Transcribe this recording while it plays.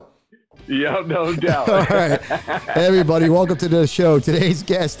Yeah, no doubt. All right. Hey, everybody, welcome to the show. Today's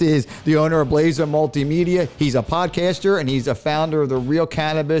guest is the owner of Blazer Multimedia. He's a podcaster and he's a founder of the Real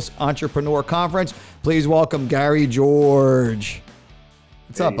Cannabis Entrepreneur Conference. Please welcome Gary George.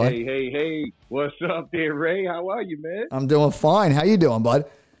 What's up, bud? Hey. What's up there, Ray? How are you, man? I'm doing fine. How you doing, bud?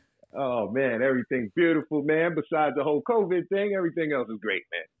 Oh, man, everything's beautiful, man. Besides the whole COVID thing, everything else is great,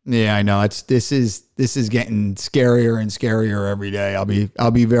 man. Yeah, I know. This is getting scarier and scarier every day.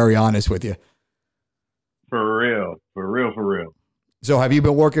 I'll be very honest with you. For real. So have you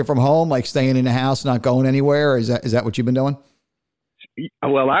been working from home, like staying in the house, not going anywhere? Is that what you've been doing?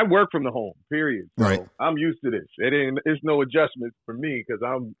 Well, I work from the home, period. So right. I'm used to this. It's no adjustment for me because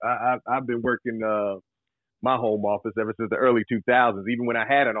I've been working my home office ever since the early 2000s. Even when I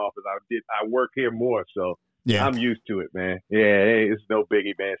had an office, I work here more. So yeah, I'm used to it, man. Yeah, it's no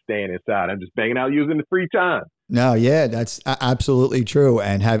biggie, man. Staying inside, I'm just banging out using the free time. No, yeah, that's absolutely true.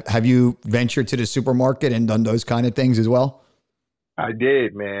 And have you ventured to the supermarket and done those kind of things as well? I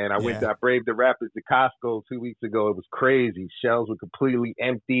did, man. I braved the rapids to Costco 2 weeks ago. It was crazy. Shelves were completely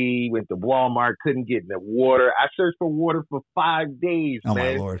empty. Went to Walmart, couldn't get the water. I searched for water for 5 days, man. Oh,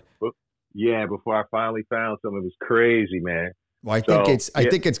 my Lord. Before I finally found some. It was crazy, man. Well, I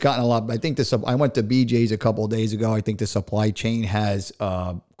think it's gotten a lot. I think I went to BJ's a couple of days ago. I think the supply chain has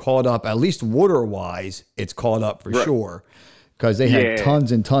caught up, at least water-wise, it's caught up for sure. Because they had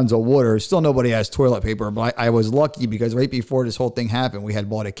tons and tons of water. Still nobody has toilet paper, but I was lucky because right before this whole thing happened, we had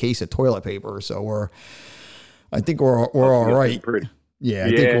bought a case of toilet paper. So I think we're all right. Yeah,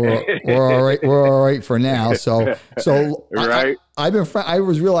 I think we're all right. We're all right for now. So right. I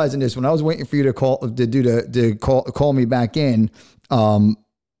was realizing this when I was waiting for you to call me back in. I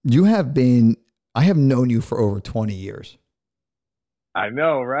have known you for over 20 years. I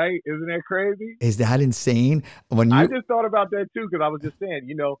know, right? Isn't that crazy? Is that insane? I just thought about that too, because I was just saying,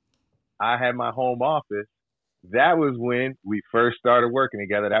 I had my home office. That was when we first started working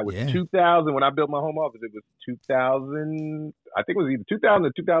together. That was 2000. When I built my home office, it was 2000. I think it was either 2000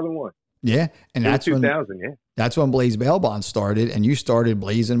 or 2001. Yeah, and that's 2000. That's when Blaze Bail Bonds started, and you started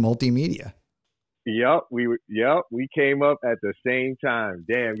Blaze Multimedia. Yep, we came up at the same time.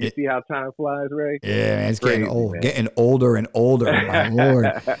 Damn, you see how time flies, Ray? Yeah, man, it's crazy, getting older and older, my Lord.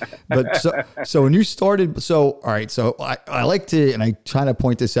 But so when you started, all right, so I like to, and I try to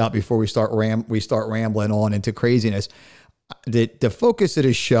point this out before we start rambling on into craziness. The focus of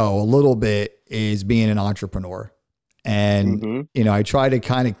the show a little bit is being an entrepreneur, and I try to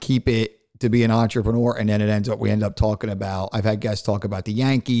kind of keep it to be an entrepreneur, and then we end up talking about, I've had guests talk about the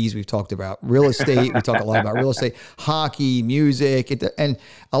Yankees, we've talked about real estate, we talk a lot about real estate, hockey, music, and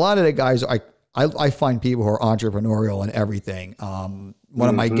a lot of the guys, I find people who are entrepreneurial in everything. One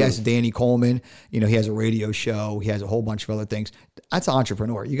of my guests, Danny Coleman, he has a radio show, he has a whole bunch of other things. That's an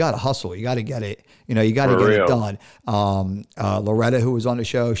entrepreneur. You got to hustle. You got to get it. You got to get it done. Loretta, who was on the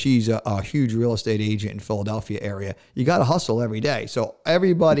show, she's a huge real estate agent in Philadelphia area. You got to hustle every day. So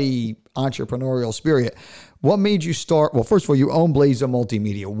everybody, entrepreneurial spirit. What made you start? Well, first of all, you own Blazer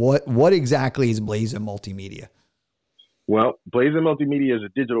Multimedia. What exactly is Blazer Multimedia? Well, Blazer Multimedia is a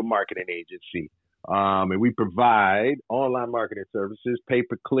digital marketing agency. And we provide online marketing services,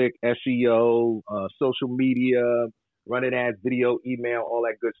 pay-per-click, SEO, social media, running ads, video, email, all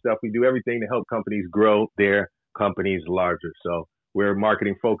that good stuff. We do everything to help companies grow their companies larger. So we're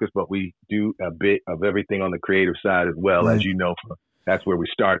marketing focused, but we do a bit of everything on the creative side as well. As you know, that's where we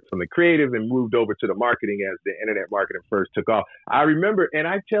started from the creative and moved over to the marketing as the internet marketing first took off. I remember, and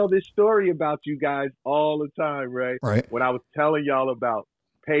I tell this story about you guys all the time, right? When I was telling y'all about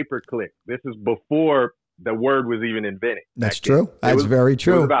pay-per-click. This is before the word was even invented. That's true. That's very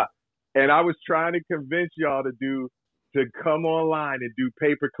true. And I was trying to convince y'all to come online and do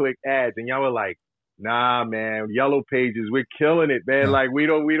pay-per-click ads, and y'all were like, "Nah, man, Yellow Pages, we're killing it, man. Like we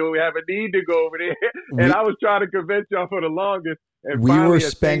don't have a need to go over there." And I was trying to convince y'all for the longest. And we were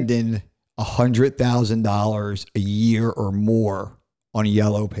spending $100,000 a year or more on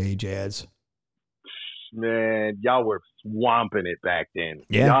Yellow Page ads. Man, y'all were swamping it back then.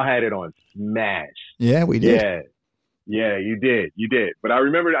 Yeah. Y'all had it on smash. Yeah, we did. Yeah, you did. But I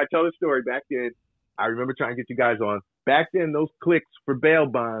remember, I tell the story back then. I remember trying to get you guys on. Back then, those clicks for bail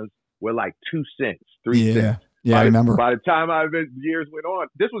bonds were like 2 cents, 3 cents. Yeah, I remember. By the time years went on,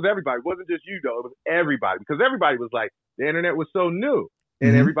 this was everybody. It wasn't just you, though. It was everybody. Because everybody was like, the internet was so new.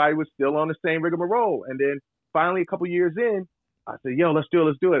 And everybody was still on the same rigmarole. And then finally, a couple years in, I said, yo, let's do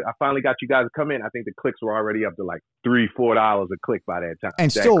it. I finally got you guys to come in. I think the clicks were already up to like $3, $4 a click by that time.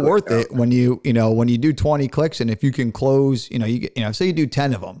 And still worth it when you do 20 clicks. And if you can close, say you do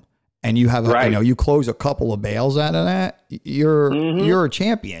 10 of them and you have you close a couple of bails out of that, you're a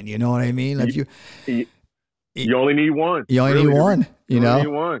champion. You know what I mean? If you only need one. You only need one. You know. Only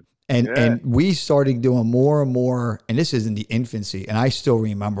need one. And we started doing more and more, and this is in the infancy, and I still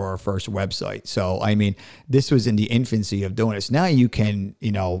remember our first website. So, I mean, this was in the infancy of doing this. Now you can,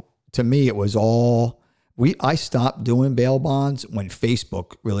 to me, it was all, I stopped doing bail bonds when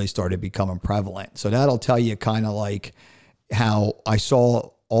Facebook really started becoming prevalent. So that'll tell you kind of like how I saw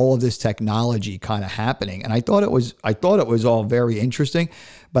all of this technology kind of happening. And I thought it was all very interesting,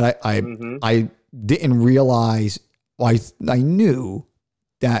 but I didn't realize, I knew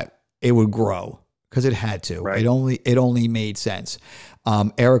that it would grow because it had to. Right. It only made sense.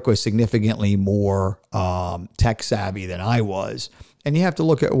 Eric was significantly more tech savvy than I was. And you have to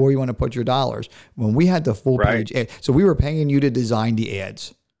look at where you want to put your dollars. When we had the full page ad, so we were paying you to design the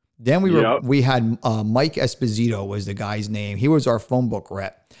ads. Then we had Mike Esposito was the guy's name. He was our phone book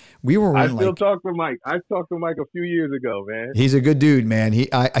rep. We were. I still talk to Mike. I talked to Mike a few years ago, man. He a good dude, man. He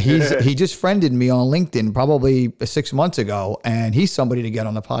just friended me on LinkedIn probably 6 months ago, and he's somebody to get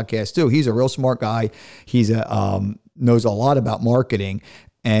on the podcast too. He's a real smart guy. He's knows a lot about marketing.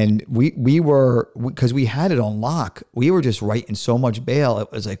 And we were, because we had it on lock, we were just writing so much bail.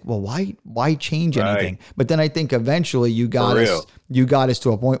 It was like, well, why change anything? But then I think eventually you got us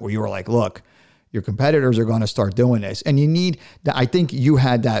to a point where you were like, look, your competitors are going to start doing this. And you need that. I think you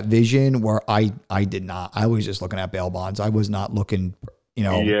had that vision where I did not. I was just looking at bail bonds. I was not looking,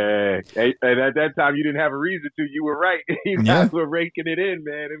 Yeah. And at that time, you didn't have a reason to. You were right. You guys were raking it in,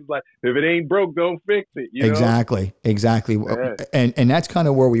 man. It was like, if it ain't broke, don't fix it. Exactly. Yeah. And that's kind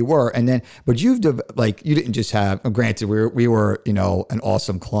of where we were. And then, but you didn't just have, granted, we were, an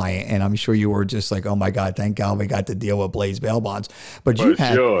awesome client. And I'm sure you were just like, oh my God, thank God we got to deal with Blaze bail bonds. But you've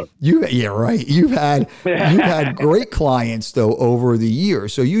had great clients though over the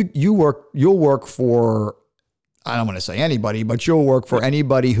years. So you'll work for, I don't want to say anybody, but you'll work for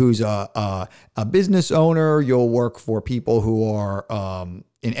anybody who's a business owner. You'll work for people who are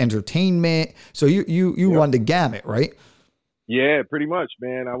in entertainment. So you run the gamut, right? Yeah, pretty much,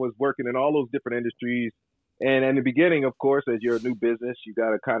 man. I was working in all those different industries. And in the beginning, of course, as you're a new business, you got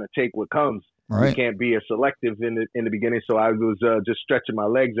to kind of take what comes. Right. You can't be as selective in the beginning. So I was just stretching my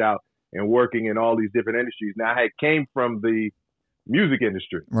legs out and working in all these different industries. Now, I came from the music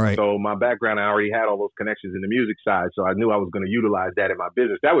industry. Right. So my background, I already had all those connections in the music side. So I knew I was going to utilize that in my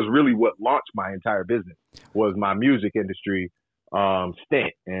business. That was really what launched my entire business, was my music industry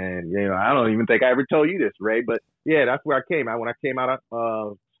stint. And, I don't even think I ever told you this, Ray, but yeah, that's where I came out. When I came out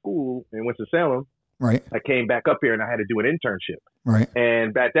of school in Winston-Salem, right, I came back up here and I had to do an internship. Right.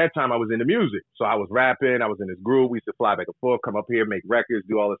 And at that time I was into music. So I was rapping, I was in this group. We used to fly back and forth, come up here, make records,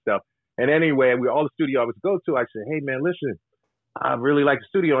 do all this stuff. And anyway, all the studio I would go to, I said, hey man, listen, I really like the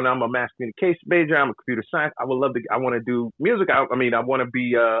studio, and I'm a mass communication major. I'm a computer science. I want to do music. I want to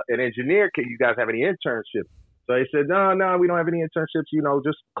be an engineer. Can you guys have any internships? So they said, no, we don't have any internships.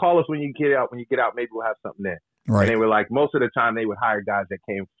 Just call us when you get out. When you get out, maybe we'll have something there. Right. And they were like, most of the time they would hire guys that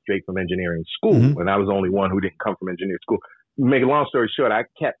came straight from engineering school. Mm-hmm. And I was the only one who didn't come from engineering school. Make a long story short, I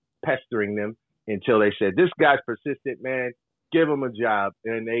kept pestering them until they said, this guy's persistent, man. Give him a job.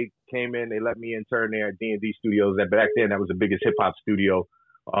 And they came in, they let me intern there at D&D Studios. And back then, that was the biggest hip hop studio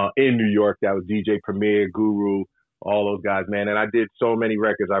in New York. That was DJ Premier, Guru, all those guys, man. And I did so many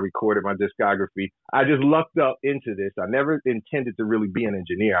records. I recorded my discography. I just lucked up into this. I never intended to really be an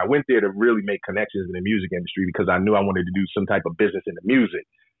engineer. I went there to really make connections in the music industry because I knew I wanted to do some type of business in the music.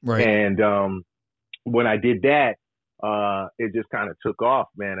 Right. And when I did that, it just kind of took off,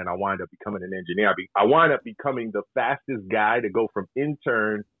 man, and I wound up becoming an engineer. I wound up becoming the fastest guy to go from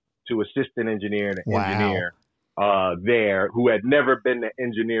intern to assistant engineer and engineer there, who had never been to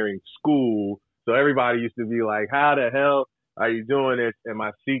engineering school. So everybody used to be like, how the hell are you doing this? And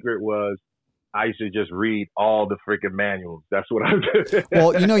my secret was I used to just read all the freaking manuals. That's what I did.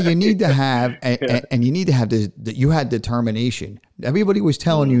 Well, you need to have, and you need to have this, you had determination. Everybody was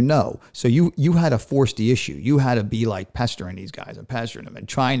telling you no. So you had to force the issue. You had to be like pestering these guys and pestering them and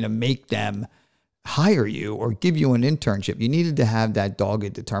trying to make them hire you or give you an internship. You needed to have that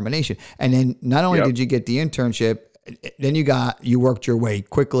dogged determination. And then not only did you get the internship, then you worked your way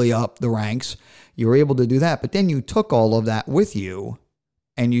quickly up the ranks. You were able to do that, but then you took all of that with you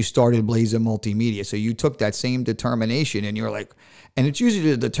and you started Blaze Multimedia. So you took that same determination and you're like, and it's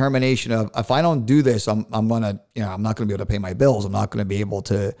usually the determination of, if I don't do this, I'm not going to be able to pay my bills. I'm not going to be able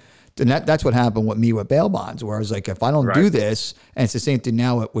to, and that's what happened with me with bail bonds, where I was like, if I don't do this, and it's the same thing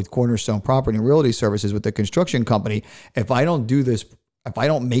now with Cornerstone Property and Realty Services with the construction company. If I don't do this, if I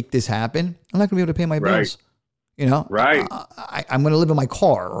don't make this happen, I'm not going to be able to pay my bills. You know, Right. I'm going to live in my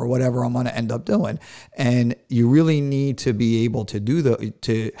car or whatever I'm going to end up doing. And you really need to be able to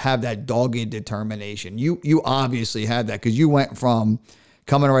to have that dogged determination. You obviously had that because you went from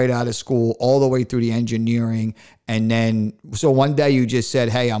coming right out of school all the way through the engineering. And then, so one day you just said,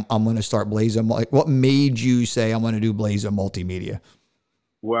 hey, I'm going to start Blazer. Like, what made you say I'm going to do Blazer Multimedia?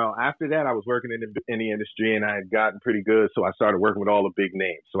 Well, after that, I was working in the industry and I had gotten pretty good. So I started working with all the big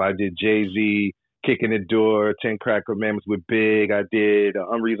names. So I did Jay-Z, Kicking the Door, 10 Cracker Commandments with Big. I did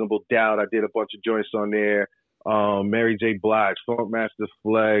Unreasonable Doubt. I did a bunch of joints on there. Mary J. Blige, Funkmaster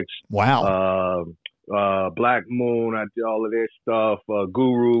Flex. Wow. Black Moon. I did all of their stuff.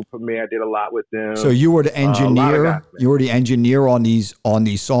 Guru for me. I did a lot with them. So you were the engineer. You were the engineer on these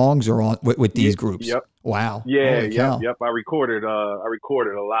songs or on with these groups. Yep. Wow. Yeah. Yep. I recorded a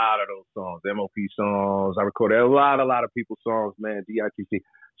lot of those songs, MOP songs. I recorded a lot of people's songs, man. DITC.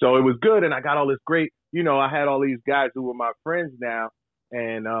 So it was good, and I got all this great. I had all these guys who were my friends now,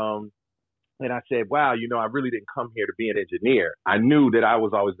 and I said, wow, I really didn't come here to be an engineer. I knew that I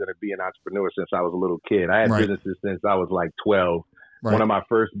was always going to be an entrepreneur since I was a little kid. I had businesses since I was like 12. Right. One of my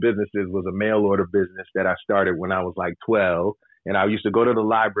first businesses was a mail order business that I started when I was like 12, and I used to go to the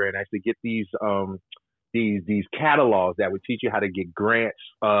library and I used to get these catalogs that would teach you how to get grants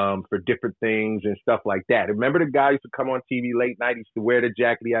for different things and stuff like that. Remember the guy used to come on TV late night, he used to wear the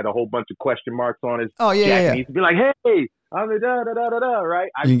jacket, he had a whole bunch of question marks on his jacket. Yeah. He used to be like, hey, I'm the da-da-da-da-da,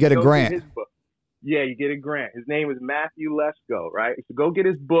 right? You get a grant. Yeah, you get a grant. His name is Matthew Lesko, right? So go get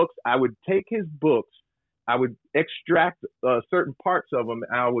his books. I would take his books, I would extract certain parts of them,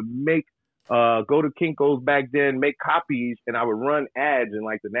 and I would make go to Kinko's back then, make copies, and I would run ads in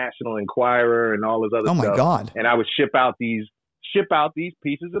like the National Enquirer and all this other stuff. Oh my God. And I would ship out these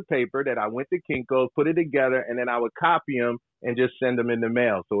pieces of paper that I went to Kinko's, put it together, and then I would copy them and just send them in the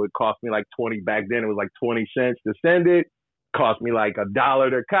mail. So it cost me like 20 back then. It was like 20 cents to send it. Cost me like $1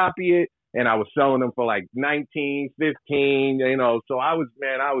 to copy it. And I was selling them for like 19, 15, So I was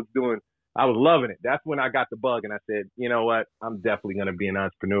loving it. That's when I got the bug and I said, you know what? I'm definitely going to be an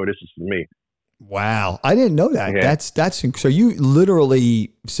entrepreneur. This is for me. Wow. I didn't know that. Yeah. That's so you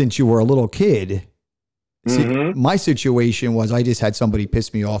literally, since you were a little kid, my situation was I just had somebody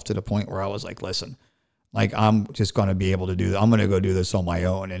piss me off to the point where I was like, listen, like I'm just going to be able to do that. I'm going to go do this on my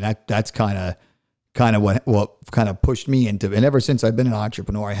own. And that's kind of what kind of pushed me into, and ever since I've been an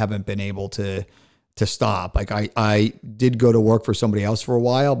entrepreneur, I haven't been able to stop. Like I did go to work for somebody else for a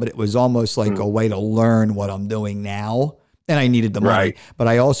while, but it was almost like a way to learn what I'm doing now. And I needed the money, but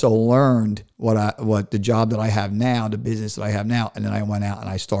I also learned what the job that I have now, the business that I have now. And then I went out and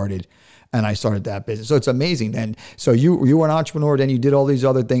I started that business. So it's amazing. Then, so you were an entrepreneur, then you did all these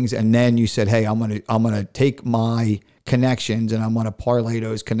other things. And then you said, hey, I'm going to take my connections and I'm going to parlay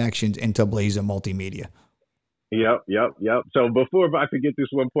those connections into Blazer Multimedia. Yep. So before I forget this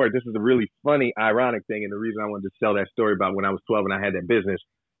one part, this is a really funny, ironic thing. And the reason I wanted to tell that story about when I was 12 and I had that business,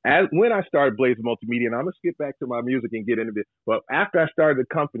 when I started Blazer Multimedia, and I'm going to skip back to my music and get into it. But after I started the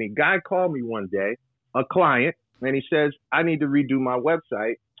company, guy called me one day, a client, and he says, I need to redo my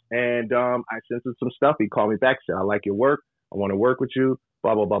website. And I sent him some stuff. He called me back, said, I like your work. I want to work with you,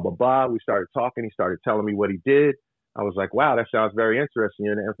 blah, blah, blah, blah, blah. We started talking. He started telling me what he did. I was like, wow, that sounds very interesting.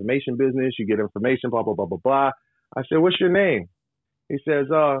 You're in the information business. You get information, blah, blah, blah, blah, blah. I said, what's your name? He says,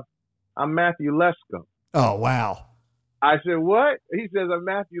 I'm Matthew Lesko. Oh, wow. I said, what? He says, I'm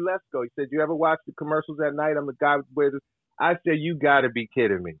Matthew Lesko. He said, you ever watch the commercials at night? I'm the guy with this. I said, you got to be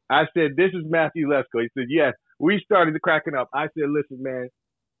kidding me. I said, this is Matthew Lesko. He said, yes. We started cracking up. I said, listen, man,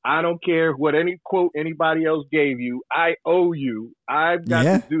 I don't care what any quote anybody else gave you. I owe you. I've got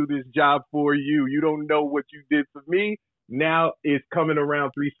to do this job for you. You don't know what you did for me. Now it's coming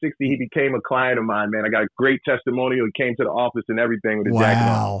around 360. He became a client of mine, man. I got a great testimonial. He came to the office and everything with his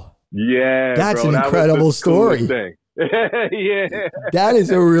jacket on. Yeah, that's bro, an incredible story. Yeah, that is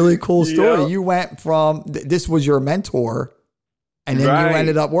a really cool story. You went from this was your mentor, and then you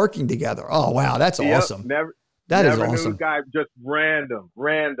ended up working together. Oh wow, that's awesome. That is awesome. Knew the guy, just random.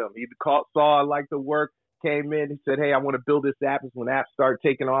 He saw I liked the work, came in. He said, hey, I want to build this app. It's when apps started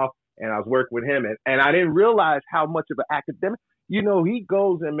taking off, and I was working with him. And I didn't realize how much of an academic, he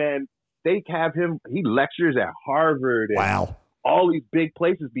goes and, man, they have him, he lectures at Harvard and all these big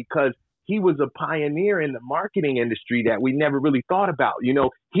places because he was a pioneer in the marketing industry that we never really thought about.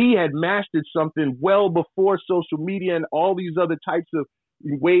 He had mastered something well before social media and all these other types of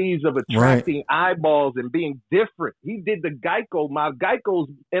ways of attracting eyeballs and being different. He did the Geico. My Geico's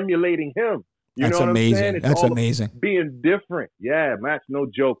emulating him. That's know what amazing. I'm saying? It's That's amazing. Being different. Yeah, Matt's no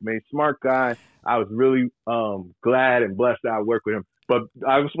joke, man. Smart guy. I was really glad and blessed that I worked with him. But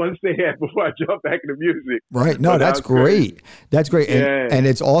I just want to say that before I jump back into music. Right. No, that's great. That's great. And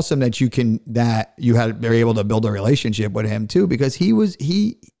it's awesome that you were able to build a relationship with him too, because he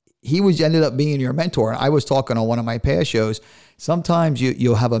ended up being your mentor. I was talking on one of my past shows. Sometimes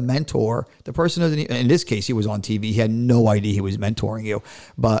you'll have a mentor. The person doesn't, in this case, he was on TV. He had no idea he was mentoring you,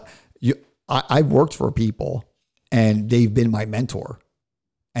 but I've worked for people and they've been my mentor.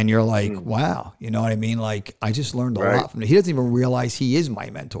 And you're like, wow, you know what I mean? Like, I just learned a lot from him. He doesn't even realize he is my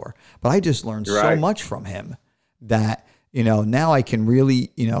mentor, but I just learned so much from him that, now I can really,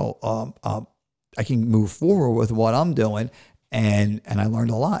 I can move forward with what I'm doing. And I learned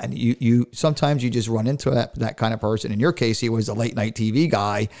a lot. And you sometimes you just run into that kind of person. In your case, he was a late night TV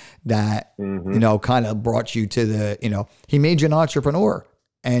guy that, kind of brought you to he made you an entrepreneur.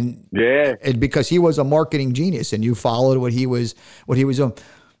 And because he was a marketing genius and you followed what he was doing.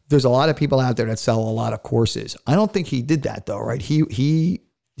 There's a lot of people out there that sell a lot of courses. I don't think he did that though, right? He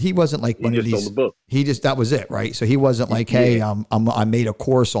wasn't like one of these. Sold the book. He just, that was it, right? So he wasn't like, hey, I made a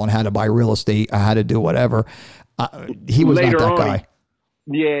course on how to buy real estate, how to do whatever. He was later not that guy.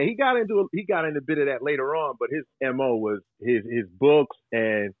 He got into a bit of that later on, but his MO was his books,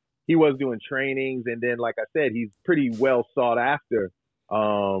 and he was doing trainings, and then like I said, he's pretty well sought after.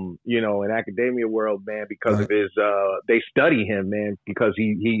 In academia world, man, because of his, they study him, man, because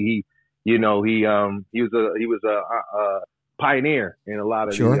he was a pioneer in a lot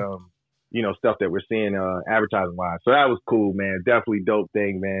of the, stuff that we're seeing, advertising wise. So that was cool, man. Definitely dope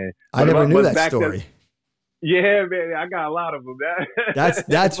thing, man. I never knew that story. Yeah, man, I got a lot of them.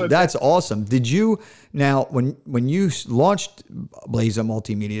 That's awesome. Did you now when you launched Blazer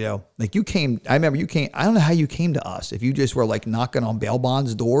Multimedia, like I remember you came. I don't know how you came to us. If you just were like knocking on bail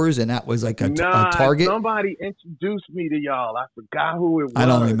bonds doors, and that was like a target. Somebody introduced me to y'all. I forgot who it was. I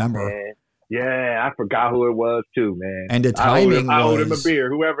don't remember. Man. Yeah, I forgot who it was too, man. And the timing I owed him a beer,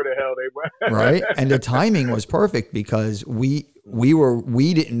 whoever the hell they were. Right, and the timing was perfect because we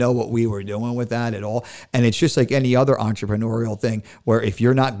didn't know what we were doing with that at all. And it's just like any other entrepreneurial thing where if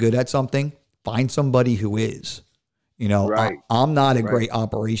you're not good at something, find somebody who is. I'm not a great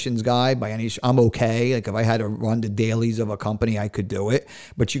operations guy by any. I'm okay. Like if I had to run the dailies of a company, I could do it.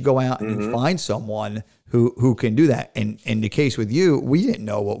 But you go out and you find someone who can do that. And in the case with you, we didn't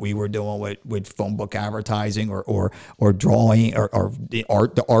know what we were doing with phone book advertising or drawing or the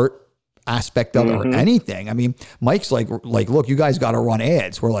art aspect of it or anything. I mean, Mike's like, look, you guys got to run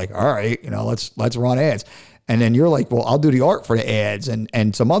ads. We're like, all right, let's run ads. And then you're like, well, I'll do the art for the ads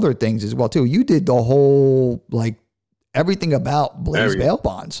and some other things as well too. You did the whole everything about Blaze Bail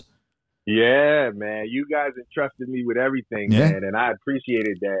Bonds. Yeah, man. You guys entrusted me with everything, man. And I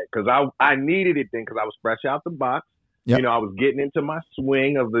appreciated that because I needed it then because I was fresh out the box. Yep. I was getting into my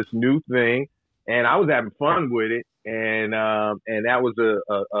swing of this new thing and I was having fun with it. And that was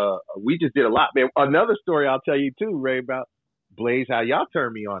we just did a lot, man. Another story I'll tell you too, Ray, about Blaze, how y'all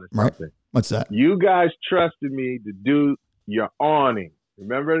turned me on to something. Right. What's that? You guys trusted me to do your awning.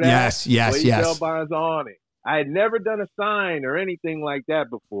 Remember that? Yes. Blaze Bail Bonds awning. I had never done a sign or anything like that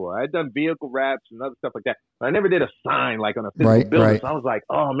before. I had done vehicle wraps and other stuff like that. But I never did a sign like on a physical building. Right. So I was like,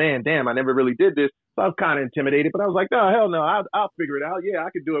 oh, man, damn, I never really did this. So I was kind of intimidated. But I was like, oh, hell no, I'll figure it out. Yeah, I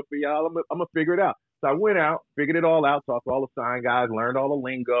can do it for y'all. I'm going to figure it out. So I went out, figured it all out, talked to all the sign guys, learned all the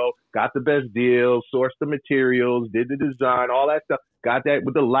lingo, got the best deals, sourced the materials, did the design, all that stuff. Got that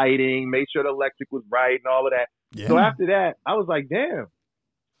with the lighting, made sure the electric was right and all of that. Yeah. So after that, I was like, damn.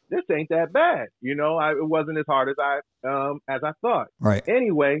 This ain't that bad. It wasn't as hard as I thought. Right.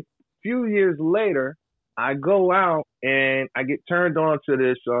 Anyway, few years later, I go out and I get turned on to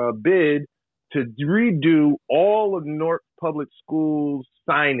this bid to redo all of Newark Public Schools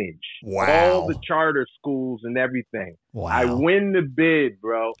signage. Wow. All the charter schools and everything. Wow. I win the bid,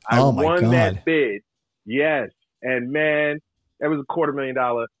 bro. I won that bid. Yes. And man, that was a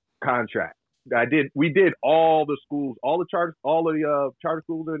 $250,000 contract. We did all the schools, all the charter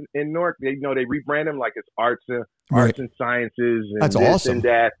schools in Newark. They rebrand them like it's arts and sciences and that's this awesome. and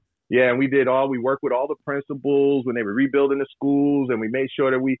that. Yeah, and we worked with all the principals when they were rebuilding the schools, and we made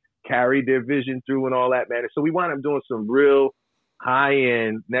sure that we carried their vision through and all that, man. So we wound up doing some real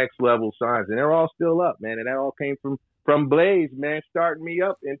high-end, next-level signs, and they're all still up, man. And that all came from Blaze, man, starting me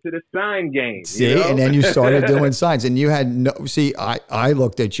up into the sign game. See, and then you started doing signs, and you had I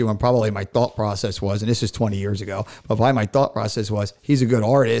looked at you, and probably my thought process was, and this is 20 years ago, but my thought process was, he's a good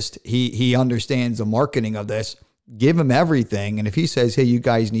artist. He understands the marketing of this. Give him everything. And if he says, hey, you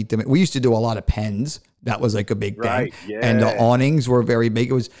guys need to, we used to do a lot of pens. That was like a big thing. Yeah. And the awnings were very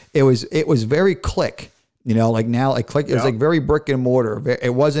big. It was very click. You know, like now, like Click, it was like very brick and mortar.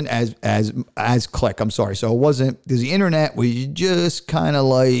 It wasn't as Click. I'm sorry. So it wasn't, because the internet was just kind of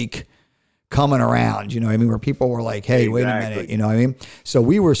like coming around, you know what I mean? Where people were like, hey, wait a minute, you know what I mean? So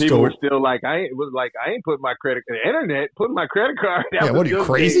people were still like, I ain't putting my credit, the internet, putting my credit card. Yeah, what are you,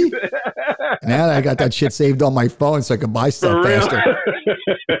 crazy? Now I got that shit saved on my phone so I can buy stuff faster.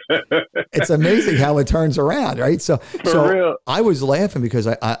 It's amazing how it turns around, right? So I was laughing because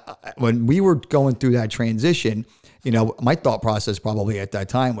I when we were going through that transition, you know, my thought process probably at that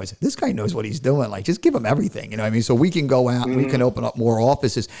time was, this guy knows what he's doing. Like, just give him everything, you know what I mean? So we can go out and we can open up more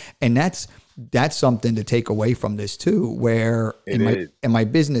offices. And that's something to take away from this too, where in my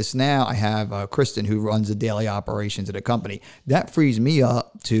business now, I have Kristen, who runs the daily operations of the company. That frees me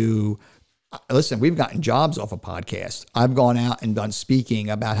up to, listen, we've gotten jobs off a podcast. I've gone out and done speaking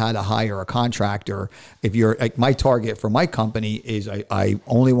about how to hire a contractor. If you're like, my target for my company is I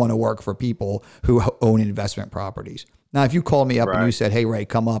only want to work for people who own investment properties. Now, if you called me up and you said, hey, Ray,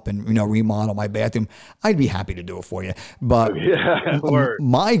 come up and, you know, remodel my bathroom, I'd be happy to do it for you. But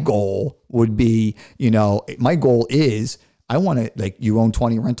my goal would be, you know, my goal is I want to, like, you own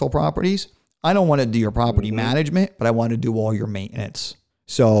 20 rental properties. I don't want to do your property management, but I want to do all your maintenance.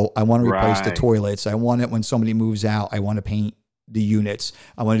 So I want to replace the toilets. I want it when somebody moves out, I want to paint the units.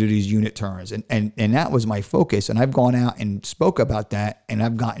 I want to do these unit turns. And that was my focus. And I've gone out and spoke about that, and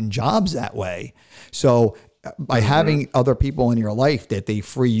I've gotten jobs that way. So by having other people in your life, that they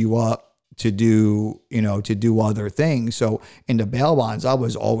free you up to do, you know, to do other things. So in the bail bonds, I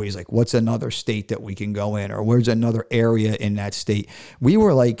was always like, what's another state that we can go in, or where's another area in that state? We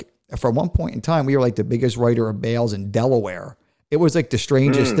were like, for one point in time, we were like the biggest writer of bails in Delaware. It was like the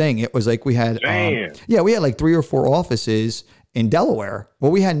strangest thing. It was like we had, we had like 3 or 4 offices in Delaware.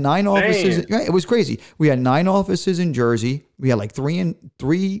 Well, we had 9 offices. It was crazy. We had 9 offices in Jersey. We had like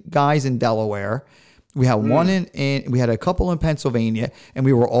 3 guys in Delaware. We had one in we had a couple in Pennsylvania, and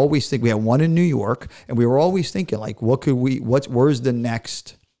we were always thinking, we had one in New York, and we were always thinking like, where's the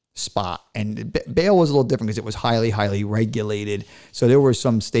next spot? And bail was a little different because it was highly, highly regulated. So there were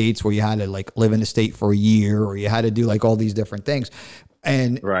some states where you had to like live in the state for a year, or you had to do like all these different things.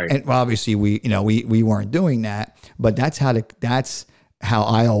 And obviously we weren't doing that, but that's how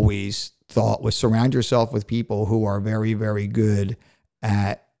I always thought, was surround yourself with people who are very, very good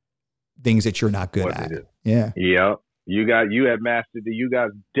at things that you're not good at. Yeah. Yep. You guys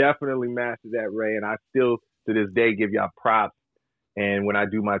definitely mastered that, Ray. And I still to this day give y'all props. And when I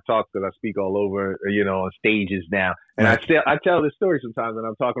do my talks, because I speak all over, you know, on stages now, and I tell this story sometimes when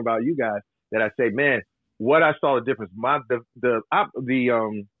I'm talking about you guys, that I say, man, what I saw the difference.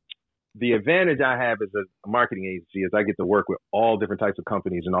 The advantage I have as a marketing agency is I get to work with all different types of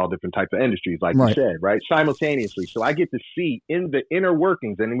companies and all different types of industries, like you said, right? Simultaneously. So I get to see in the inner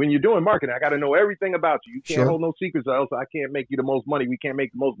workings. And when you're doing marketing, I got to know everything about you. You can't hold no secrets, or else I can't make you the most money. We can't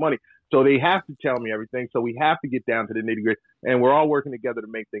make the most money. So they have to tell me everything. So we have to get down to the nitty gritty, and we're all working together to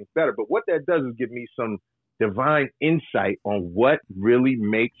make things better. But what that does is give me some divine insight on what really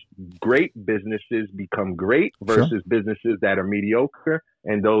makes great businesses become great versus businesses that are mediocre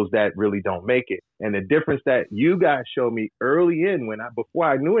and those that really don't make it. And the difference that you guys showed me early in, before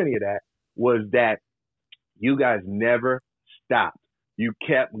I knew any of that, was that you guys never stopped. You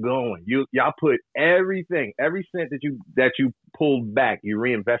kept going. Y'all put everything, every cent that you pulled back, you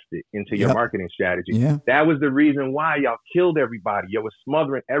reinvested into your marketing strategy. Yeah. That was the reason why y'all killed everybody. You was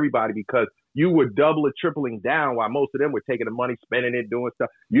smothering everybody, because you were double or tripling down, while most of them were taking the money, spending it, doing stuff.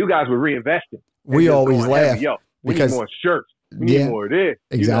 You guys were reinvesting. We always laugh. We need more shirts. We need more of this.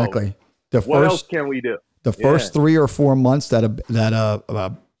 Exactly. You know, what else can we do? The first 3 or 4 months that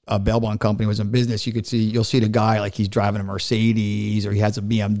a bail bond company was in business, you'll see the guy, like he's driving a Mercedes or he has a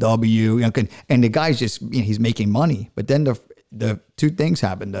BMW, you know, and the guy's just, you know, he's making money. But then the 2 things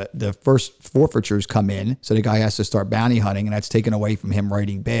happen. The first forfeitures come in, so the guy has to start bounty hunting, and that's taken away from him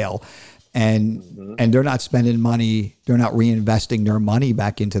writing bail. And they're not spending money, they're not reinvesting their money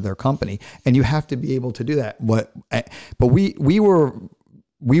back into their company. And you have to be able to do that. But we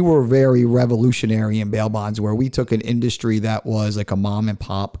were very revolutionary in bail bonds, where we took an industry that was like a mom and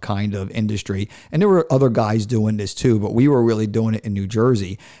pop kind of industry. And there were other guys doing this too, but we were really doing it in New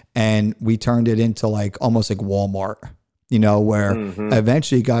Jersey. And we turned it into like almost like Walmart, you know, where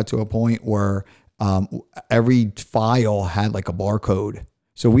eventually it got to a point where every file had like a barcode.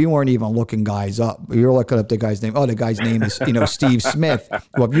 So we weren't even looking guys up. We were looking up the guy's name. Oh, the guy's name is, you know, Steve Smith.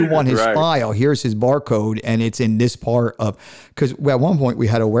 Well, if you want his file, here's his barcode, and it's in this part of, because at one point we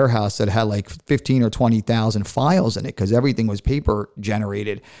had a warehouse that had like 15 or 20,000 files in it, because everything was paper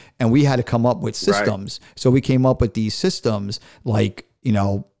generated, and we had to come up with systems. So we came up with these systems, like, you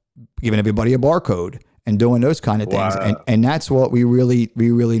know, giving everybody a barcode. and doing those kind of things. Wow. And that's what we really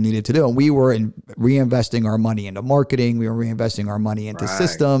needed to do. And we were reinvesting our money into marketing. We were reinvesting our money into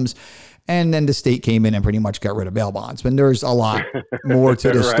systems. And then the state came in and pretty much got rid of bail bonds. But there's a lot more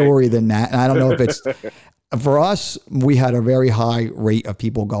to the story than that. And I don't know if it's, for us, we had a very high rate of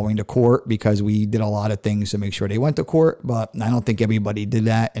people going to court because we did a lot of things to make sure they went to court. But I don't think everybody did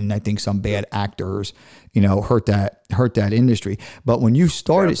that. And I think some bad actors, hurt that industry. But when you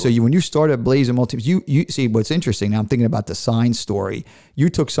started, when you started Blazing Multimedia, you see what's interesting. Now I'm thinking about the sign story. You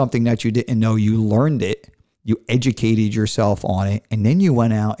took something that you didn't know, you learned it, you educated yourself on it, and then you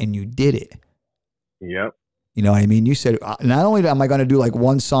went out and you did it. Yep. You know what I mean? You said, not only am I going to do like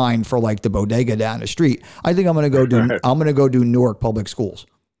one sign for like the bodega down the street, I think I'm going to go do Newark Public Schools.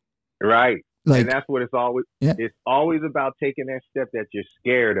 Right. Like, and that's what it's always, yeah. It's always about taking that step that you're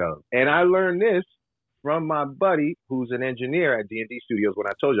scared of. And I learned this from my buddy who's an engineer at D&D Studios. When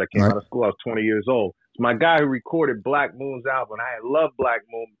I told you I came out of school, I was 20 years old. It's my guy who recorded Black Moon's album. I had loved Black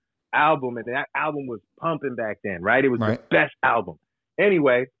Moon album, and that album was pumping back then, right? It was the best album.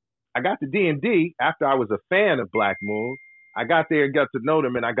 Anyway, I got to D&D after I was a fan of Black Moon. I got there and got to know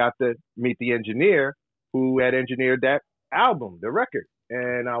them, and I got to meet the engineer who had engineered that album, the record.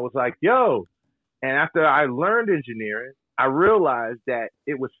 And I was like, yo. And after I learned engineering, I realized that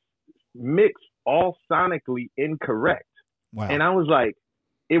it was mixed all sonically incorrect. Wow. And I was like,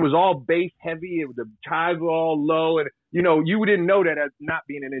 it was all bass heavy. The chimes were all low. And, you didn't know that as not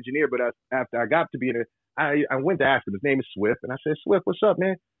being an engineer, but after I got to be I went to ask him. His name is Swift. And I said, Swift, what's up,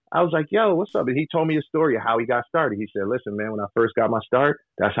 man? I was like, yo, what's up? And he told me a story of how he got started. He said, listen, man, when I first got my start,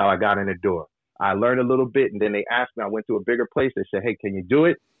 that's how I got in the door. I learned a little bit, and then they asked me, I went to a bigger place. They said, hey, can you do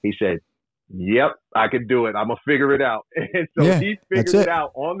it? He said, yep, I can do it. I'm going to figure it out. And so he figured it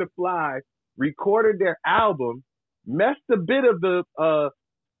out on the fly, recorded their album, messed a bit of the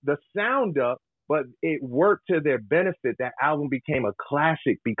sound up, but it worked to their benefit. That album became a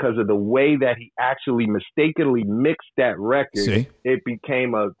classic because of the way that he actually mistakenly mixed that record. See? It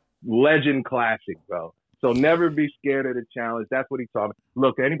became a legend classic, bro. So never be scared of the challenge. That's what he taught me.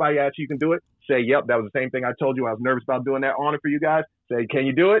 Look, anybody asks you can do it, say, yep, that was the same thing I told you. I was nervous about doing that honor for you guys. Say, can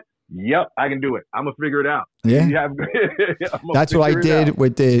you do it? Yep, I can do it. I'm gonna figure it out. Yeah, that's what I did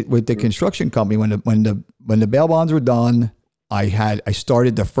with the construction company. When the bail bonds were done, I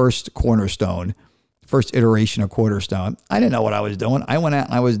started the first iteration of Cornerstone. I didn't know what I was doing. I went out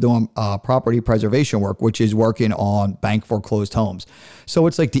and I was doing property preservation work, which is working on bank foreclosed homes. So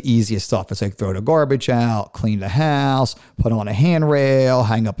it's like the easiest stuff. It's like throw the garbage out, clean the house, put on a handrail,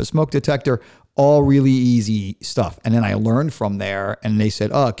 hang up a smoke detector, all really easy stuff. And then I learned from there, and they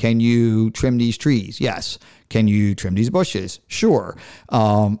said, oh, can you trim these trees? Yes. Can you trim these bushes? Sure.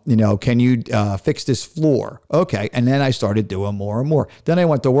 Can you fix this floor? Okay. And then I started doing more and more. Then I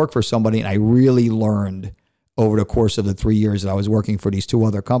went to work for somebody, and I really learned over the course of the 3 years that I was working for these two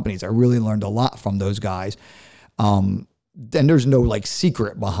other companies. I really learned a lot from those guys. Then there's no like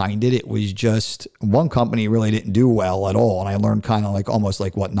secret behind it. It was just one company really didn't do well at all. And I learned kind of like almost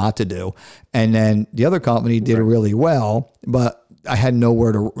like what not to do. And then the other company did really well, but I had no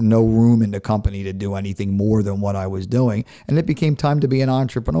room in the company to do anything more than what I was doing. And it became time to be an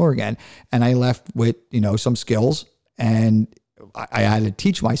entrepreneur again. And I left with, some skills, and I had to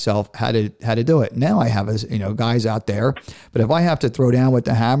teach myself how to do it. Now I have guys out there, but if I have to throw down with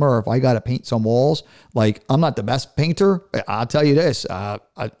the hammer, or if I got to paint some walls, like I'm not the best painter, but I'll tell you this, I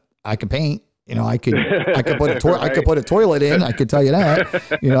can paint. I could put a toilet in. I could tell you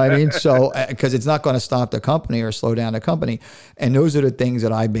that. You know what I mean? So because it's not going to stop the company or slow down the company. And those are the things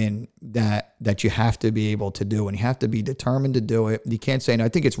that I've been that you have to be able to do, and you have to be determined to do it. You can't say no. I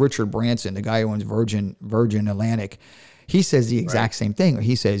think it's Richard Branson, the guy who owns Virgin Atlantic. He says the exact same thing.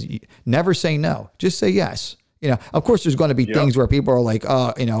 He says, never say no, just say yes. Of course, there's going to be things where people are like,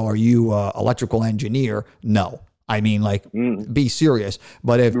 are you electrical engineer? No. I mean, like, be serious.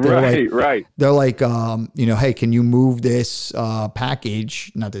 But if they're like, hey, can you move this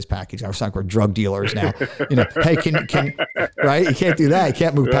package? Not this package. I sound like we're drug dealers now. Hey, can right? You can't do that. You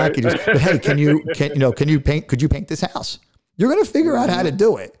can't move packages. But hey, can you paint? Could you paint this house? You're going to figure out how to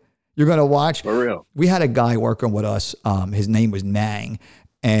do it. You're going to watch. For real. We had a guy working with us. His name was Nang,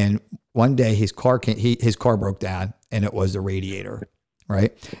 and one day his car broke down, and it was the radiator.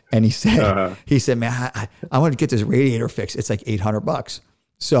 Right. And he said, man, I want to get this radiator fixed. It's like $800.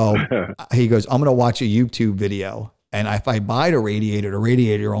 So he goes, I'm going to watch a YouTube video. And if I buy the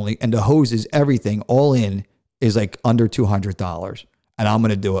radiator only, and the hoses, everything all in is like under $200, and I'm going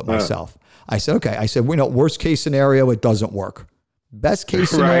to do it myself. I said, okay. I said, worst case scenario, it doesn't work. Best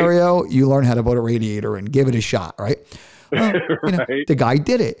case scenario, you learn how to put a radiator and give it a shot. Right. Well, the guy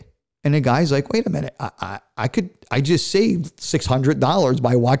did it. And the guy's like, wait a minute, I just saved $600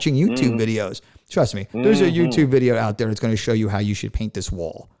 by watching YouTube videos. Trust me, there's a YouTube video out there that's going to show you how you should paint this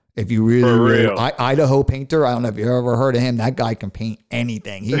wall. If you really, Idaho painter, I don't know if you've ever heard of him. That guy can paint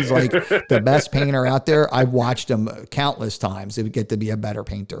anything. He's like the best painter out there. I've watched him countless times to get to be a better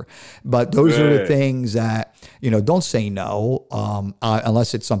painter. But those are the things that, don't say no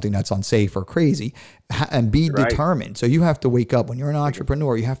unless it's something that's unsafe or crazy, and be determined. So you have to wake up when you're an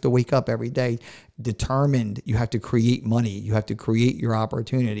entrepreneur. You have to wake up every day determined. You have to create money. You have to create your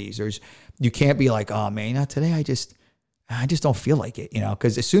opportunities. You can't be like, oh man, not today. I just don't feel like it,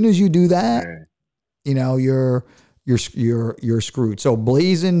 because as soon as you do that, you're screwed. So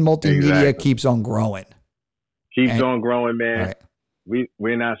Blazing Multimedia keeps on growing. Keeps on growing, man. Right.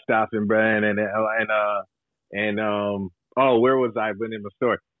 We're not stopping, Brian. Where was I when in the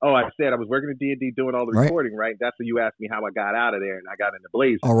story? Oh, I said I was working at D&D doing all the recording, right? That's when you asked me how I got out of there, and I got into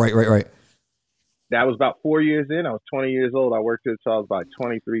Blazing. Oh, right. That was about 4 years in. I was 20 years old. I worked until I was about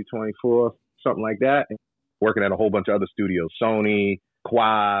 23, 24, something like that. Working at a whole bunch of other studios, Sony,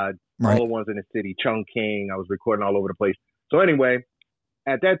 Quad, all the ones in the city, Chung King. I was recording all over the place. So anyway,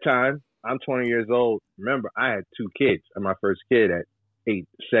 at that time, I'm 20 years old. Remember, I had 2 kids. I had my first kid at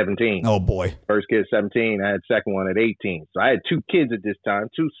 17. Oh, boy. First kid at 17. I had second one at 18. So I had 2 kids at this time,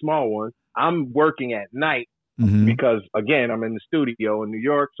 2 small ones. I'm working at night because, again, I'm in the studio in New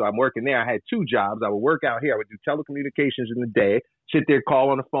York. So I'm working there. I had 2 jobs. I would work out here. I would do telecommunications in the day, sit there, call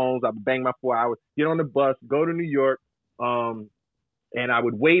on the phones. I would bang my 4 hours, get on the bus, go to New York. And I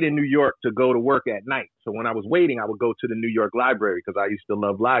would wait in New York to go to work at night. So when I was waiting, I would go to the New York Library because I used to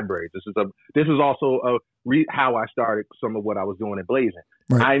love libraries. This is also how I started some of what I was doing at Blazing.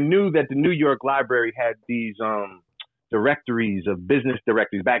 Right. I knew that the New York Library had these directories of business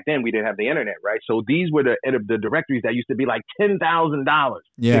directories. Back then, we didn't have the internet, right? So these were the directories that used to be like $10,000 to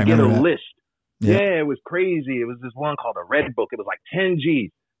get a list. Yeah, it was crazy. It was this one called a Red Book. It was like 10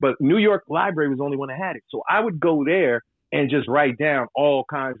 G's. But New York Library was the only one that had it. So I would go there and just write down all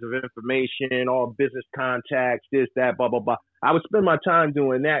kinds of information, all business contacts, this, that, blah, blah, blah. I would spend my time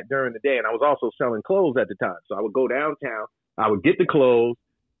doing that during the day. And I was also selling clothes at the time. So I would go downtown, I would get the clothes,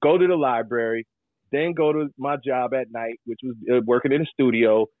 go to the library, then go to my job at night, which was working in the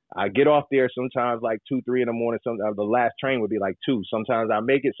studio. I get off there sometimes like 2, 3 in the morning. Sometimes the last train would be like 2. Sometimes I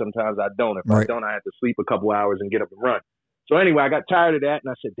make it, sometimes I don't. If I don't, I have to sleep a couple hours and get up and run. So anyway, I got tired of that.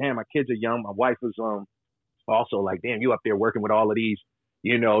 And I said, damn, my kids are young. My wife was also like, damn, you up there working with all of these,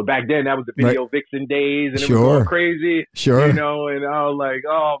 back then that was the video vixen days and it was going crazy, and I was like,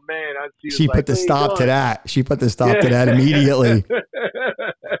 oh man, she put the stop to that. She put the stop to that immediately.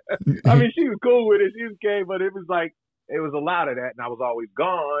 I mean, she was cool with it. She was okay, but it was a lot of that, and I was always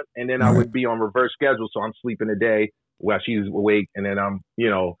gone, and then I would be on reverse schedule, so I'm sleeping a day while she's awake, and then I'm,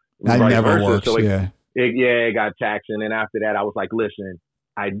 that never works. So it got taxing, and after that, I was like, listen.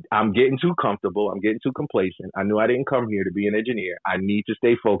 I'm getting too comfortable. I'm getting too complacent. I knew I didn't come here to be an engineer. I need to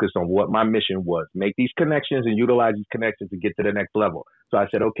stay focused on what my mission was. Make these connections and utilize these connections to get to the next level. So I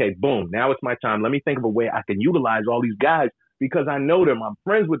said, okay, boom, now it's my time. Let me think of a way I can utilize all these guys because I know them. I'm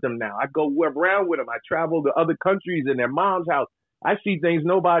friends with them now. I go around with them. I travel to other countries in their mom's house. I see things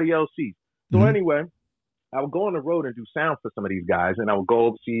nobody else sees. So anyway, I would go on the road and do sound for some of these guys. And I would go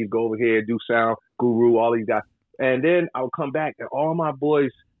overseas, go over here, do sound, Guru, all these guys. And then I would come back and all my boys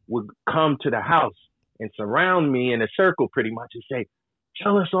would come to the house and surround me in a circle pretty much and say,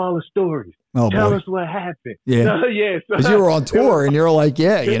 tell us all the stories. Tell us what happened. Yeah. Yeah. Because you were on tour and you're like,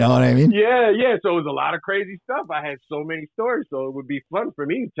 yeah, you know what I mean? Yeah. So it was a lot of crazy stuff. I had so many stories. So it would be fun for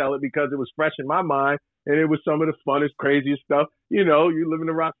me to tell it because it was fresh in my mind. And it was some of the funnest, craziest stuff. You live in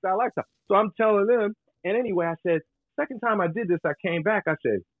a rock style lifestyle. So I'm telling them. And anyway, I said, second time I did this, I came back. I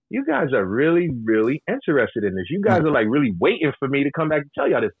said, you guys are really, really interested in this. You guys are like really waiting for me to come back and tell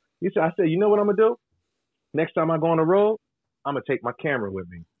y'all this. I said, you know what I'm going to do? Next time I go on the road, I'm going to take my camera with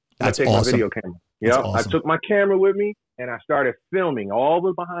me. That's take awesome. My video camera. Awesome. I took my camera with me and I started filming all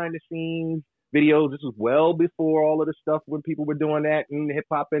the behind the scenes videos. This was well before all of the stuff when people were doing that in the hip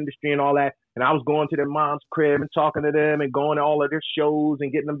hop industry and all that. And I was going to their mom's crib and talking to them and going to all of their shows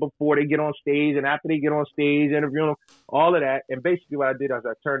and getting them before they get on stage and after they get on stage, interviewing them, all of that. And basically what I did is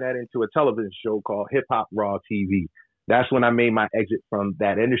I turned that into a television show called Hip Hop Raw TV. That's when I made my exit from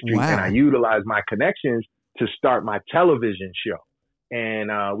that industry. Wow. And I utilized my connections to start my television show.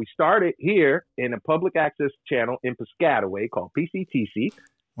 And we started here in a public access channel in Piscataway called PCTC.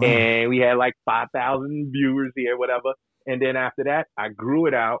 Wow. And we had like 5,000 viewers here, whatever. And then after that, I grew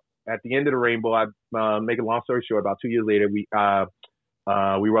it out. At the end of the rainbow, make a long story short, about 2 years later,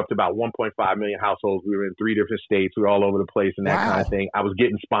 We were up to about 1.5 million households. We were in 3 different states. We were all over the place and that kind of thing. I was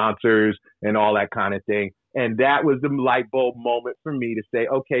getting sponsors and all that kind of thing. And that was the light bulb moment for me to say,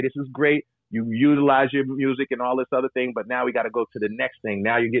 okay, this is great. You utilize your music and all this other thing, but now we got to go to the next thing.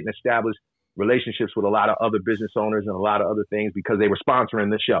 Now you're getting established relationships with a lot of other business owners and a lot of other things because they were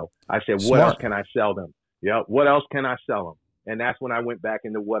sponsoring the show. I said, what else can I sell them? Yeah, what else can I sell them? And that's when I went back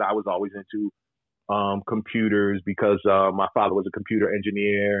into what I was always into, computers, because my father was a computer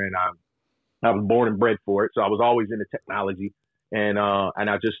engineer and I was born and bred for it. So I was always into technology. And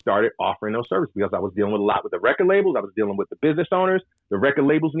I just started offering those services because I was dealing with a lot with the record labels. I was dealing with the business owners. The record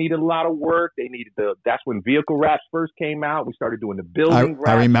labels needed a lot of work. They needed that's when vehicle wraps first came out. We started doing the building wraps.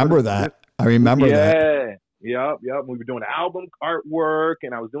 I remember that. I remember that. Yep. We were doing album artwork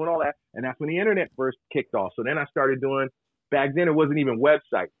and I was doing all that. And that's when the internet first kicked off. So then I started doing, back then it wasn't even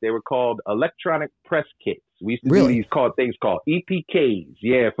websites. They were called electronic press kits. We used to do these things called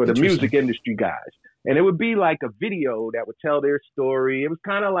EPKs. For the music industry guys. And it would be like a video that would tell their story. It was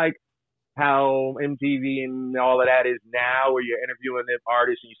kind of like how MTV and all of that is now, where you're interviewing the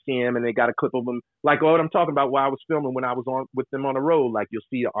artists and you see them and they got a clip of them. Like what I'm talking about while I was filming when I was on with them on the road. Like you'll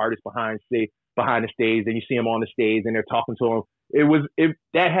see the artist behind the stage, and you see them on the stage and they're talking to them.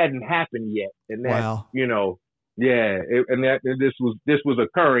 That hadn't happened yet. And that, this was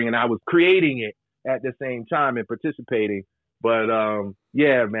occurring and I was creating it at the same time and participating. But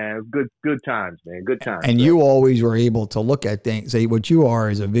man, good times, man. Good times. And you always were able to look at things. Say what you are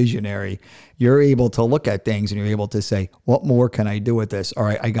as a visionary. You're able to look at things and you're able to say, what more can I do with this? All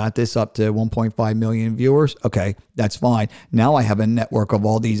right, I got this up to 1.5 million viewers. Okay, that's fine. Now I have a network of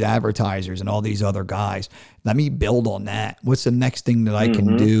all these advertisers and all these other guys. Let me build on that. What's the next thing that I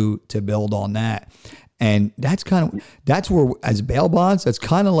can do to build on that? And that's where, as bail bonds, that's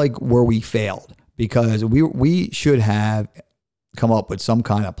kind of like where we failed, because we should have come up with some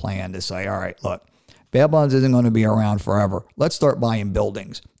kind of plan to say, all right, look, bail bonds isn't going to be around forever. Let's start buying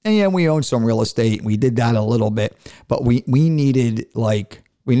buildings. And we own some real estate. We did that a little bit, but we needed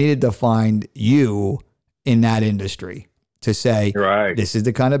to find you in that industry to say, this is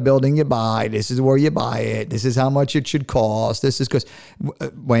the kind of building you buy. This is where you buy it. This is how much it should cost. This is because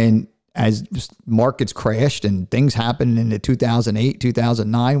as markets crashed and things happened in the 2008,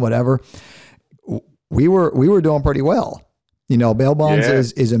 2009, whatever, we were doing pretty well. Bail bonds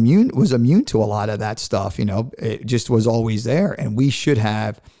was immune to a lot of that stuff. It just was always there, and we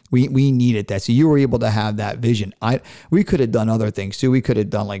needed that. So you were able to have that vision. We could have done other things too. We could have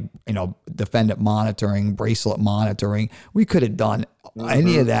done defendant monitoring, bracelet monitoring. We could have done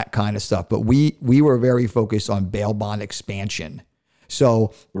any of that kind of stuff, but we were very focused on bail bond expansion.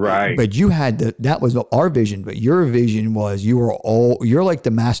 So, but you had that was our vision, but your vision was you're like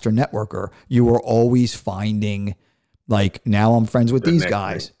the master networker. You were always finding, like, now I'm friends with these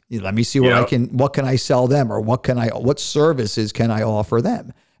guys. Let me see what what can I sell them, or what services can I offer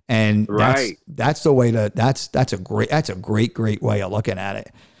them? And that's the way that's a great way of looking at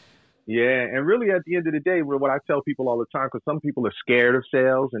it. Yeah, and really at the end of the day, what I tell people all the time, because some people are scared of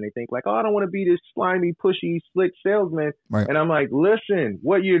sales and they think like, oh, I don't want to be this slimy, pushy, slick salesman. Right. And I'm like, listen,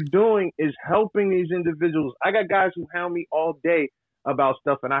 what you're doing is helping these individuals. I got guys who hound me all day about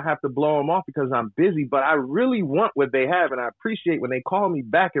stuff and I have to blow them off because I'm busy, but I really want what they have. And I appreciate when they call me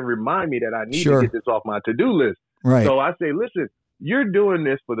back and remind me that I need to get this off my to-do list. Right. So I say, listen, you're doing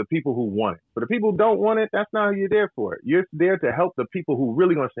this for the people who want it. For the people who don't want it, that's not who you're there for. You're there to help the people who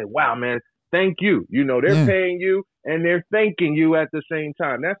really going to say, wow, man, thank you. They're paying you and they're thanking you at the same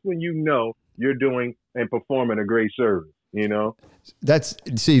time. That's when you're doing and performing a great service. That's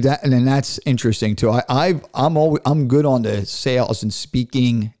interesting too. I'm good on the sales and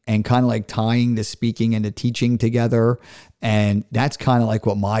speaking and kind of like tying the speaking and the teaching together. And that's kind of like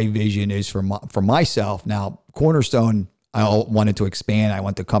what my vision is for myself. Now, Cornerstone, I wanted to expand. I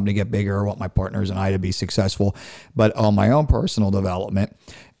want the company to get bigger. I want my partners and I to be successful. But on my own personal development,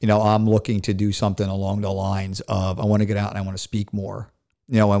 I'm looking to do something along the lines of, I want to get out and I want to speak more.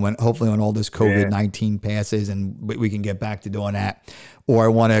 Hopefully when all this COVID-19 passes and we can get back to doing that, or I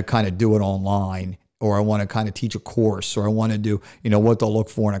want to kind of do it online, or I want to kind of teach a course, or I want to do, what they'll look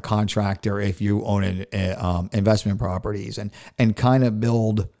for in a contractor if you own investment properties, and kind of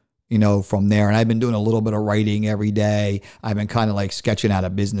build, from there. And I've been doing a little bit of writing every day. I've been kind of like sketching out a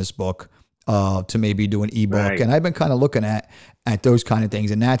business book to maybe do an ebook. And I've been kind of looking at those kind of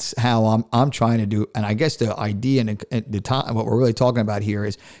things. And that's how I'm trying to do. And I guess the idea and the time, what we're really talking about here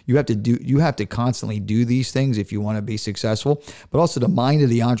is you have to constantly do these things if you want to be successful, but also the mind of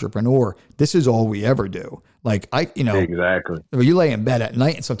the entrepreneur. This is all we ever do. Like exactly. You lay in bed at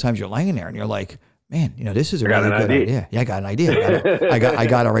night and sometimes you're laying there and you're like, man, this is a really good idea. Yeah, I got an idea. I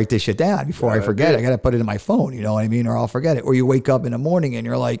got to write this shit down before I forget. I got to put it in my phone, you know what I mean? Or I'll forget it. Or you wake up in the morning and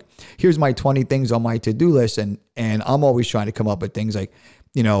you're like, here's my 20 things on my to-do list. And I'm always trying to come up with things like,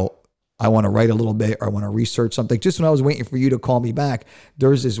 I want to write a little bit or I want to research something. Just when I was waiting for you to call me back,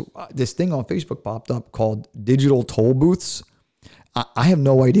 there's this thing on Facebook popped up called digital toll booths. I have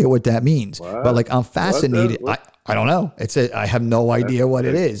no idea what that means, but like I'm fascinated. I don't know. I have no idea what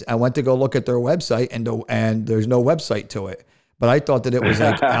it is. I went to go look at their website and there's no website to it. But I thought that it was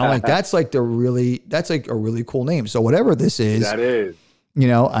like, I'm like, that's like a really cool name. So whatever this is, that is,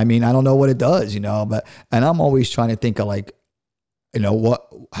 I mean, I don't know what it does, and I'm always trying to think of like,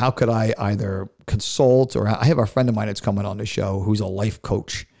 how could I either consult, or I have a friend of mine that's coming on the show who's a life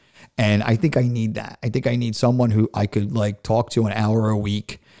coach. And I think I need that. I think I need someone who I could like talk to an hour a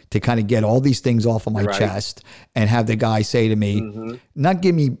week to kind of get all these things off of my chest and have the guy say to me, not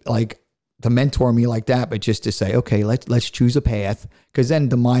give me like to mentor me like that, but just to say, okay, let's choose a path. Cause then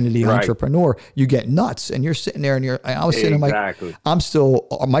the mind of the entrepreneur, you get nuts and you're sitting there and I was sitting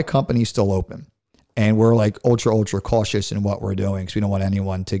my company's still open. And we're like ultra cautious in what we're doing because we don't want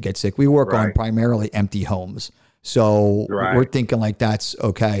anyone to get sick. We work on primarily empty homes. So we're thinking like that's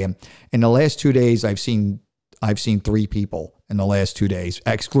okay. And in the last 2 days, I've seen 3 people in the last 2 days,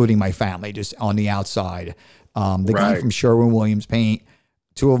 excluding my family, just on the outside. The guy from Sherwin-Williams Paint,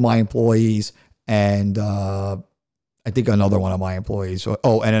 2 of my employees, and I think another one of my employees. And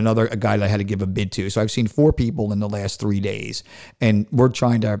a guy that I had to give a bid to. So I've seen 4 people in the last 3 days, and we're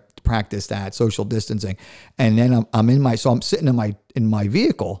trying to practice that social distancing. And then I'm sitting in my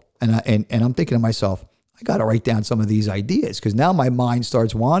vehicle, and I'm thinking to myself, I got to write down some of these ideas because now my mind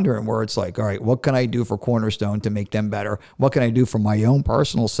starts wandering where it's like, all right, what can I do for Cornerstone to make them better? What can I do for my own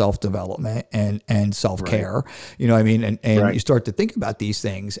personal self-development and self-care? You know what I mean? And you start to think about these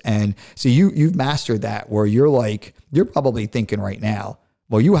things. And so you've mastered that where you're probably thinking right now,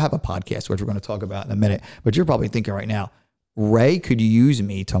 well, you have a podcast, which we're going to talk about in a minute, but you're probably thinking right now, Ray could use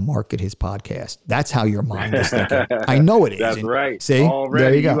me to market his podcast. That's how your mind is thinking. I know it is. That's right. See, already,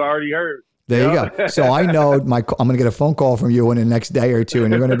 there you go. You already heard. There you go. So I know I'm going to get a phone call from you in the next day or two,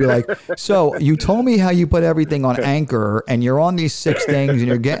 and you're going to be like, so you told me how you put everything on Anchor, and you're on these 6 things, and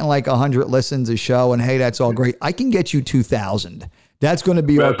you're getting like 100 listens a show, and hey, that's all great. I can get you 2,000. That's going to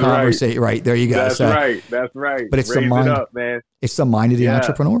be our conversation. Right. There you go. That's right. But it's the mind. Man. It's the mind of the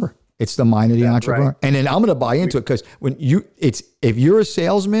entrepreneur. It's the mind of the entrepreneur. Right. And then I'm going to buy into it because if you're a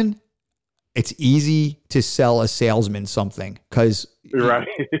salesman, it's easy to sell a salesman something because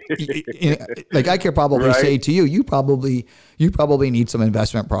like I could probably say to you, you probably need some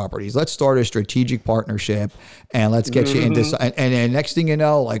investment properties. Let's start a strategic partnership and let's get you into, and then next thing you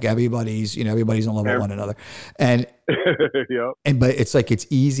know, like everybody's in love with one another. And, but it's like, it's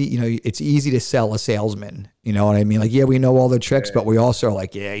easy, it's easy to sell a salesman, you know what I mean? Like, yeah, we know all the tricks, but we also are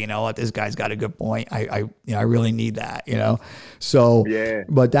like, yeah, you know what, this guy's got a good point. I really need that, So,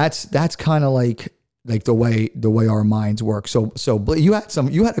 but that's kind of like the way our minds work. So you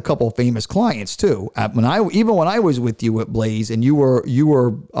had a couple of famous clients too. When I was with you at Blaze and you were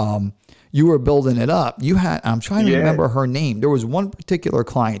building it up, I'm trying to remember her name. There was one particular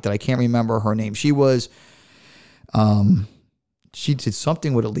client that I can't remember her name. She did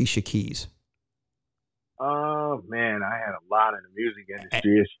something with Alicia Keys. Oh man, I had a lot in the music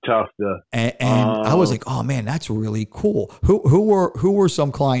industry. It's tough to. And I was like, oh man, that's really cool. Who were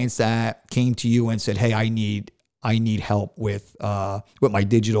some clients that came to you and said, hey, I need help with my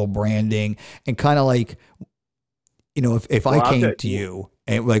digital branding, and kind of like, if I came to you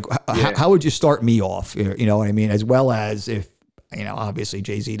and like, how would you start me off? You know what I mean? As well as if, obviously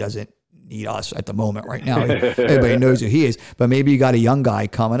Jay-Z doesn't need us at the moment right now. Everybody knows who he is, but maybe you got a young guy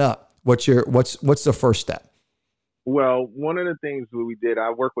coming up. What's the first step? Well, one of the things that we did,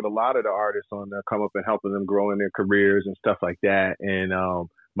 I work with a lot of the artists on come up and helping them grow in their careers and stuff like that. And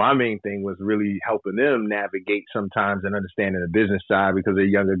my main thing was really helping them navigate sometimes and understanding the business side because they're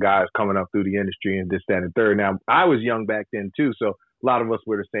younger guys coming up through the industry and this, that, and third. Now, I was young back then too, so a lot of us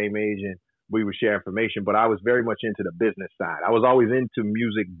were the same age and we would share information, but I was very much into the business side. I was always into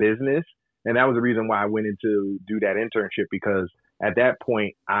music business, and that was the reason why I went into do that internship, because at that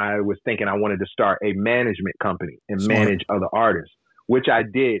point, I was thinking I wanted to start a management company and manage other artists, which I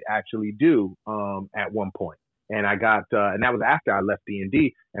did actually do at one point. And I got, and that was after I left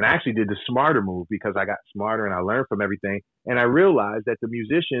D&D. And I actually did the smarter move because I got smarter and I learned from everything. And I realized that the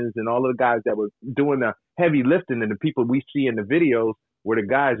musicians and all of the guys that were doing the heavy lifting and the people we see in the videos were the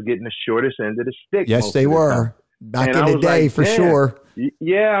guys getting the shortest end of the stick. Yes, they were. Back in the day, for sure.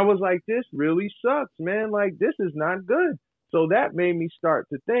 Yeah, I was like, this really sucks, man. Like, this is not good. So that made me start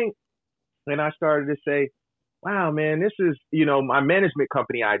to think, And I started to say, wow, man, this is, you know, my management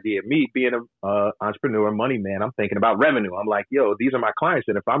company idea. Me being a entrepreneur, money man, I'm thinking about revenue. I'm like, yo, these are my clients.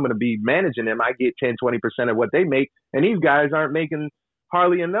 And if I'm going to be managing them, I get 10, 20% of what they make. And these guys aren't making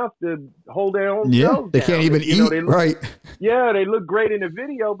hardly enough to hold their own selves they down. can't even you eat, know, right? Yeah, they look great in the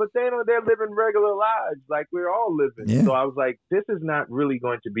video, but they're living regular lives like we're all living. Yeah. So I was like, this is not really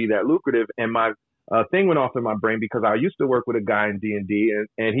going to be that lucrative. And my thing went off in my brain because I used to work with a guy in D&D,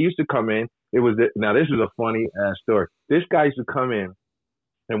 and he used to come in. Now this is a funny story. This guy used to come in,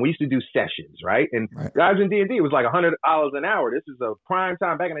 and we used to do sessions, right? And guys in D&D, it was like $100 an hour. This is a prime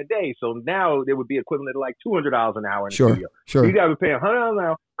time back in the day. So now it would be equivalent to like $200 an hour in the studio. Sure. You guys would pay $100 an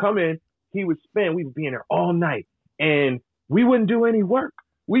hour, come in. We would be in there all night, and we wouldn't do any work.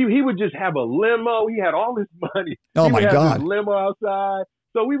 He would just have a limo. He had all this money. Oh he my would have God. this limo outside.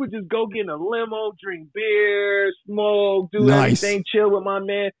 So we would just go get in a limo, drink beer, smoke, do everything, chill with my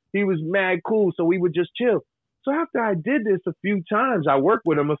man. He was mad cool, so we would just chill. So after I did this a few times, I worked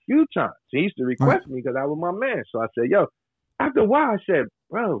with him a few times. He used to request me because I was my man. So I said, yo, after a while, I said,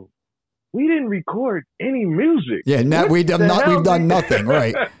 bro, we didn't record any music. Yeah, we've done nothing,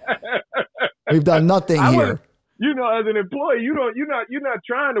 right? We've done nothing here. You know, as an employee, you're not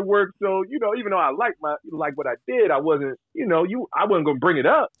trying to work. So, you know, even though I like what I did, I wasn't gonna bring it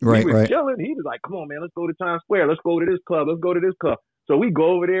up. Right, he was chilling. He was like, come on, man, let's go to Times Square. Let's go to this club. Let's go to this club. So we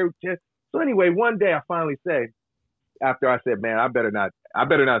go over there. So anyway, one day I finally say, after I said, man, I better not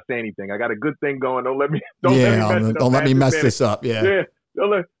say anything. I got a good thing going. Don't let me mess this up. Yeah.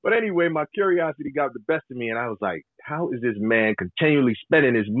 But anyway, my curiosity got the best of me, and I was like, how is this man continually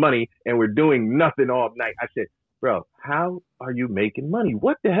spending his money and we're doing nothing all night? I said, bro, how are you making money?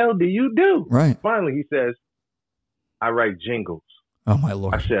 What the hell do you do? Right. Finally, he says, I write jingles. Oh, my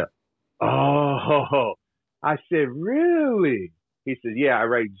Lord. I said, oh. I said, really? He said, yeah, I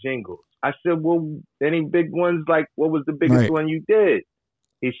write jingles. I said, well, any big ones? Like, what was the biggest one you did?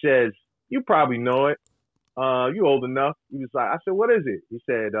 He says, you probably know it. You old enough. He was like, I said, what is it? He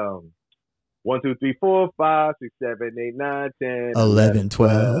said, 1, 2, 3, 4, 5, 6, 7, 8, 9, 10, 11,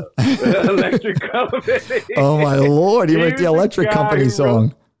 12. Electric Company. Oh my Lord! He wrote the Electric Company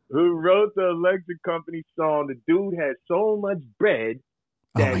song. Who wrote the Electric Company song? The dude had so much bread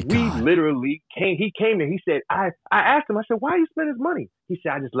that we literally came. He came there. He said, I asked him. I said, why you spend his money? He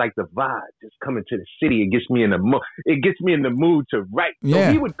said, I just like the vibe. Just coming to the city, it gets me in the mood. It gets me in the mood to write.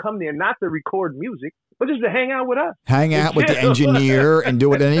 So he would come there not to record music, but just to hang out with us. Hang out with the engineer and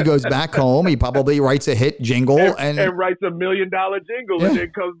do it. And he goes back home. He probably writes a hit jingle and writes $1 million jingle and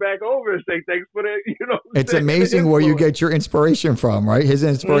then comes back over and say, thanks for that. You know, it's amazing where you get your inspiration from, right? His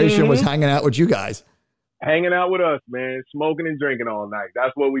inspiration was hanging out with you guys. Hanging out with us, man, smoking and drinking all night.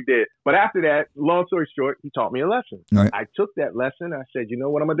 That's what we did. But after that, long story short, he taught me a lesson. Right. I took that lesson. I said, you know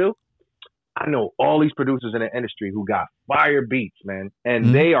what I'm going to do? I know all these producers in the industry who got fire beats, man,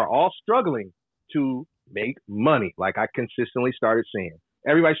 and they are all struggling to make money. Like I consistently started saying,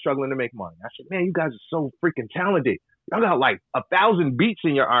 everybody's struggling to make money. I said, man, you guys are so freaking talented. Y'all got like 1,000 beats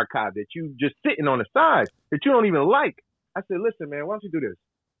in your archive that you just sitting on the side that you don't even like. I said, listen, man, why don't you do this?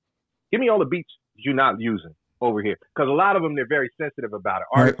 Give me all the beats you're not using over here. Because a lot of them, they're very sensitive about it.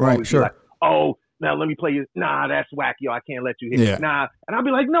 Artists always be like, oh, now let me play you. Nah, that's whack, yo. I can't let you hear it. Nah. And I'll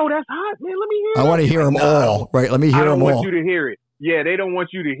be like, no, that's hot, man. Let me hear it. I want to hear them all. Right, let me hear them all. I don't want you to hear it. Yeah, they don't want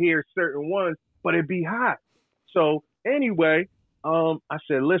you to hear certain ones, but it'd be hot. So anyway, I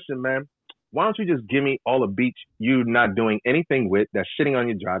said, listen, man, why don't you just give me all the beats you're not doing anything with, that's sitting on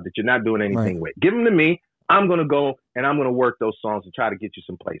your drive, that you're not doing anything with. Give them to me. I'm going to go and I'm going to work those songs and try to get you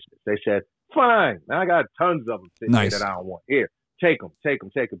some placements. They said, fine. Now I got tons of them sitting there that I don't want. Here, take them.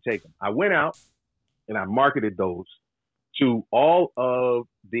 I went out and I marketed those to all of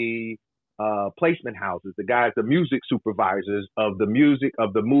the placement houses, the guys, the music supervisors of the music,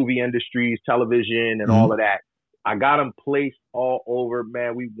 of the movie industries, television, and all of that. I got them placed all over,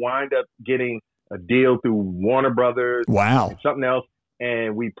 man. We wind up getting a deal through Warner Brothers. Wow. And something else.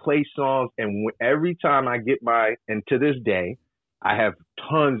 And we play songs, and every time I get and to this day, I have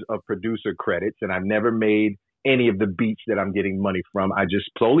tons of producer credits, and I've never made any of the beats that I'm getting money from. I just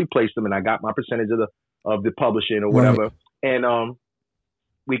slowly placed them, and I got my percentage of the publishing or whatever. Right. And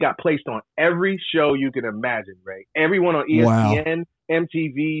we got placed on every show you can imagine, Ray. Everyone on ESPN,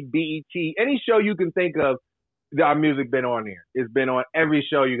 MTV, BET, any show you can think of. Our music been on here. It's been on every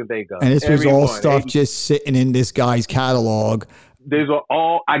show you can think of. And this was all stuff just sitting in this guy's catalog.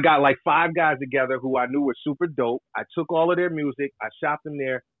 I got like 5 guys together who I knew were super dope. I took all of their music. I shopped them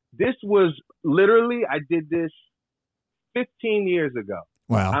there. This was literally, I did this 15 years ago.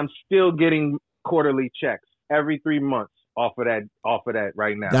 Wow. I'm still getting quarterly checks every 3 months off of that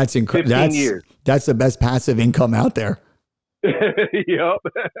right now. That's incredible. 15 years. That's the best passive income out there. Yep.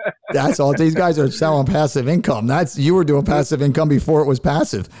 That's all. These guys are selling passive income. You were doing passive income before it was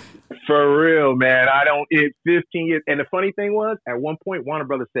passive. For real, man. 15 years. And the funny thing was, at one point, Warner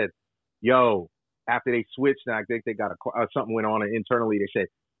Brothers said, yo, after they switched, and I think they got something went on internally. They said,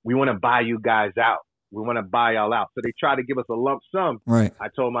 we want to buy you guys out. We want to buy y'all out. So they tried to give us a lump sum. Right. I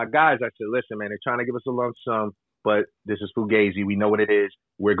told my guys, I said, listen, man, they're trying to give us a lump sum, but this is Fugazi. We know what it is.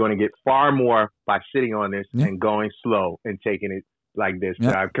 We're going to get far more by sitting on this and going slow and taking it like this.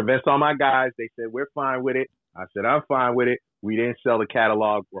 Yeah. I convinced all my guys. They said, we're fine with it. I said, I'm fine with it. We didn't sell the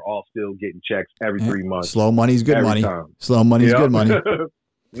catalog. We're all still getting checks every 3 months. Slow money's good money. Time. Slow money's good money.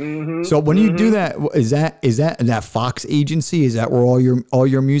 Mm-hmm, so when you do that, is that Fox agency? Is that where all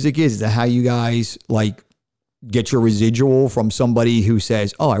your music is? Is that how you guys like get your residual from somebody who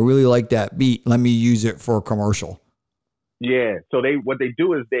says, "Oh, I really like that beat. Let me use it for a commercial"? Yeah. So what they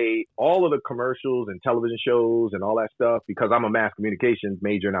do is all of the commercials and television shows and all that stuff, because I'm a mass communications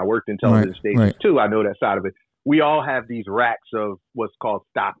major and I worked in television stations too. I know that side of it. We all have these racks of what's called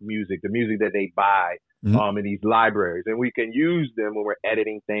stock music, the music that they buy in these libraries, and we can use them when we're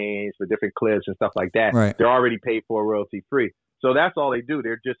editing things for different clips and stuff like that. Right. They're already paid for, royalty free. So that's all they do.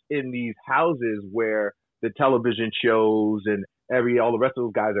 They're just in these houses where the television shows and all the rest of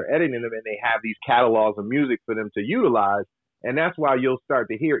those guys are editing them, and they have these catalogs of music for them to utilize. And that's why you'll start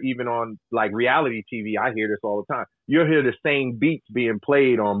to hear, even on like reality TV, I hear this all the time. You'll hear the same beats being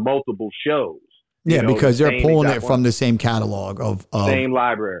played on multiple shows. Yeah, because they're pulling it from the same catalog of same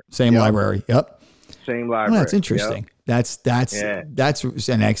library. Same library. Yep. Same library. Well, that's interesting. Yep. That's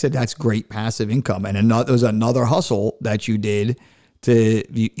and like I said, that's great passive income. And there was another hustle that you did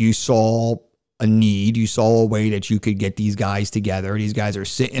you saw a need, you saw a way that you could get these guys together. These guys are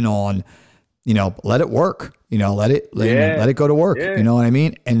sitting on, let it work, let it go to work. Yeah. You know what I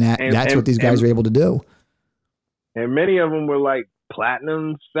mean? And that's what these guys are able to do. And many of them were like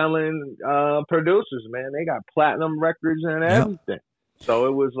platinum selling producers, man. They got platinum records and everything. Yep. So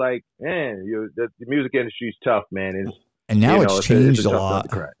it was like, man, the music industry is tough, man. And now it's changed a lot.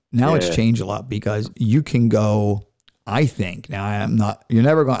 Now it's changed a lot because you can go, I think, now I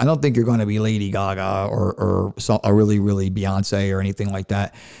don't think you're going to be Lady Gaga or a really, really Beyonce or anything like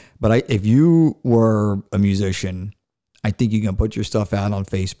that. But if you were a musician, I think you can put your stuff out on on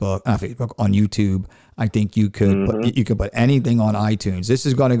YouTube. I think you could you could put anything on iTunes. This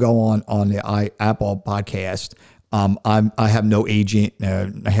is going to go on the Apple podcast. I have no agent.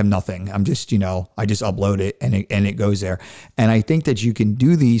 I have nothing. I'm just, I just upload it and it goes there. And I think that you can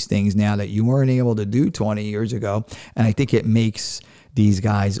do these things now that you weren't able to do 20 years ago. And I think it makes these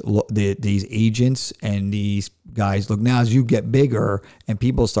guys, these agents and these guys look, now as you get bigger and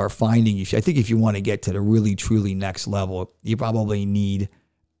people start finding you. I think if you want to get to the really, truly next level, you probably need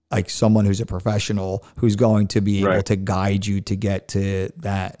like someone who's a professional who's going to be able to guide you to get to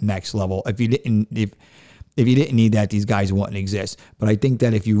that next level. If you didn't need that, these guys wouldn't exist. But I think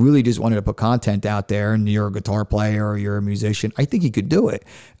that if you really just wanted to put content out there and you're a guitar player or you're a musician, I think you could do it.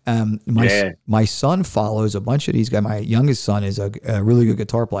 My son follows a bunch of these guys. My youngest son is a really good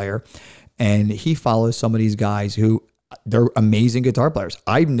guitar player, and he follows some of these guys who they're amazing guitar players.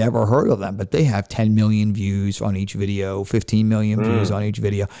 I've never heard of them, but they have 10 million views on each video, 15 million views on each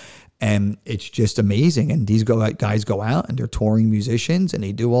video. And it's just amazing. And these guys go out and they're touring musicians and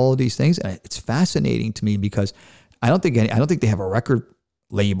they do all of these things. And it's fascinating to me because I don't think they have a record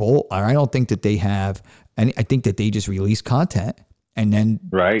label, or I don't think that they have any. I think that they just release content and then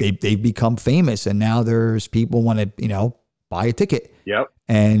they've become famous. And now there's people want to, buy a ticket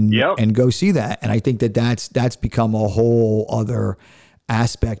and go see that. And I think that that's become a whole other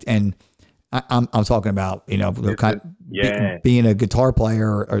aspect. And I'm talking about, being a guitar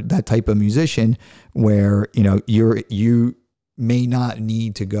player or that type of musician where, you may not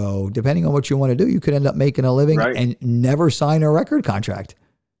need to go, depending on what you want to do, you could end up making a living and never sign a record contract.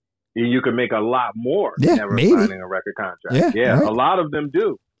 You could make a lot more than never signing a record contract. Yeah. A lot of them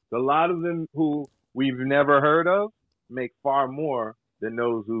do. A lot of them who we've never heard of make far more than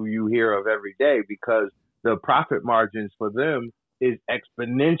those who you hear of every day, because the profit margins for them is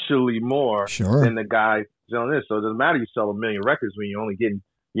exponentially more than the guy selling this. So it doesn't matter you sell 1 million records when you're only getting,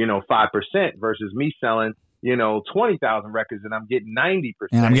 5% versus me selling, 20,000 records and I'm getting 90%.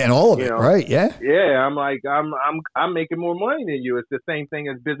 And I'm getting all of it, right? Yeah. Yeah. I'm like, I'm making more money than you. It's the same thing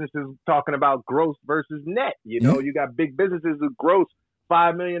as businesses talking about gross versus net. You got big businesses who gross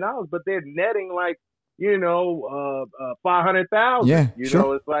 $5 million, but they're netting like, 500,000. Yeah.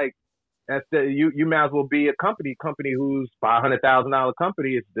 It's like, That's you might as well be a company who's $500,000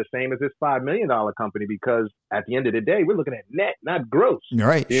 company. It's the same as this $5 million company, because at the end of the day, we're looking at net, not gross.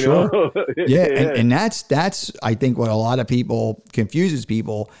 Right. You Sure. know? Yeah. And that's, I think, what a lot of people confuses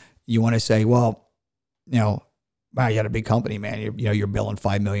people. You want to say, well, wow, you got a big company, man. You're billing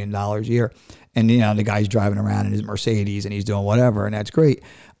 $5 million a year. And, the guy's driving around in his Mercedes and he's doing whatever. And that's great.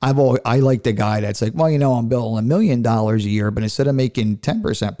 I like the guy that's like, well, I'm billing $1 million a year, but instead of making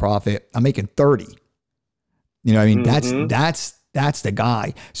 10% profit, I'm making 30. That's the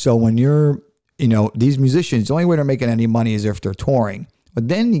guy. So when you're, these musicians, the only way they're making any money is if they're touring. But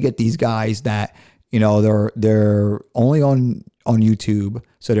then you get these guys that, they're only on YouTube.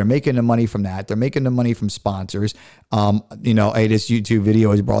 So they're making the money from that. They're making the money from sponsors. Hey, this YouTube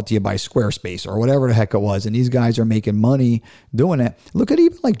video is brought to you by Squarespace or whatever the heck it was. And these guys are making money doing it. Look at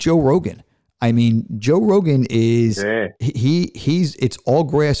even like Joe Rogan. I mean, Joe Rogan is, it's all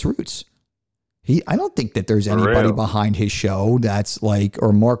grassroots. I don't think that there's anybody behind his show that's like,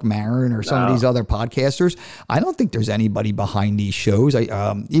 or Mark Maron or some of these other podcasters. I don't think there's anybody behind these shows.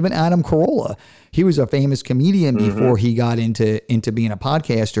 Even Adam Carolla, he was a famous comedian before he got into being a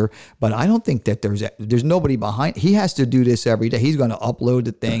podcaster, but I don't think that there's nobody behind. He has to do this every day. He's going to upload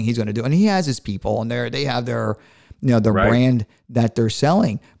the thing. He's going to do, and he has his people, and they have their, the brand that they're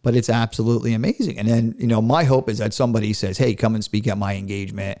selling, but it's absolutely amazing. And then, my hope is that somebody says, hey, come and speak at my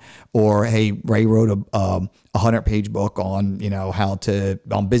engagement, or, hey, Ray wrote a 100-page book on,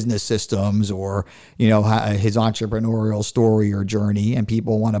 on business systems, or, his entrepreneurial story or journey, and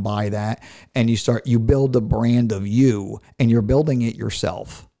people want to buy that. And you build the brand of you, and you're building it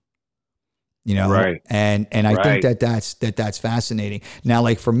yourself. Right. And I think that's fascinating. Now,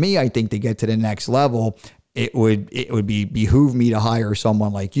 like for me, I think to get to the next level, it would behoove me to hire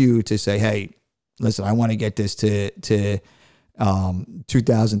someone like you to say, hey, listen, I want to get this to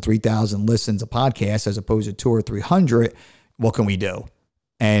 2,000, 3,000 listens a podcast as opposed to 200 or 300. What can we do?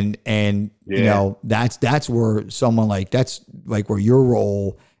 And that's where someone that's like where your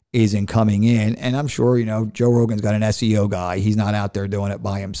role is in coming in. And I'm sure, Joe Rogan's got an SEO guy. He's not out there doing it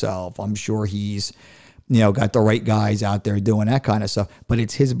by himself. I'm sure he's, got the right guys out there doing that kind of stuff, but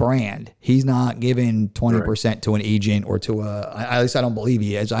it's his brand. He's not giving 20% to an agent or to at least I don't believe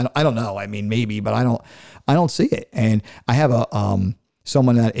he is. I don't know. I mean, maybe, but I don't see it. And I have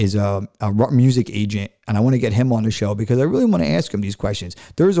someone that is a music agent, and I want to get him on the show because I really want to ask him these questions.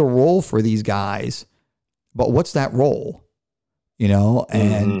 There's a role for these guys, but what's that role?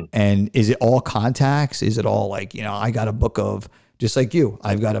 And is it all contacts? Is it all like, I got a book of, just like you,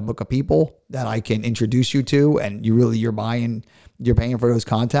 I've got a book of people that I can introduce you to, and you're paying for those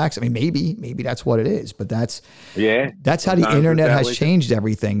contacts. I mean, maybe that's what it is, but that's how the internet has changed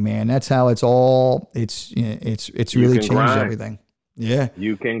everything, man. That's how it's really changed everything. Yeah.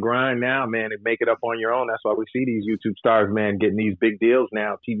 You can grind now, man, and make it up on your own. That's why we see these YouTube stars, man, getting these big deals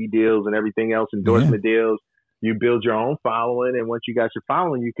now, TV deals and everything else, endorsement deals. You build your own following, and once you got your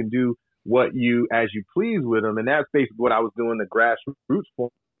following, you can do as you please with them. And that's basically what I was doing the grassroots for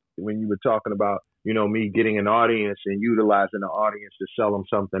when you were talking about, me getting an audience and utilizing the audience to sell them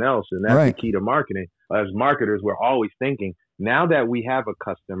something else. And that's the key to marketing. As marketers, we're always thinking, now that we have a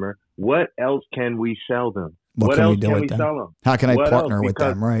customer, what else can we sell them? What else can we sell them? How can I partner with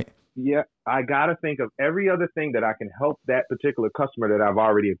them? Right. Yeah, I got to think of every other thing that I can help that particular customer that I've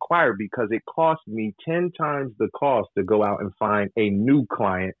already acquired, because it costs me 10 times the cost to go out and find a new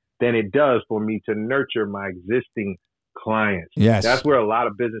client than it does for me to nurture my existing clients. Yes. That's where a lot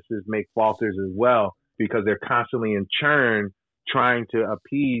of businesses make falters as well, because they're constantly in churn trying to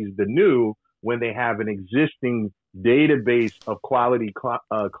appease the new when they have an existing database of quality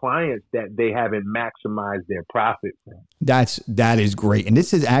clients that they haven't maximized their profit from. That is great. And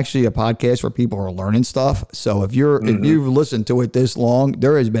this is actually a podcast where people are learning stuff. So if you've listened to it this long,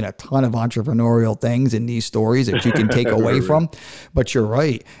 there has been a ton of entrepreneurial things in these stories that you can take away from. But you're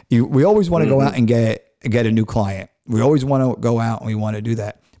right. We always want to go out and get a new client. We always want to go out and we want to do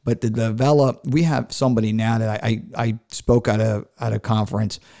that. But to develop, we have somebody now that I spoke at a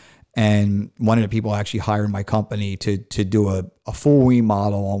conference, and one of the people actually hired my company to do a full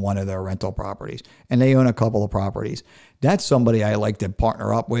remodel on one of their rental properties. And they own a couple of properties. That's somebody I like to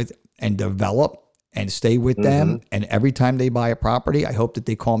partner up with and develop and stay with them. And every time they buy a property, I hope that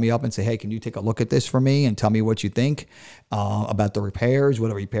they call me up and say, hey, can you take a look at this for me and tell me what you think about the repairs, what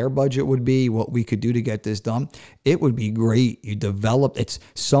a repair budget would be, what we could do to get this done. It would be great. You develop, it's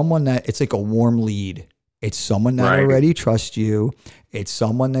like a warm lead. It's someone that already trusts you. It's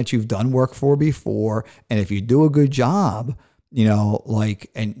someone that you've done work for before. And if you do a good job,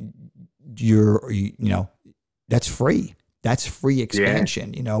 and that's free. That's free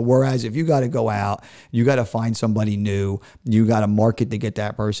expansion, whereas if you got to go out, you got to find somebody new, you got to market to get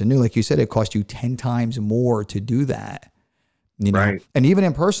that person new. Like you said, it costs you 10 times more to do that, Right. And even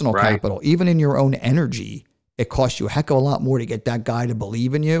in personal capital, even in your own energy, it costs you a heck of a lot more to get that guy to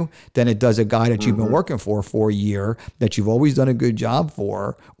believe in you than it does a guy that you've been working for a year, that you've always done a good job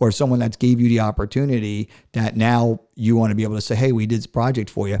for, or someone that's gave you the opportunity that now you want to be able to say, hey, we did this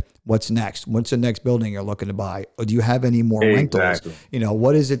project for you. What's next? What's the next building you're looking to buy? Or do you have any more rentals?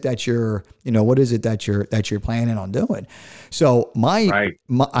 What is it that you're planning on doing? So I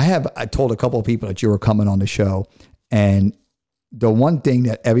told a couple of people that you were coming on the show, and the one thing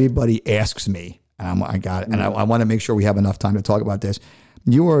that everybody asks me, I got it. And I want to make sure we have enough time to talk about this.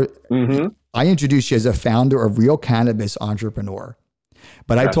 I introduced you as a founder of Real Cannabis Entrepreneur,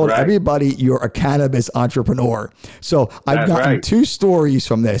 but I told everybody you're a cannabis entrepreneur. So I've gotten 2 stories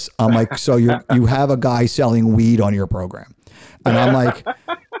from this. I'm like, so you have a guy selling weed on your program. And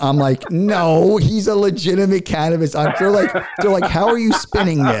I'm like, no, he's a legitimate cannabis entrepreneur. They're like, how are you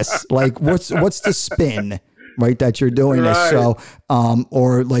spinning this? Like, what's the spin? Right, that you're doing this. So,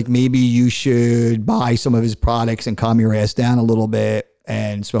 or like maybe you should buy some of his products and calm your ass down a little bit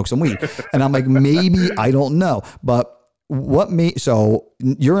and smoke some weed. And I'm like, maybe, I don't know, but so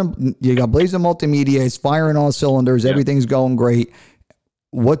you got Blazer Multimedia, it's firing all cylinders, everything's going great.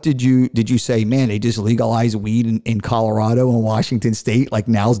 What did you say, man, they just legalized weed in Colorado and Washington State? Like,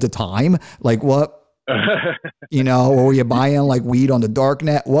 now's the time? Like, what? Or were you buying like weed on the dark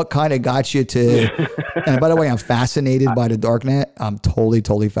net? What kind of got you to, and by the way, I'm fascinated by the dark net. I'm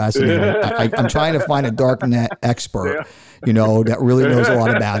totally fascinated. I'm trying to find a dark net expert, that really knows a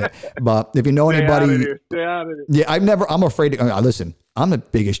lot about it. But if you know anybody, I'm afraid to, listen, I'm the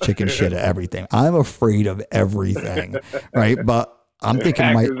biggest chicken shit of everything. I'm afraid of everything. Right. But I'm thinking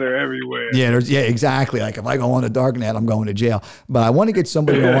they're everywhere. Yeah, exactly. Like if I go on the dark net, I'm going to jail. But I want to get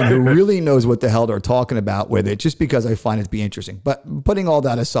somebody on who really knows what the hell they're talking about with it, just because I find it to be interesting. But putting all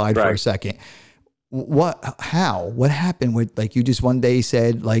that aside for a second, what happened with, like, you just one day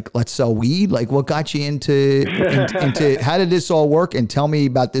said, like, let's sell weed? Like, what got you into how did this all work? And tell me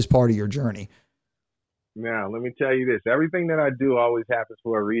about this part of your journey. Now, let me tell you this. Everything that I do always happens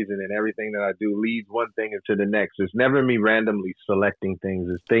for a reason, and everything that I do leads one thing into the next. It's never me randomly selecting things.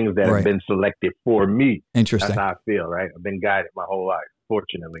 It's things that have been selected for me. Interesting. That's how I feel, right? I've been guided my whole life.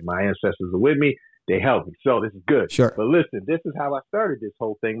 Fortunately, my ancestors are with me. They help me. So this is good. Sure. But listen, this is how I started this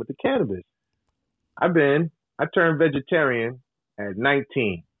whole thing with the cannabis. I turned vegetarian at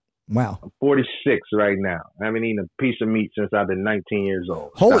 19. Wow. I'm 46 right now. I haven't eaten a piece of meat since I've been 19 years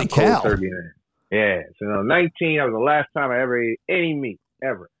old. Holy cow. Yeah. So 19, that was the last time I ever ate any meat,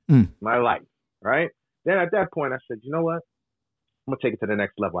 ever. In my life, right? Then at that point, I said, you know what? I'm going to take it to the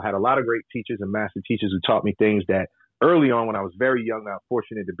next level. I had a lot of great teachers and master teachers who taught me things that early on when I was very young, I was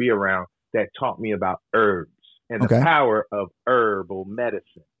fortunate to be around, that taught me about herbs and the power of herbal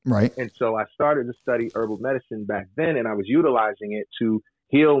medicine. Right. And so I started to study herbal medicine back then, and I was utilizing it to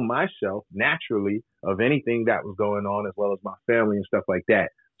heal myself naturally of anything that was going on, as well as my family and stuff like that.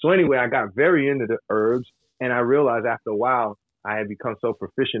 So anyway, I got very into the herbs, and I realized after a while I had become so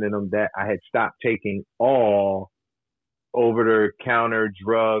proficient in them that I had stopped taking all over-the-counter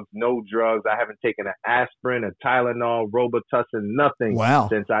drugs, no drugs. I haven't taken an aspirin, a Tylenol, Robitussin, nothing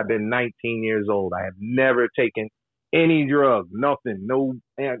since I've been 19 years old. I have never taken any drug, nothing, no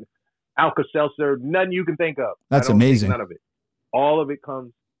Alka-Seltzer, nothing you can think of. That's amazing. None of it. All of it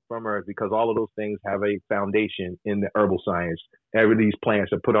comes from earth, because all of those things have a foundation in the herbal science. Every these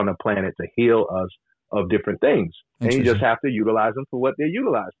plants are put on the planet to heal us of different things. And you just have to utilize them for what they're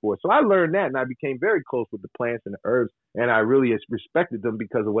utilized for. So I learned that, and I became very close with the plants and the herbs, and I really respected them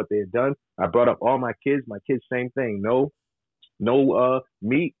because of what they had done. I brought up all my kids. My kids, same thing. No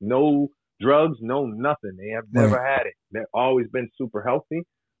meat, no drugs, no nothing. They have never had it. They've always been super healthy.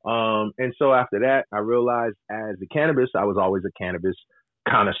 And so after that, I realized as a cannabis, I was always a cannabis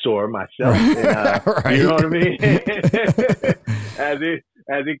connoisseur myself. And, you know what I mean?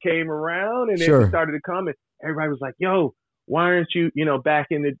 as it came around, and then it started to come, and everybody was like, yo, why aren't you, back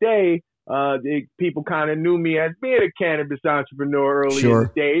in the day, people kind of knew me as being a cannabis entrepreneur early in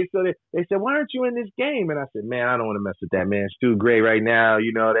the days. So they said, why aren't you in this game? And I said, man, I don't want to mess with that, man. It's too great right now.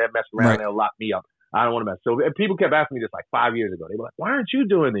 They'll mess around, they'll lock me up. I don't want to mess. So people kept asking me this like 5 years ago. They were like, why aren't you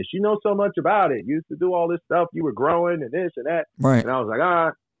doing this? You know so much about it. You used to do all this stuff. You were growing and this and that. Right. And I was like, all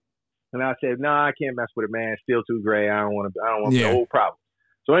right. And I said, no, I can't mess with it, man. It's still too gray. I don't want the whole problem.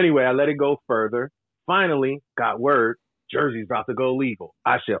 So anyway, I let it go further. Finally, got word, Jersey's about to go legal.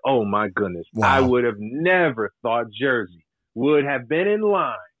 I said, oh my goodness. Wow. I would have never thought Jersey would have been in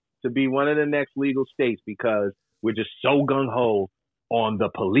line to be one of the next legal states, because we're just so gung-ho on the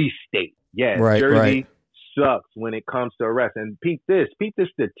police state. Yes, Right, Jersey right. sucks when it comes to arrests. And peep this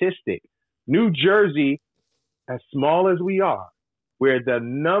statistic. New Jersey, as small as we are, we're the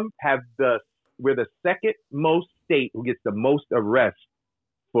second most state who gets the most arrests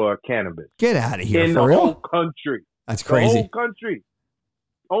for cannabis Get out of here, in for the real? whole country. That's The crazy. whole country.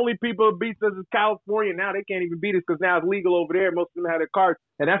 Only people who beat us is California. Now they can't even beat us because now it's legal over there. Most of them have their cards,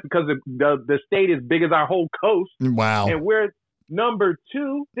 and that's because the state is big as our whole coast. Wow. And we're number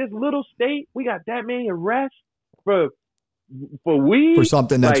 2. This little state, we got that many arrests for weed. For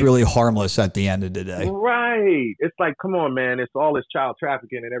something that's like, really harmless at the end of the day. right. It's like, come on, man. It's all this child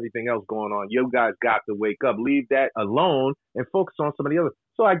trafficking and everything else going on. You guys got to wake up. Leave that alone and focus on some of the other.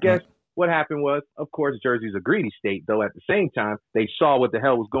 So I guess what happened was, of course, Jersey's a greedy state, though at the same time, they saw what the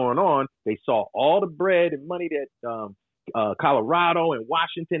hell was going on. They saw all the bread and money that Colorado and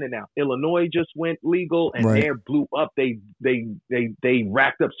Washington and now Illinois just went legal, and Right. there blew up. They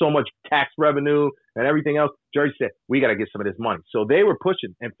racked up so much tax revenue and everything else. Jersey said, we got to get some of this money. So they were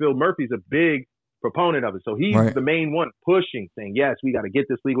pushing, and Phil Murphy's a big proponent of it. So he's Right. the main one pushing, saying, yes, we got to get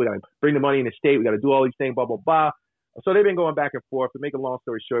this legal. We got to bring the money in the state. We got to do all these things, blah, blah, blah. So they've been going back and forth. To make a long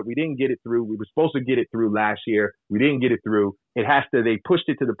story short, we didn't get it through. We were supposed to get it through last year. We didn't get it through. They pushed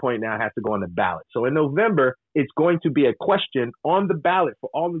it to the point now it has to go on the ballot. So in November, it's going to be a question on the ballot for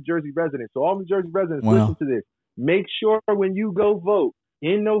all New Jersey residents. So all New Jersey residents, Wow. listen to this. Make sure when you go vote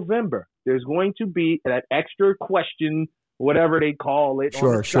in November, there's going to be that extra question, whatever they call it,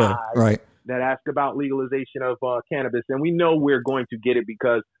 on the side, Right. that ask about legalization of cannabis. And we know we're going to get it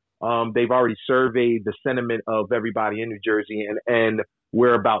because they've already surveyed the sentiment of everybody in New Jersey, and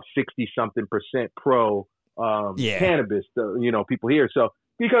we're about 60-something% pro cannabis, people here. So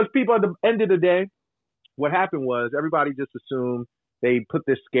because people at the end of the day, what happened was everybody just assumed they put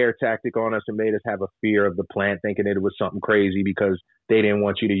this scare tactic on us and made us have a fear of the plant, thinking that it was something crazy because they didn't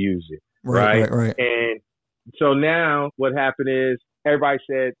want you to use it. Right. And so now what happened is everybody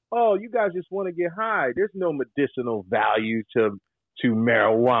said, oh, you guys just want to get high. There's no medicinal value to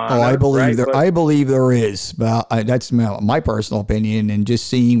marijuana. Oh, I believe right? I believe there is. But that's my personal opinion, and just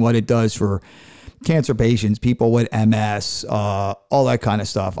seeing what it does for cancer patients, people with MS, all that kind of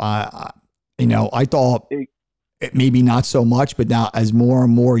stuff. I thought it maybe not so much, but now as more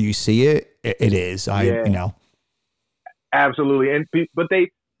and more you see it, it is. Absolutely. But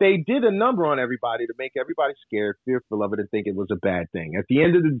they did a number on everybody to make everybody scared, fearful of it, and think it was a bad thing. At the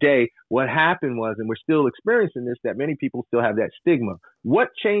end of the day, what happened was, and we're still experiencing this, that many people still have that stigma. What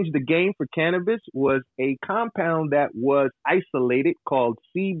changed the game for cannabis was a compound that was isolated called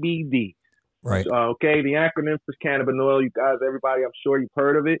CBD. Right. Okay, the acronym for cannabinoid. You guys, everybody, I'm sure you've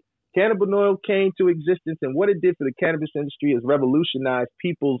heard of it. Cannabinoid came to existence, and what it did for the cannabis industry is revolutionize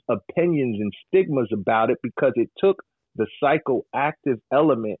people's opinions and stigmas about it, because it took the psychoactive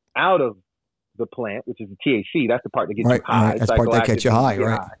element out of the plant, which is the THC. That's the part that gets you high. Right. That's the part that gets you high,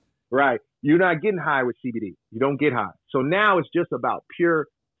 right? Right. You're not getting high with CBD. You don't get high. So now it's just about pure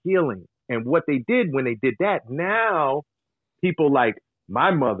healing. And what they did when they did that, now people like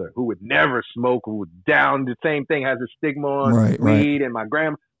my mother, who would never smoke, who was down the same thing, has a stigma on weed, and my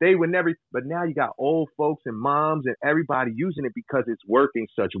grandma, they would never. But now you got old folks and moms and everybody using it because it's working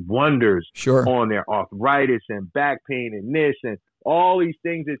such wonders on their arthritis and back pain and this and all these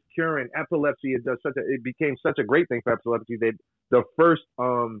things. It's curing epilepsy. It became such a great thing for epilepsy that the first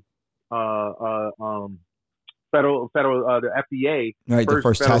the FDA, the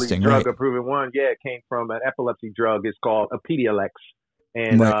first testing, drug approved one, it came from an epilepsy drug. It's called Epidiolex.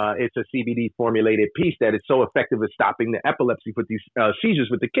 And it's a CBD formulated piece that is so effective at stopping the epilepsy with these seizures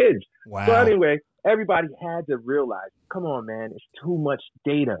with the kids. Wow. So anyway, everybody had to realize, come on, man, it's too much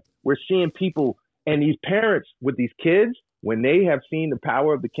data. We're seeing people and these parents with these kids, when they have seen the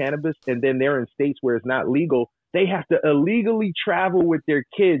power of the cannabis and then they're in states where it's not legal, they have to illegally travel with their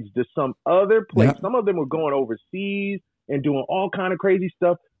kids to some other place. Yep. Some of them were going overseas and doing all kind of crazy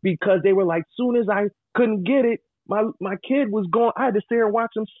stuff because they were like, soon as I couldn't get it, my kid was going, I had to stay here and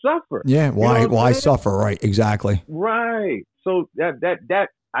watch him suffer. Yeah, why suffer? Right, exactly. Right. So that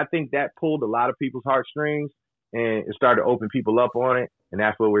I think that pulled a lot of people's heartstrings and it started to open people up on it. And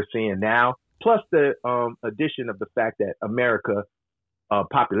that's what we're seeing now. Plus the addition of the fact that America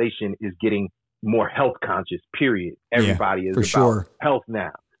population is getting more health conscious, period. Everybody is about health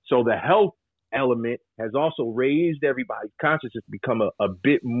now. So the health element has also raised everybody's consciousness to become a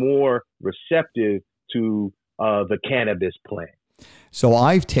bit more receptive to the cannabis plant.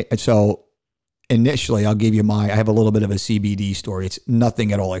 So initially, I'll give you I have a little bit of a CBD story. It's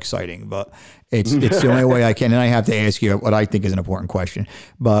nothing at all exciting, but it's the only way I can. And I have to ask you what I think is an important question.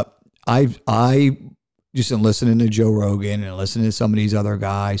 But I just in listening to Joe Rogan and listening to some of these other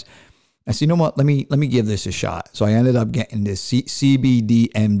guys. I said, you know what? Let me give this a shot. So I ended up getting this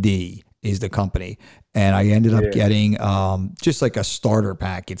CBDMD is the company. And I ended up getting just like a starter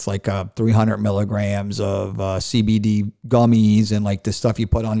pack. It's like 300 milligrams of CBD gummies and like the stuff you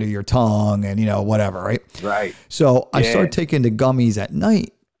put under your tongue and, whatever, right? Right. So I started taking the gummies at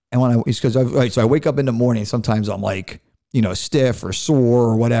night. And so I wake up in the morning. Sometimes I'm like, stiff or sore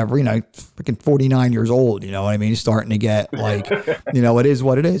or whatever, freaking 49 years old, you know what I mean? Starting to get like, it is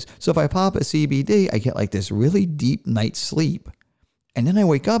what it is. So if I pop a CBD, I get like this really deep night's sleep. And then I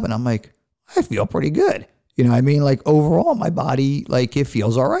wake up and I'm like, I feel pretty good. You know what I mean? Like overall, my body, like it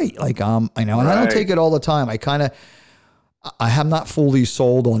feels all right. Like, and I don't take it all the time. I have not fully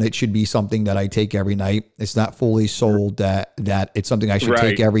sold on it should be something that I take every night. It's not fully sold that it's something I should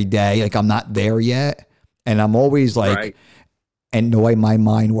take every day. Like I'm not there yet. And I'm always like, and the way my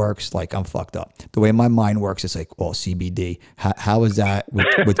mind works, like I'm fucked up. The way my mind works, it's like, well, CBD, how is that with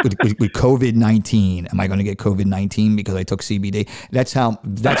COVID-19? Am I going to get COVID-19 because I took CBD? That's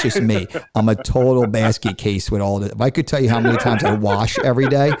just me. I'm a total basket case with all this. If I could tell you how many times I wash every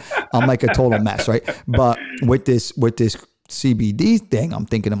day, I'm like a total mess, right? But with this CBD thing, I'm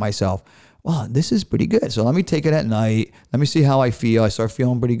thinking to myself, wow, this is pretty good. So let me take it at night. Let me see how I feel. I start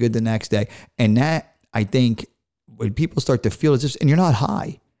feeling pretty good the next day. And that, I think, when people start to feel it's just, and you're not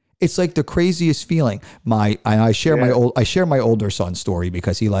high, it's like the craziest feeling. I share my older son's story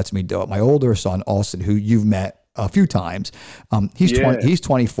because he lets me do it. My older son, Austin, who you've met a few times, he's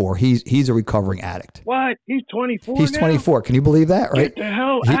 24. He's a recovering addict. What? He's 24. He's 24. Can you believe that? Right? Get the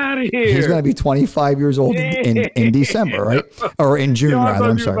hell out of here. He's going to be 25 years old in December, right? Or in June, rather.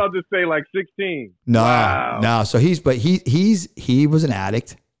 I'm sorry. You were about to say like 16. No. So he was an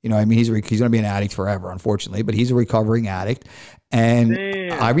addict. You know, I mean, he's going to be an addict forever, unfortunately, but he's a recovering addict. And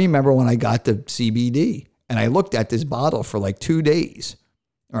I remember when I got the CBD and I looked at this bottle for like 2 days,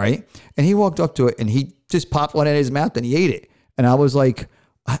 right? And he walked up to it and he just popped one in his mouth and he ate it. And I was like,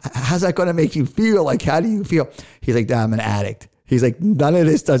 how's that going to make you feel? Like, how do you feel? He's like, Dad, I'm an addict. He's like, none of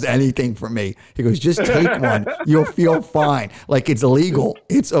this does anything for me. He goes, just take one. You'll feel fine. Like, it's illegal.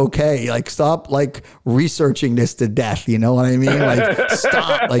 It's okay. Like, stop like researching this to death. You know what I mean? Like,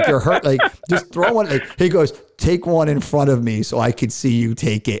 stop. Like, you're hurt. Like, just throw one. Like, he goes, take one in front of me so I could see you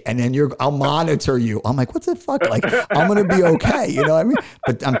take it. And then I'll monitor you. I'm like, what the fuck? Like, I'm going to be okay. You know what I mean?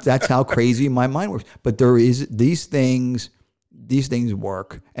 But that's how crazy my mind works. But there is these things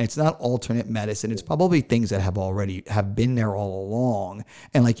work, and it's not alternate medicine. It's probably things that have been there all along.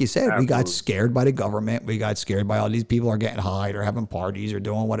 And like you said, Absolutely. We got scared by the government. We got scared by all these people are getting high or having parties or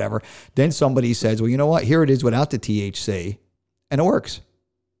doing whatever. Then somebody says, well, you know what? Here it is without the THC, and it works.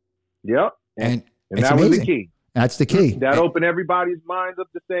 Yep. And that amazing. was the key. That's the key. That opened everybody's minds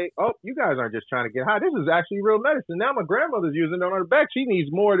up to say, oh, you guys aren't just trying to get high. This is actually real medicine. Now my grandmother's using it on her back. She needs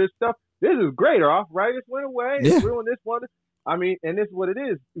more of this stuff. This is great. Our arthritis went away. It's ruined this one. I mean, and this is what it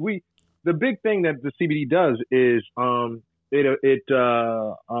is. The big thing that the CBD does is it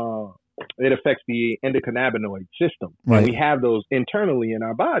affects the endocannabinoid system. Right. And we have those internally in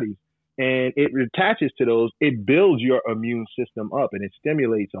our bodies, and it attaches to those. It builds your immune system up, and it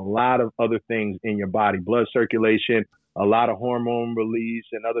stimulates a lot of other things in your body, blood circulation, a lot of hormone release,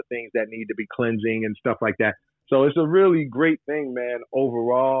 and other things that need to be cleansing and stuff like that. So it's a really great thing, man,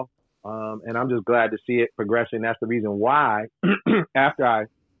 overall. And I'm just glad to see it progressing. That's the reason why, after I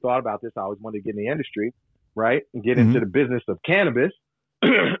thought about this, I always wanted to get in the industry, right? And get into the business of cannabis.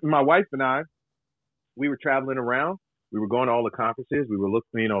 My wife and I, we were traveling around. We were going to all the conferences. We were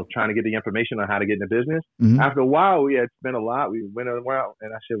looking, trying to get the information on how to get in the business. Mm-hmm. After a while, we had spent a lot. We went around,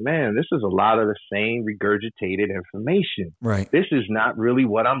 and I said, man, this is a lot of the same regurgitated information. Right. This is not really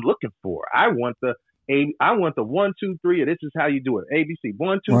what I'm looking for. I want the 1, 2, 3. This is how you do it. ABC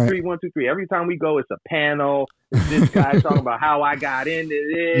 1, 2, 3, 1, 2, 3. Every time we go, it's a panel. It's this guy talking about how I got into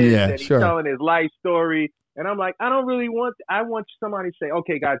this, and he's telling his life story. And I'm like, I want somebody to say,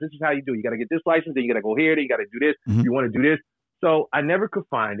 okay, guys, this is how you do it. You got to get this license, then you got to go here, then you got to do this. Mm-hmm. You want to do this. So I never could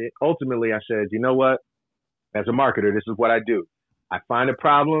find it. Ultimately, I said, you know what? As a marketer, this is what I do. I find a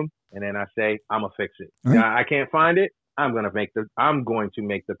problem, and then I say, I'm going to fix it. Right. Now, I can't find it. I'm going to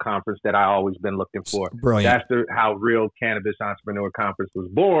make the conference that I always been looking for. Brilliant. That's how Real Cannabis Entrepreneur Conference was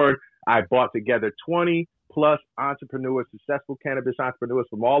born. I brought together 20 plus entrepreneurs, successful cannabis entrepreneurs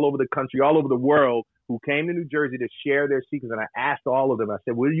from all over the country, all over the world, who came to New Jersey to share their secrets. And I asked all of them, I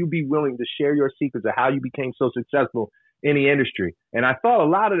said, will you be willing to share your secrets of how you became so successful in the industry? And I thought a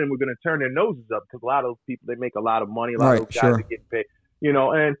lot of them were going to turn their noses up because a lot of those people, they make a lot of money. A lot of those guys are getting paid,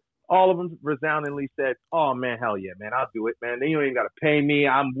 and all of them resoundingly said, "Oh man, hell yeah, man, I'll do it, man. Then you don't even got to pay me.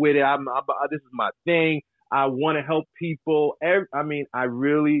 I'm with it. This is my thing. I want to help people." I mean, I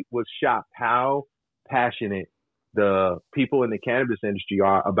really was shocked how passionate the people in the cannabis industry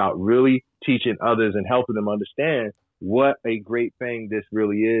are about really teaching others and helping them understand what a great thing this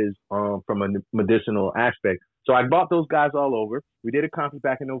really is from a medicinal aspect. So I brought those guys all over. We did a conference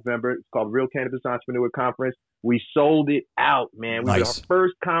back in November. It's called Real Cannabis Entrepreneur Conference. We sold it out, man. We did our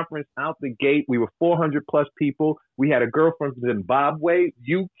first conference out the gate. We were 400 plus people. We had a girl from Zimbabwe,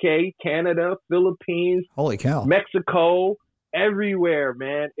 UK, Canada, Philippines, holy cow, Mexico, everywhere,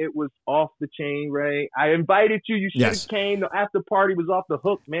 man. It was off the chain, Ray. I invited you. You should have came. The after party was off the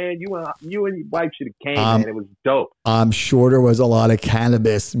hook, man. You and your wife should have came, man. It was dope. I'm sure there was a lot of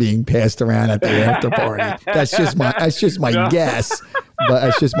cannabis being passed around at the after party. That's just my guess. But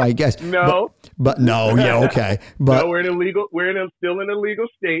that's just my guess. No. But no, yeah, okay. But no, we're still in a legal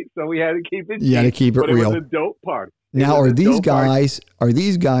state, so we had to keep it. You got to keep it real. It was a dope party. Now, are these guys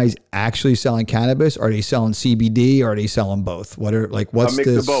actually selling cannabis? Are they selling CBD? Or are they selling both? What's a mix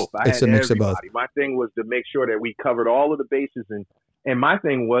this? Of both. It's a mix of both. My thing was to make sure that we covered all of the bases, and my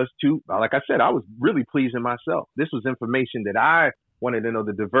thing was to, like I said, I was really pleasing myself. This was information that I wanted to know,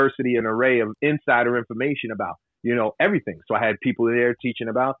 the diversity and array of insider information about, everything. So I had people there teaching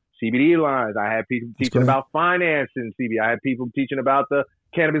about CBD lines. I had people teaching about finance and CBD. I had people teaching about the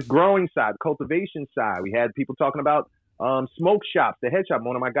cannabis growing side, cultivation side. We had people talking about smoke shops, the head shop.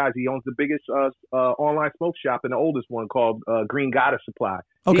 One of my guys, he owns the biggest online smoke shop and the oldest one called Green Goddess Supply.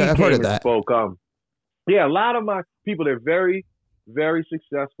 Okay, I've heard of that. Spoke, a lot of my people, they're very, very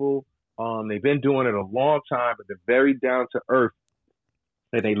successful. They've been doing it a long time, but they're very down to earth,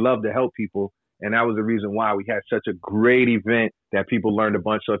 and they love to help people. And that was the reason why we had such a great event that people learned a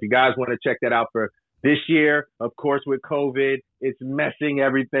bunch. So if you guys want to check that out for this year, of course, with COVID, it's messing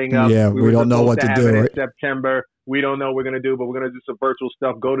everything up. Yeah, we don't know what to do. In September, we don't know what we're going to do, but we're going to do some virtual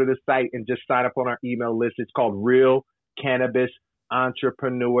stuff. Go to the site and just sign up on our email list. It's called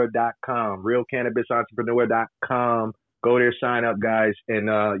realcannabisentrepreneur.com. realcannabisentrepreneur.com. Go there, sign up, guys, and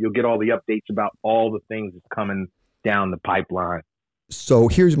you'll get all the updates about all the things that's coming down the pipeline. So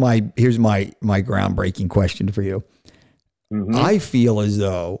here's my groundbreaking question for you. Mm-hmm. I feel as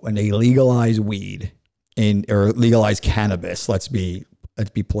though when they legalize weed or legalize cannabis, let's be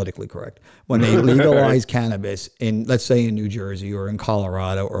politically correct. When they legalize cannabis in, let's say, in New Jersey or in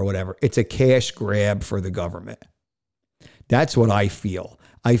Colorado or whatever, it's a cash grab for the government. That's what I feel.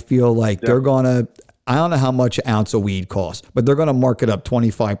 I feel like they're gonna. I don't know how much an ounce of weed costs, but they're gonna mark it up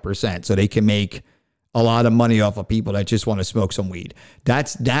 25% so they can make a lot of money off of people that just want to smoke some weed.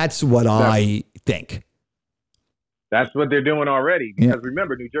 That's what I think. That's what they're doing already. Because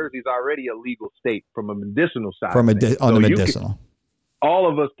remember, New Jersey is already a legal state from a medicinal side. On the medicinal. All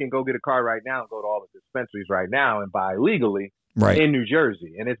of us can go get a card right now and go to all the dispensaries right now and buy legally in New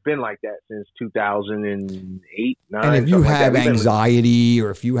Jersey. And it's been like that since 2008, 9. And if you have anxiety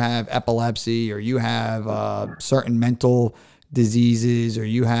or if you have epilepsy or you have certain mental diseases or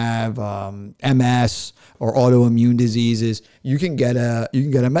you have MS or autoimmune diseases, you can get a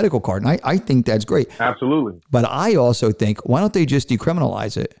medical card. And I think that's great. Absolutely. But I also think, why don't they just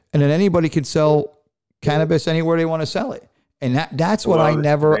decriminalize it? And then anybody can sell cannabis anywhere they want to sell it. And that's what I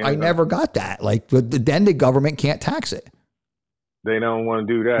never got that. Like, then the government can't tax it. They don't want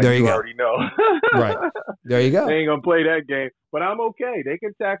to do that. There you go. Already know. Right. There you go. They ain't going to play that game. But I'm okay. They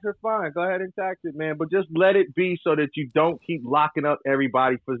can tax her fine. Go ahead and tax it, man. But just let it be so that you don't keep locking up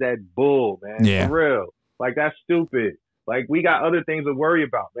everybody for that bull, man. Yeah. For real. Like, that's stupid. Like, we got other things to worry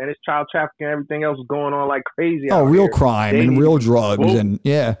about, man. It's child trafficking. Everything else is going on like crazy. Oh, real crime and real drugs. And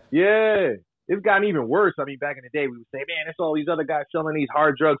yeah. It's gotten even worse. I mean, back in the day, we would say, man, it's all these other guys selling these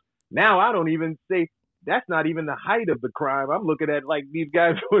hard drugs. Now I don't even say that's not even the height of the crime. I'm looking at like these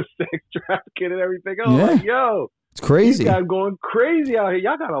guys with sex trafficking and everything else. Yeah. Like, yo, it's crazy. These guys going crazy out here.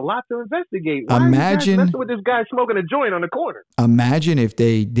 Y'all got a lot to investigate. Why imagine are you guys messing with this guy smoking a joint on the corner? Imagine if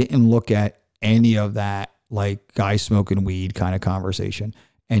they didn't look at any of that, like guys smoking weed kind of conversation,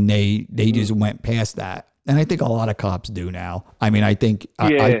 and they just went past that. And I think a lot of cops do now. I mean, I think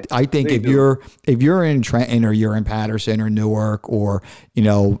I think if you're in Trenton or you're in Patterson or Newark or,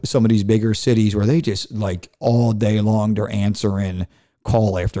 some of these bigger cities where they just like all day long, they're answering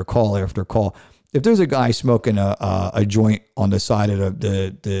call after call after call. If there's a guy smoking a joint on the side of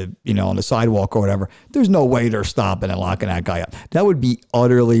the on the sidewalk or whatever, there's no way they're stopping and locking that guy up. That would be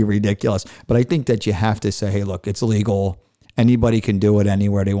utterly ridiculous. But I think that you have to say, hey, look, it's legal. Anybody can do it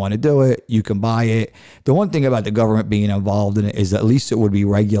anywhere they want to do it. You can buy it. The one thing about the government being involved in it is at least it would be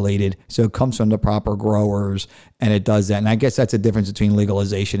regulated. So it comes from the proper growers and it does that. And I guess that's the difference between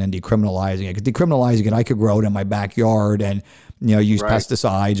legalization and decriminalizing it. Because decriminalizing it, I could grow it in my backyard and, use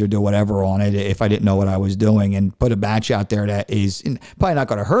pesticides or do whatever on it if I didn't know what I was doing, and put a batch out there that is probably not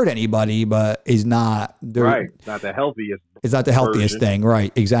going to hurt anybody, but is not. It's not the healthiest. It's not the healthiest thing.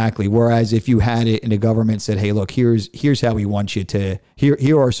 Right. Exactly. Whereas if you had it and the government said, hey, look, here's how we want you to,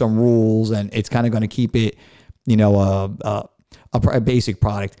 here are some rules, and it's kind of going to keep it, a basic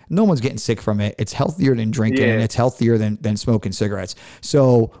product. No one's getting sick from it. It's healthier than drinking, and it's healthier than smoking cigarettes.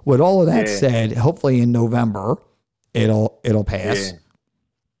 So with all of that said, hopefully in November, it'll pass.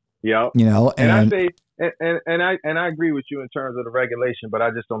 Yeah. And I say, and I agree with you in terms of the regulation, but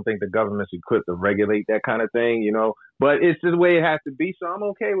I just don't think the government's equipped to regulate that kind of thing, But it's the way it has to be, so I'm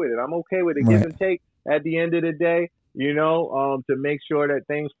okay with it. I'm okay with it. Give and take at the end of the day, to make sure that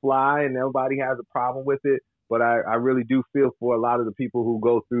things fly and nobody has a problem with it. But I really do feel for a lot of the people who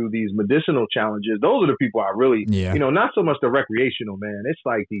go through these medicinal challenges. Those are the people I really, not so much the recreational, man. It's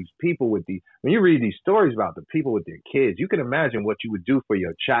like these people when you read these stories about the people with their kids, you can imagine what you would do for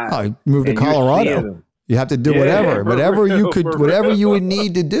your child. Move to Colorado. You have to do whatever you would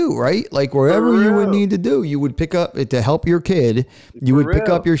need to do, right? Like wherever you would need to do, you would pick up to help your kid. You would pick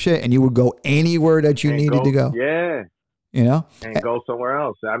up your shit and you would go anywhere that you needed to go. Yeah. And go somewhere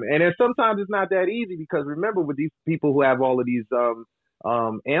else. I mean, and sometimes it's not that easy because remember with these people who have all of these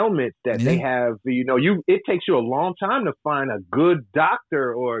ailments that they have, it takes you a long time to find a good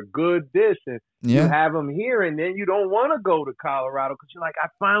doctor or a good this, and you have them here, and then you don't want to go to Colorado because you're like, I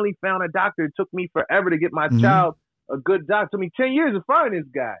finally found a doctor. It took me forever to get my child a good doctor. It took me 10 years to find this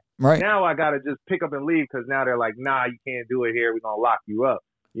guy. Right. Now I got to just pick up and leave because now they're like, nah, you can't do it here. We're going to lock you up.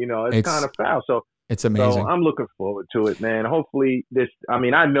 It's kind of foul. So it's amazing. So I'm looking forward to it, man. Hopefully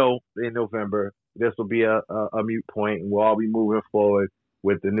I know in November this will be a mute point and we'll all be moving forward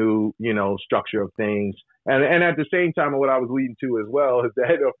with the new, structure of things. And at the same time, what I was leading to as well is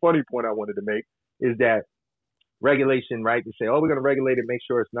that a funny point I wanted to make is that regulation, right? To say, we're going to regulate it, make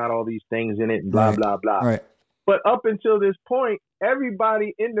sure it's not all these things in it and blah, blah, blah. Right. But up until this point,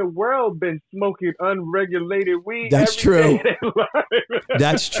 everybody in the world been smoking unregulated weed. That's true.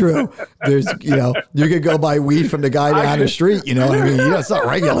 That's true. There's, you could go buy weed from the guy down the street. You know what I mean? It's not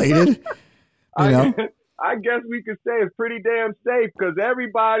regulated. I guess we could say it's pretty damn safe because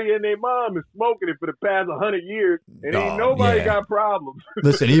everybody and their mom is smoking it for the past 100 years, and ain't nobody got problems.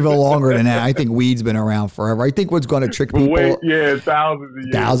 Listen, even longer than that. I think weed's been around forever. I think what's going to trick people,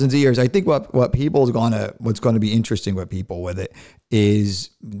 thousands of years. I think what's going to be interesting with people with it is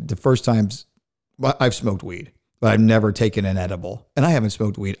the first times I've smoked weed, but I've never taken an edible, and I haven't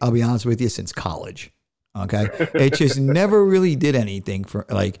smoked weed. I'll be honest with you, since college. Okay. It just never really did anything for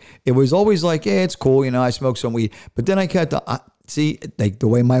it was always like, yeah, it's cool. I smoke some weed, but then I kept see like the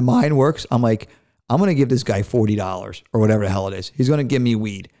way my mind works. I'm like, I'm going to give this guy $40 or whatever the hell it is. He's going to give me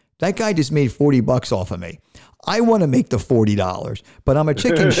weed. That guy just made $40 off of me. I want to make the $40, but I'm a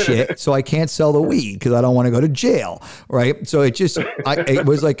chicken shit. So I can't sell the weed because I don't want to go to jail. Right. So it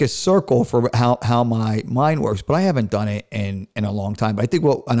was like a circle for how my mind works, but I haven't done it in a long time. But I think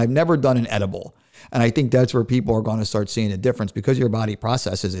and I've never done an edible. And I think that's where people are going to start seeing a difference because your body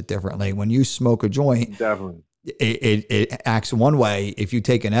processes it differently. When you smoke a joint, definitely it acts one way. If you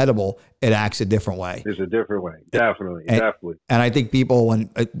take an edible, it acts a different way. It's a different way. Definitely. And I think people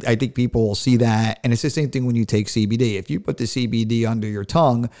will see that. And it's the same thing when you take CBD. If you put the CBD under your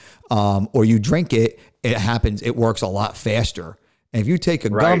tongue, or you drink it, it works a lot faster. And if you take a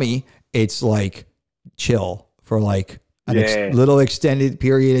gummy, it's like chill for little extended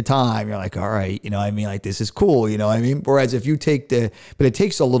period of time. You're like, all right, like this is cool. Whereas if you take but it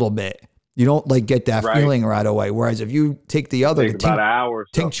takes a little bit. You don't get that feeling right away. Whereas if you take the other, about an hour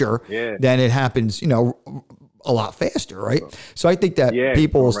tincture, then it happens, a lot faster. Right. So I think that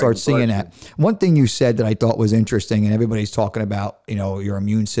people will start seeing that. One thing you said that I thought was interesting, and everybody's talking about, your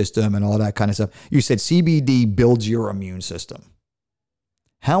immune system and all that kind of stuff. You said CBD builds your immune system.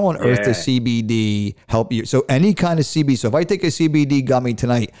 How on earth does CBD help you? So any kind of CBD. So if I take a CBD gummy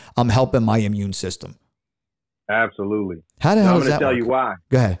tonight, I'm helping my immune system. Absolutely. How the hell does that I'm going to tell you why.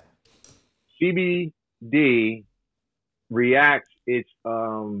 Go ahead. CBD reacts. It's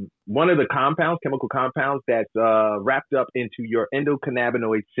one of the chemical compounds that's wrapped up into your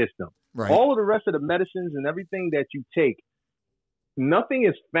endocannabinoid system. Right. All of the rest of the medicines and everything that you take, nothing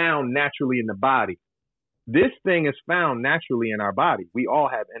is found naturally in the body. This thing is found naturally in our body. We all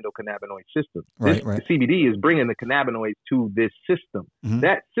have endocannabinoid systems. Right, The CBD is bringing the cannabinoids to this system. Mm-hmm.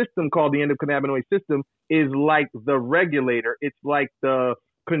 That system called the endocannabinoid system is like the regulator. It's like the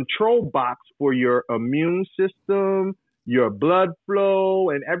control box for your immune system, your blood flow,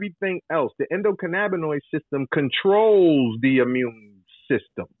 and everything else. The endocannabinoid system controls the immune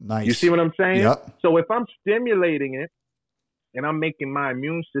system. Nice. You see what I'm saying? Yep. So if I'm stimulating it and I'm making my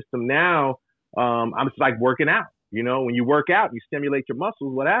immune system now, I'm just like working out. You know, when you work out, you stimulate your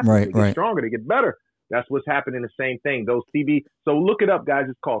muscles. What happens? Right, They get stronger. They get better. That's what's happening. The same thing. Those So look it up, guys.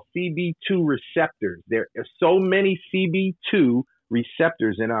 It's called CB2 receptors. There are so many CB2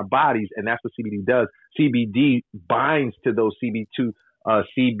 receptors in our bodies, and that's what CBD does. CBD binds to those CB2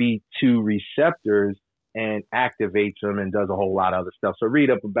 receptors and activates them and does a whole lot of other stuff. So read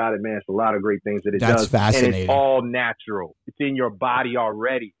up about it, man. It's a lot of great things that it does. That's fascinating. And it's all natural. It's in your body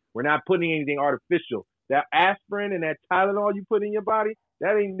already. We're not putting anything artificial. That aspirin and that Tylenol you put in your body,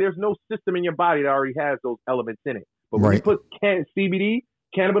 there's no system in your body that already has those elements in it. But when you put CBD,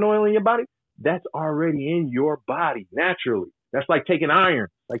 cannabis oil in your body, that's already in your body naturally. That's like taking iron,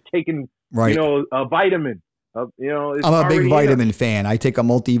 like taking, a vitamin. I'm a big vitamin fan. I take a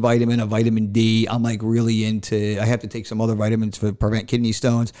multivitamin, a vitamin D. I'm like really into, I have to take some other vitamins to prevent kidney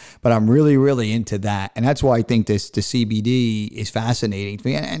stones, but I'm really, really into that. And that's why I think the CBD is fascinating to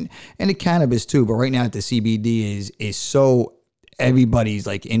me and the cannabis too. But right now the CBD is so, everybody's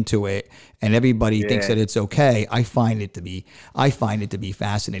like into it and everybody thinks that it's okay. I find it to be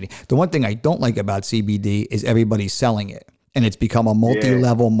fascinating. The one thing I don't like about CBD is everybody's selling it and it's become a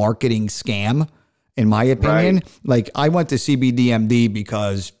multi-level marketing scam. In my opinion, like I went to CBDMD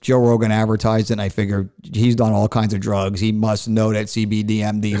because Joe Rogan advertised it and I figured he's done all kinds of drugs. He must know that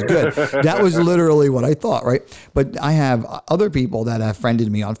CBDMD is good. That was literally what I thought, right? But I have other people that have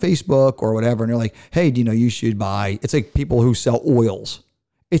friended me on Facebook or whatever, and they're like, hey, you should buy, it's like people who sell oils.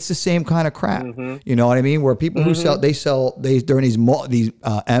 It's the same kind of crap. Mm-hmm. You know what I mean? Where people who sell during these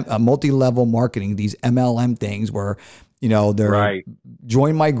multi-level marketing, these MLM things where, they're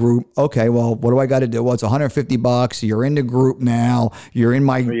join my group. Okay, well, what do I got to do? Well, it's $150. You're in the group now. You're in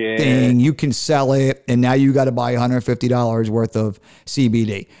my thing. You can sell it, and now you got to buy $150 worth of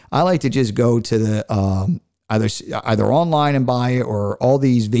CBD. I like to just go to the either online and buy it, or all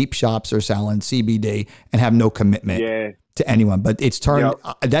these vape shops are selling CBD and have no commitment to anyone. But it's turned.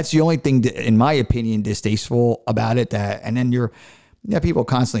 That's the only thing, in my opinion, distasteful about it. And then people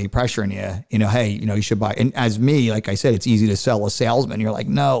constantly pressuring you, hey, you should buy. And as me, like I said, it's easy to sell a salesman. You're like,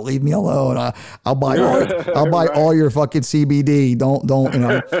 no, leave me alone. I'll buy all your fucking CBD. Don't,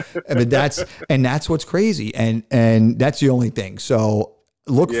 but that's what's crazy. And that's the only thing. So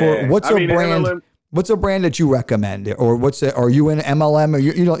look for what's a brand. MLM, what's a brand that you recommend, or are you in MLM, or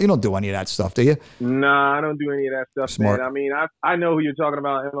you don't do any of that stuff, do you? Nah, I don't do any of that stuff, Smart. Man. I mean, I know who you're talking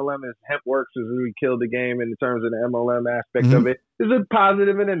about. MLM is HempWorks has really killed the game in terms of the MLM aspect of it. There's a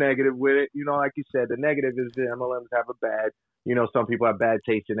positive and a negative with it. Like you said, the negative is the MLMs have a bad, some people have bad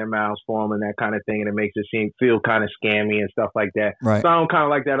taste in their mouths for them and that kind of thing, and it makes it feel kind of scammy and stuff like that. Right. So I don't kind of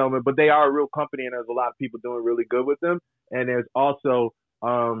like that element, but they are a real company, and there's a lot of people doing really good with them. And there's also,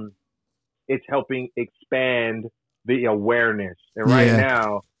 it's helping expand the awareness. And right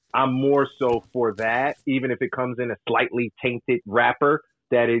now, I'm more so for that, even if it comes in a slightly tainted wrapper,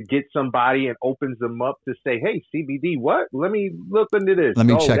 that it gets somebody and opens them up to say, hey, CBD, what? Let me look into this. Let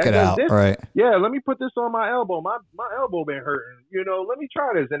me check it out. Right. Yeah, let me put this on my elbow. My elbow been hurting. Let me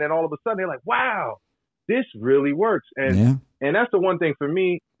try this. And then all of a sudden, they're like, wow, this really works. And that's the one thing for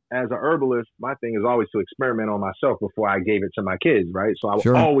me. As an herbalist, my thing is always to experiment on myself before I gave it to my kids, right? So I would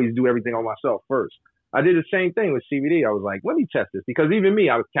always do everything on myself first. I did the same thing with CBD. I was like, let me test this. Because even me,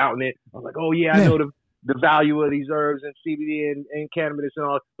 I was counting it. I was like, oh, I know the value of these herbs and CBD and cannabis and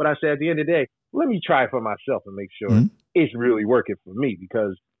all. But I said, at the end of the day, let me try it for myself and make sure it's really working for me,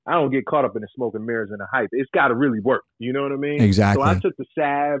 because I don't get caught up in the smoke and mirrors and the hype. It's got to really work. You know what I mean? Exactly. So I took the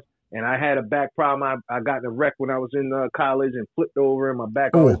salve. And I had a back problem. I got in a wreck when I was in college and flipped over, and my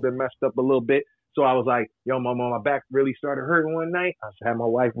back always been messed up a little bit. So I was like, yo, my back really started hurting one night. I had my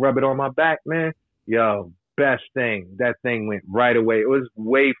wife rub it on my back, man. Yo, best thing. That thing went right away. It was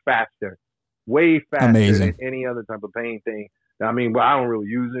way faster than any other type of pain thing. I mean, I don't really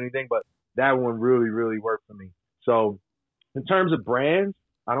use anything, but that one really, really worked for me. So in terms of brands,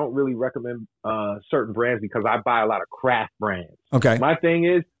 I don't really recommend certain brands because I buy a lot of craft brands. Okay. My thing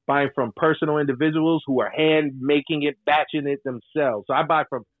is buying from personal individuals who are hand making it, batching it themselves. So I buy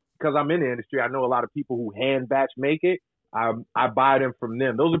from, because I'm in the industry, I know a lot of people who hand batch make it. I buy them from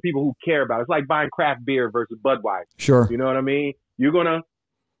them. Those are people who care about it. It's like buying craft beer versus Budweiser. Sure. You know what I mean? You're going to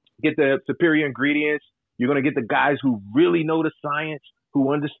get the superior ingredients. You're going to get the guys who really know the science,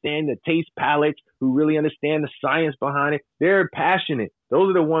 who understand the taste palettes, who really understand the science behind it. They're passionate. Those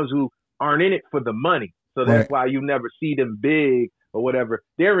are the ones who aren't in it for the money. So that's why you never see them big or whatever.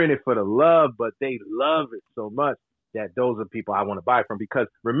 They're in it for the love, but they love it so much that those are people I want to buy from. Because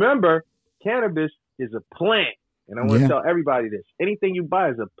remember, cannabis is a plant. And I want to tell everybody this. Anything you buy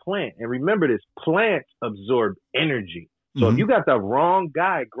is a plant. And remember this, plants absorb energy. So if you got the wrong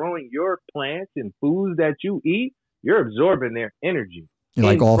guy growing your plants and foods that you eat, you're absorbing their energy.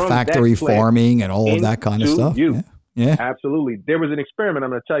 Like all factory farming and all of that kind of stuff. Yeah. Absolutely. There was an experiment.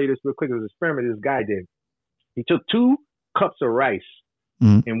 I'm going to tell you this real quick. It was an experiment this guy did. He took 2 cups of rice.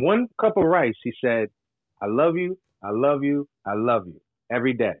 In 1 cup of rice, he said, I love you, I love you, I love you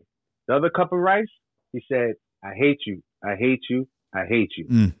every day. The other cup of rice, he said, I hate you, I hate you, I hate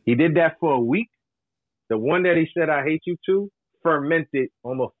you. He did that for a week. The one that he said, I hate you to, fermented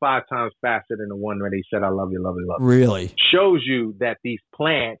almost 5 times faster than the one where he said, I love you, love you, love you. Really? Shows you that these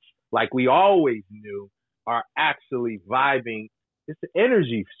plants, like we always knew, are actually vibing. It's the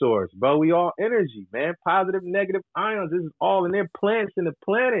energy source, bro. We all energy, man. Positive, negative ions. This is all in their plants in the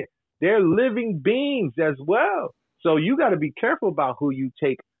planet. They're living beings as well. So you got to be careful about who you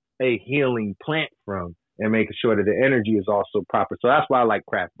take a healing plant from and making sure that the energy is also proper. So that's why I like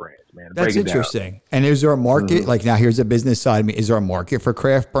craft brands, man. That's interesting. And is there a market? Like now here's a business side of me. Is there a market for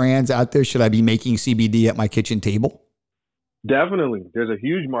craft brands out there? Should I be making CBD at my kitchen table? Definitely. There's a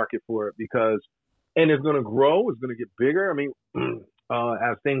huge market for it because, and it's going to grow. It's going to get bigger. I mean,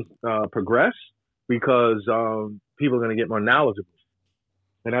 as things progress, because people are going to get more knowledgeable.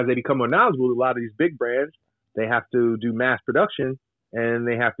 And as they become more knowledgeable, a lot of these big brands, they have to do mass production and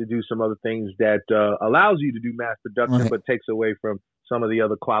they have to do some other things that allows you to do mass production, but takes away from some of the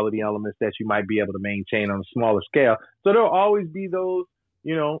other quality elements that you might be able to maintain on a smaller scale. So there'll always be those,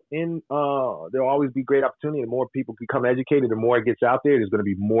 you know, there'll always be great opportunity. The more people become educated, the more it gets out there, there's going to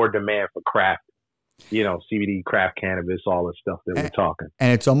be more demand for craft. You know, CBD, craft cannabis, all the stuff that we're talking.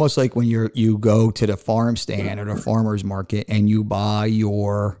 And it's almost like when you go to the farm stand or the farmer's market and you buy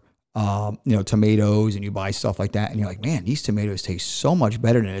your, tomatoes and you buy stuff like that. And you're like, man, these tomatoes taste so much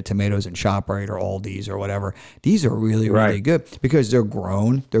better than the tomatoes in ShopRite or Aldi's or whatever. These are really, really good because they're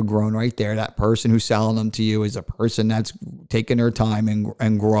grown. They're grown right there. That person who's selling them to you is a person that's taking their time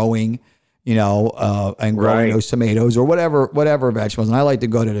and growing, and growing those tomatoes or whatever vegetables. And I like to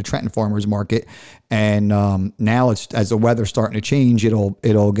go to the Trenton Farmers Market, and now it's, as the weather's starting to change,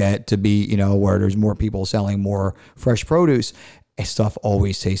 it'll get to be, where there's more people selling more fresh produce. And stuff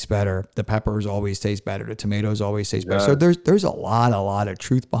always tastes better. The peppers always taste better. The tomatoes always taste better. So there's a lot of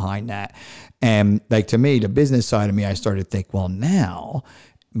truth behind that. And like, to me, the business side of me, I started to think, well, now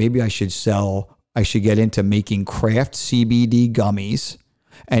maybe I should get into making craft CBD gummies.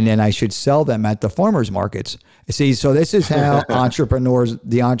 And then I should sell them at the farmers markets. See, so this is how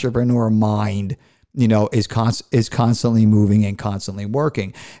the entrepreneur mind, is constantly moving and constantly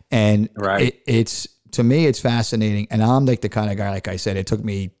working. And it's, to me, it's fascinating. And I'm like the kind of guy, like I said, it took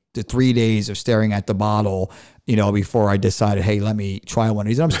me the 3 days of staring at the bottle, before I decided, hey, let me try one of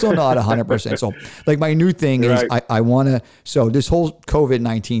these. And I'm still not 100%. So like my new thing is I want to, so this whole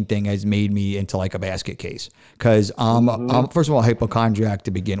COVID-19 thing has made me into like a basket case because I'm first of all, a hypochondriac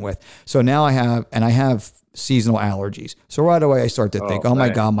to begin with. So now I have seasonal allergies. So right away I start to think, oh my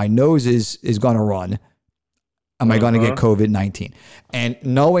God, my nose is going to run. Am I going to get COVID-19? And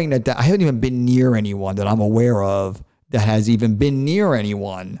knowing that I haven't even been near anyone that I'm aware of that has even been near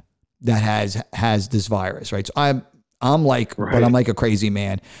anyone that has this virus, right? So I'm like, but I'm like a crazy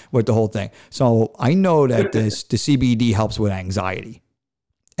man with the whole thing. So I know that the CBD helps with anxiety,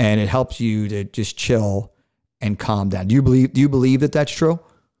 and it helps you to just chill and calm down. Do you believe that that's true?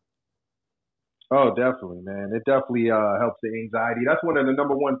 Oh, definitely, man. It definitely helps the anxiety. That's one of the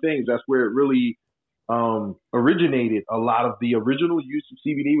number one things. That's where it really originated. A lot of the original use of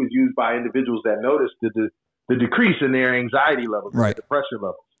CBD was used by individuals that noticed the decrease in their anxiety levels, their depression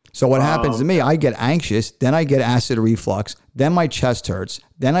levels. So what happens to me, I get anxious, then I get acid reflux, then my chest hurts,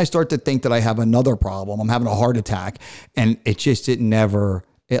 then I start to think that I have another problem. I'm having a heart attack, and it never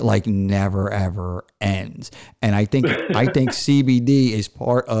ever ends. And I think CBD is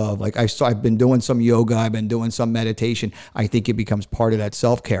part of, like, I've been doing some yoga, I've been doing some meditation. I think it becomes part of that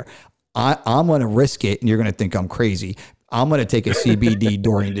self-care. I'm going to risk it, and you're going to think I'm crazy. I'm going to take a CBD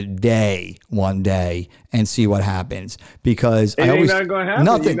during the day one day and see what happens, because not going to happen.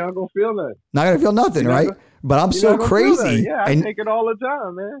 Nothing. You're not going to feel nothing. Not going to feel nothing, right? But I'm so crazy. Yeah, I take it all the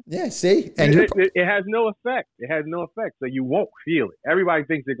time, man. Yeah, see? And it has no effect. It has no effect. So you won't feel it. Everybody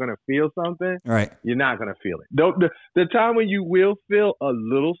thinks they're going to feel something. Right. You're not going to feel it. The time when you will feel a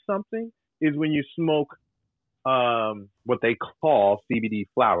little something is when you smoke what they call CBD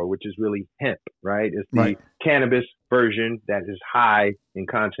flower, which is really hemp, right? It's the Right. cannabis version that is high in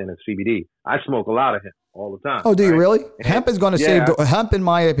content of CBD. I smoke a lot of hemp all the time. Oh, do you right? really? And Hemp is going to yeah, save hemp, in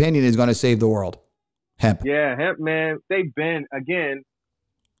my opinion, is going to save the world. Hemp. yeah, hemp, man. They've been again.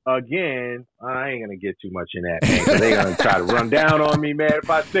 I ain't gonna get too much in that, man, because they're gonna try to run down on me, man. If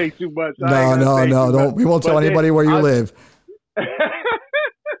I say too much, No, don't. We won't tell anybody where you live.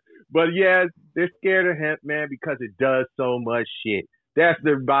 But yeah, they're scared of hemp, man, because it does so much shit. That's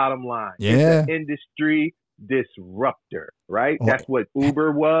their bottom line. Yeah. It's an industry disruptor, right? Oh, That's what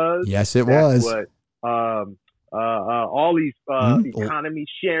Uber was. Yes, it That's was. what all these economy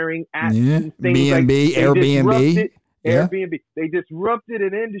sharing apps Yeah. and things B&B, Airbnb. Yeah. Airbnb. They disrupted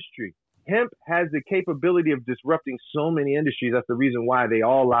an industry. Hemp has the capability of disrupting so many industries. That's the reason why they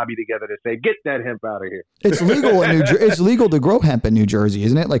all lobby together to say, "Get that hemp out of here." It's legal in New Jersey. It's legal to grow hemp in New Jersey,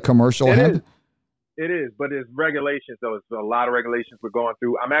 isn't it? Like commercial hemp. It is, but it's regulations. So it's a lot of regulations we're going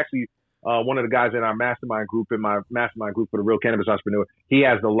through. I'm actually one of the guys in our mastermind group, for the Real Cannabis Entrepreneur. He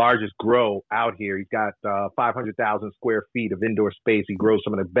has the largest grow out here. He's got 500,000 square feet of indoor space. He grows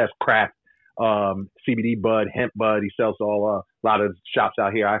some of the best craft CBD bud, hemp bud. He sells to a lot of shops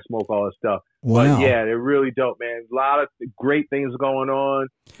out here. I smoke all this stuff. Wow. But yeah, they're really dope, man. A lot of great things going on,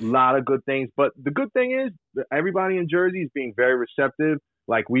 a lot of good things. But the good thing is everybody in Jersey is being very receptive.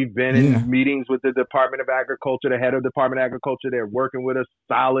 Like we've been in meetings with the Department of Agriculture, the head of Department of Agriculture. They're working with us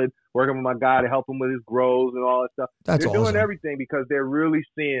solid, working with my guy to help him with his grows and all that stuff. That's they're awesome. doing everything because they're really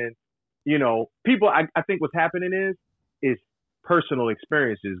seeing, people. I think what's happening is personal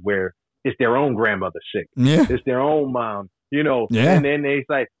experiences where it's their own grandmother sick. Yeah. It's their own mom, Yeah. and then they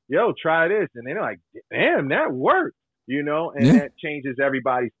say, yo, try this. And they're like, damn, that worked, and that changes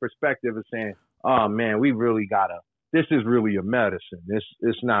everybody's perspective of saying, oh man, we really this is really a medicine.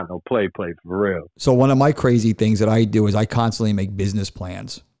 It's not no play for real. So one of my crazy things that I do is I constantly make business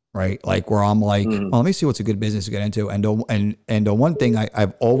plans, right? Like where I'm like, well, let me see what's a good business to get into. And the one thing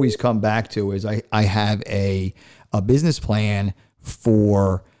I've always come back to is I have a business plan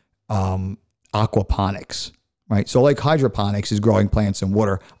for aquaponics, right? So like hydroponics is growing plants in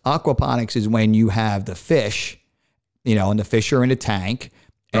water. Aquaponics is when you have the fish, and the fish are in a tank,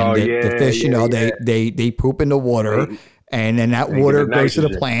 and the fish, they poop in the water, and then that water goes to the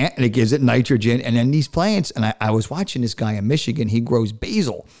plant and it gives it nitrogen. And then these plants, and I was watching this guy in Michigan, he grows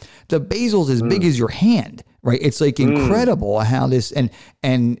basil. The basil's as big as your hand, right? It's like incredible how this, and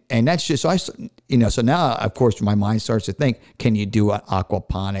that's just, so now of course my mind starts to think, can you do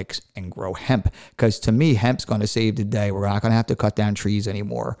aquaponics and grow hemp? Because to me, hemp's going to save the day. We're not going to have to cut down trees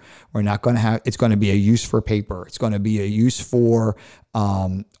anymore. We're not going to have, it's going to be a use for paper. It's going to be a use for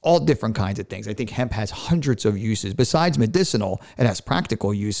all different kinds of things. I think hemp has hundreds of uses. Besides medicinal, it has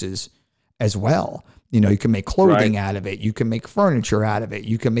practical uses as well. You can make clothing out of it. You can make furniture out of it.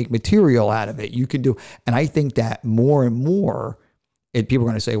 You can make material out of it. You can do, and I think that more and more, people are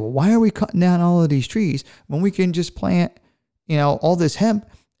going to say, well, why are we cutting down all of these trees when we can just plant, all this hemp?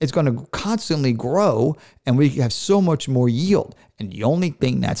 It's going to constantly grow and we have so much more yield. And the only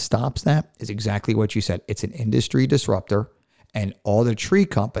thing that stops that is exactly what you said. It's an industry disruptor, and all the tree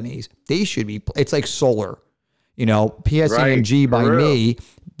companies, they should be, it's like solar. PSE&G by me,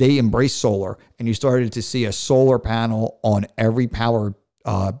 they embrace solar, and you started to see a solar panel on every power,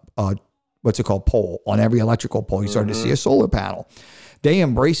 what's it called, pole, on every electrical pole. You started to see a solar panel. They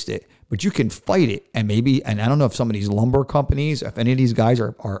embraced it, but you can fight it. And I don't know if some of these lumber companies, if any of these guys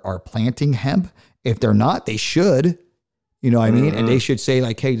are planting hemp. If they're not, they should, what I mean? And they should say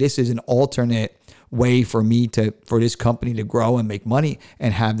like, hey, this is an alternate way for this company to grow and make money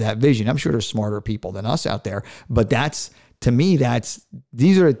and have that vision. I'm sure there's smarter people than us out there, but to me,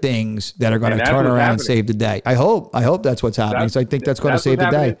 these are the things that are going to turn around and save the day. I hope that's what's happening. So I think that's going to save the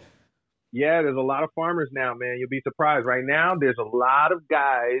day. Yeah, there's a lot of farmers now, man. You'll be surprised. Right now, there's a lot of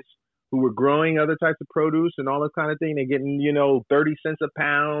guys who were growing other types of produce and all this kind of thing. They're getting, 30 cents a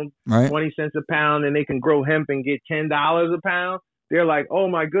pound, 20 cents a pound, and they can grow hemp and get $10 a pound. They're like, oh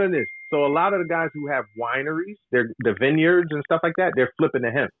my goodness. So a lot of the guys who have wineries, the vineyards and stuff like that, they're flipping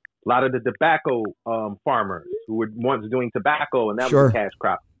the hemp. A lot of the tobacco farmers who were once doing tobacco and that was a cash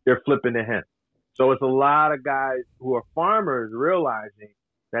crop, they're flipping the hemp. So it's a lot of guys who are farmers realizing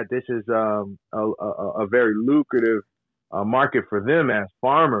that this is a very lucrative market for them as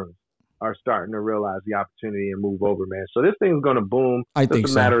farmers are starting to realize the opportunity and move over, man. So this thing's going to boom. I think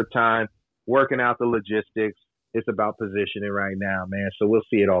it's a matter of time, working out the logistics. It's about positioning right now, man. So we'll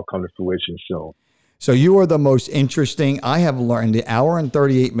see it all come to fruition soon. So you are the most interesting. I have learned the hour and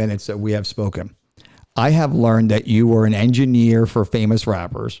 38 minutes that we have spoken. I have learned that you were an engineer for famous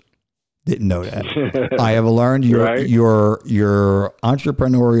rappers. Didn't know that. I have learned Right. your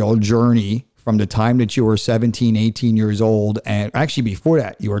entrepreneurial journey from the time that you were 17, 18 years old. And actually before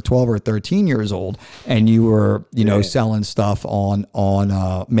that, you were 12 or 13 years old, and you were, selling stuff on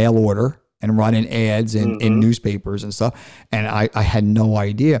mail order and running ads in newspapers and stuff. And I had no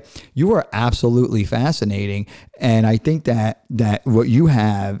idea. You are absolutely fascinating. And I think that what you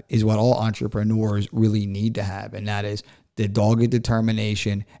have is what all entrepreneurs really need to have. And that is the dogged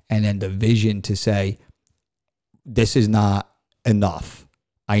determination and then the vision to say, this is not enough.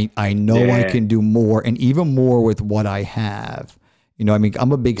 I know I can do more, and even more with what I have. I mean,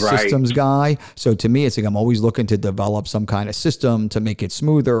 I'm a big systems guy. So to me, it's like I'm always looking to develop some kind of system to make it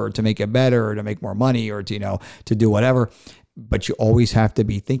smoother or to make it better or to make more money or to do whatever. But you always have to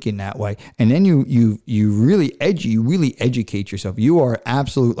be thinking that way. And then you really educate yourself. You are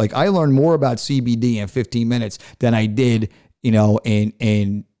absolute. Like, I learned more about CBD in 15 minutes than I did,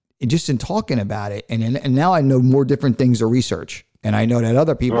 in just in talking about it. And now I know more different things to research. And I know that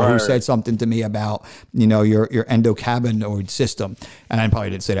other people who said something to me about, your endocannabinoid system, and I probably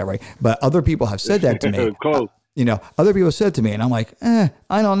didn't say that right, but other people have said that to me. Close. Other people said to me, and I'm like, I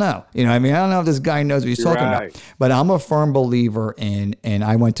don't know. I mean, I don't know if this guy knows what he's talking about. But I'm a firm believer in, and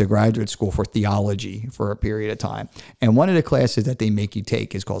I went to graduate school for theology for a period of time. And one of the classes that they make you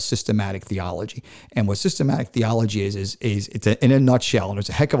take is called systematic theology. And what systematic theology is it's in a nutshell, and there's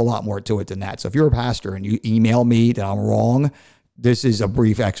a heck of a lot more to it than that. So if you're a pastor and you email me that I'm wrong, this is a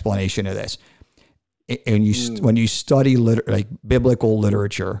brief explanation of this. And when you study biblical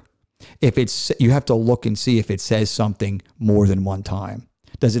literature, you have to look and see if it says something more than one time.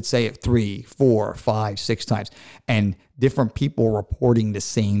 Does it say it 3, 4, 5, 6 times? And different people reporting the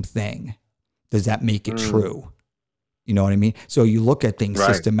same thing. Does that make it true? You know what I mean? So you look at things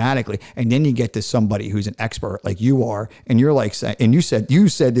systematically, and then you get to somebody who's an expert like you are, and you're like, and you said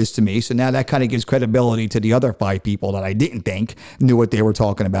this to me. So now that kind of gives credibility to the other 5 people that I didn't think knew what they were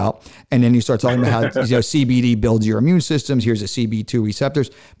talking about. And then you start talking about how CBD builds your immune systems. Here's the CB2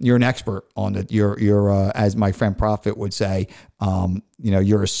 receptors. You're an expert on it. You're as my friend Prophet would say,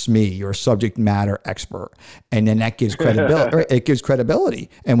 you're a SME, you're a subject matter expert. And then that gives credibility. It gives credibility.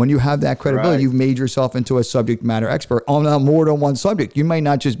 And when you have that credibility, you've made yourself into a subject matter expert on more than one subject. You might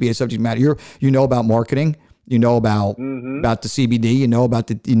not just be a subject matter. You know about marketing, about the CBD,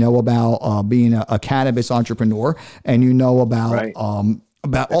 about being a cannabis entrepreneur, and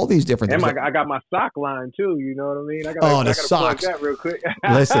about all these different things. And I got my sock line too. You know what I mean? I gotta socks. Plug that real quick.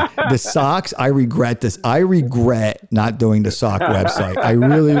 Listen, the socks. I regret this. I regret not doing the sock website. I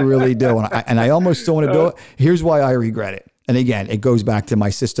really, really do. And I almost don't want to do it. Here's why I regret it. And again, it goes back to my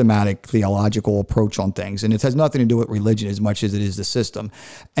systematic theological approach on things. And it has nothing to do with religion as much as it is the system.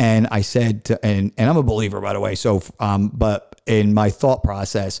 And I said, and I'm a believer, by the way. So, but in my thought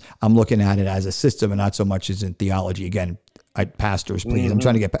process, I'm looking at it as a system and not so much as in theology. Again, pastors, please. I'm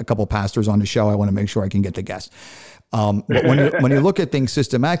trying to get a couple of pastors on the show. I want to make sure I can get the guests. But when you look at things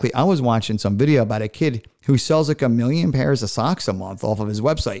systematically, I was watching some video about a kid who sells like 1 million pairs of socks a month off of his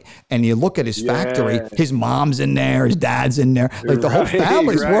website. And you look at his factory, his mom's in there, his dad's in there, like the whole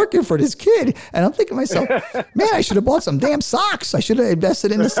family's working for this kid. And I'm thinking to myself, man, I should have bought some damn socks. I should have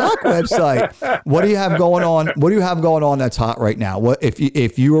invested in the sock website. What do you have going on? What do you have going on that's hot right now? What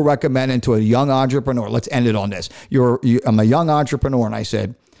if you were recommending to a young entrepreneur? Let's end it on this. I'm a young entrepreneur, and I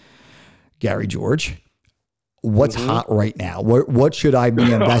said, Gary George, what's hot right now? What should I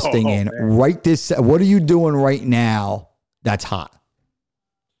be investing in right this? What are you doing right now that's hot?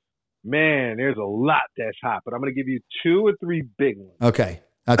 Man, there's a lot that's hot, but I'm going to give you 2 or 3 big ones. Okay.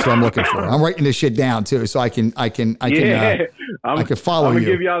 That's what I'm looking for. I'm writing this shit down too, so I can follow you.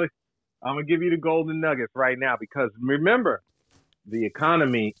 I'm going to give you the golden nuggets right now, because remember, the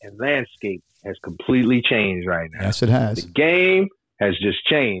economy and landscape has completely changed right now. Yes, it has. The game has just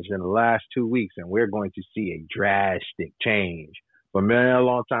changed in the last 2 weeks, and we're going to see a drastic change for a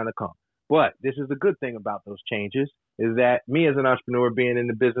long time to come. But this is the good thing about those changes, is that me as an entrepreneur, being in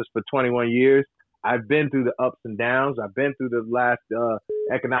the business for 21 years, I've been through the ups and downs. I've been through the last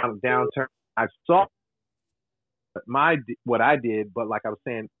economic downturn. I saw what I did, but like I was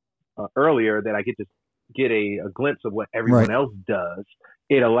saying earlier, that I get to get a glimpse of what everyone else does.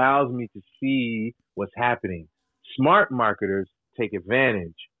 It allows me to see what's happening. Smart marketers take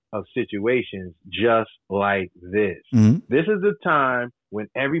advantage of situations just like this. This is the time when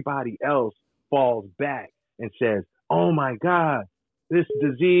everybody else falls back and says, oh my God, this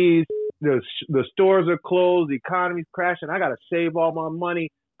disease, the stores are closed, the economy's crashing, I got to save all my money,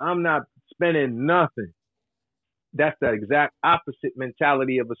 I'm not spending nothing. That's the exact opposite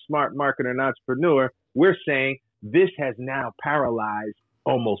mentality of a smart marketer and entrepreneur. We're saying this has now paralyzed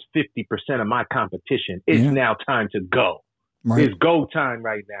almost 50% of my competition. It's now time to go. Right. It's go time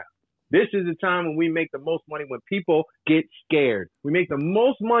right now. This is the time when we make the most money, when people get scared. We make the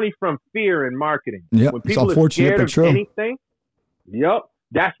most money from fear in marketing. Yep. When people are scared of anything,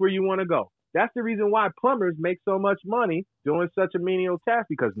 that's where you want to go. That's the reason why plumbers make so much money doing such a menial task,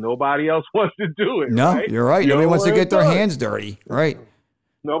 because nobody else wants to do it. No, right? You're right. Nobody wants to get their hands dirty. Right.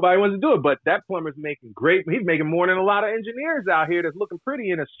 Nobody wants to do it, but that plumber's making great. He's making more than a lot of engineers out here that's looking pretty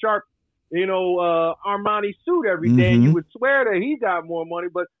in a sharp, Armani suit every day. And you would swear that he got more money,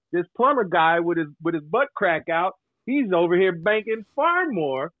 but this plumber guy with his butt crack out, he's over here banking far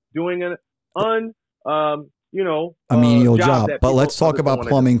more, doing a menial job. But let's talk about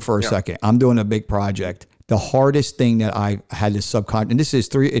plumbing for a second. I'm doing a big project. The hardest thing that I had to subcontract, and this is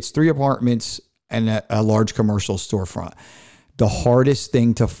three apartments and a large commercial storefront. The hardest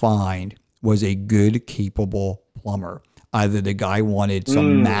thing to find was a good, capable plumber. Either the guy wanted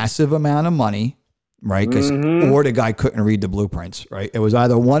some massive amount of money, right? Or the guy couldn't read the blueprints, right? It was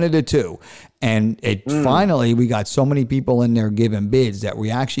either one of the two. And finally, we got so many people in there giving bids that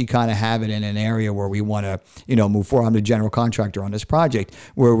we actually kind of have it in an area where we want to, move forward. I'm the general contractor on this project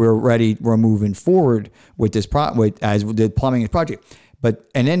where we're moving forward with this as the plumbing project.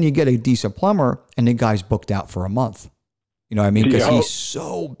 And then you get a decent plumber and the guy's booked out for a month. You know what I mean? Because he's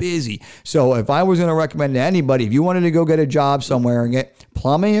so busy. So if I was going to recommend to anybody, if you wanted to go get a job somewhere and get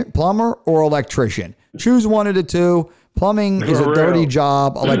plumber or electrician, choose one of the two. Plumbing is a dirty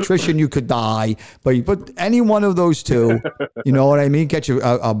job. Electrician, you could die. But you put any one of those two, you know what I mean? Get you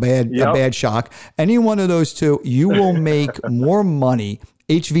a bad shock. Any one of those two, you will make more money.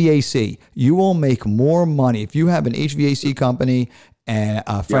 HVAC, you will make more money. If you have an HVAC company, and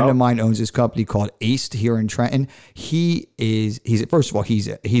a friend of mine owns this company called Ace here in Trenton. He's first of all, he's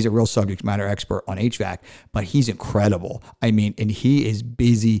a real subject matter expert on HVAC, but he's incredible. I mean, and he is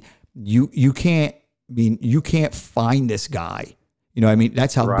busy. You can't find this guy. You know what I mean?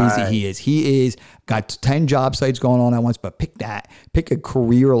 That's how busy he is. He is got 10 job sites going on at once, but pick a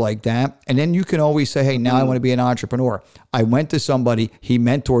career like that. And then you can always say, hey, now I want to be an entrepreneur. I went to somebody, he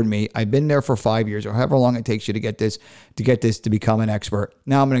mentored me. I've been there for 5 years or however long it takes you to get this to become an expert.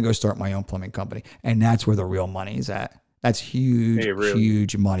 Now I'm going to go start my own plumbing company. And that's where the real money is at. That's huge,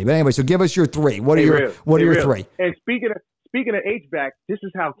 huge money. But anyway, so give us your three. What are your three? And Speaking of HVAC, this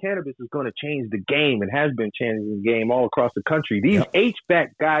is how cannabis is going to change the game and has been changing the game all across the country. These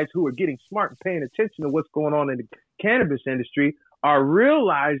HVAC guys who are getting smart and paying attention to what's going on in the cannabis industry are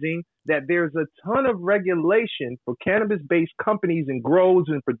realizing that there's a ton of regulation for cannabis-based companies and growers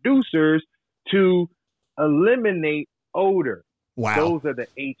and producers to eliminate odor. Wow. Those are the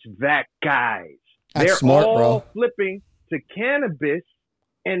HVAC guys. They're smart, all flipping to cannabis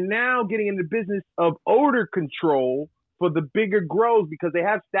and now getting into the business of odor control for the bigger grows, because they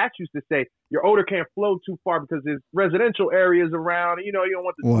have statutes to say your odor can't flow too far because there's residential areas around. You don't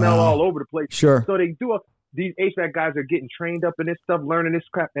want the smell all over the place. Sure. So they do. These HVAC guys are getting trained up in this stuff, learning this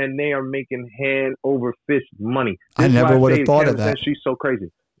crap, and they are making hand over fist money. I never would have thought of that. She's so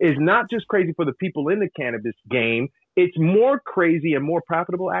crazy. It's not just crazy for the people in the cannabis game. It's more crazy and more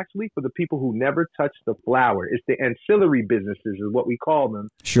profitable, actually, for the people who never touch the flower. It's the ancillary businesses is what we call them.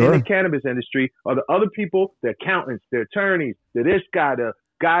 Sure. In the cannabis industry are the other people, the accountants, the attorneys, the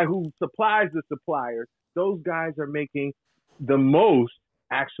guy who supplies the suppliers. Those guys are making the most,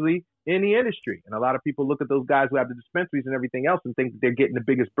 actually, in the industry. And a lot of people look at those guys who have the dispensaries and everything else and think that they're getting the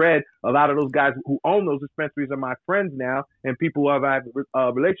biggest bread. A lot of those guys who own those dispensaries are my friends now and people who I've had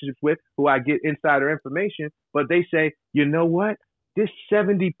relationships with who I get insider information. But they say, you know what? This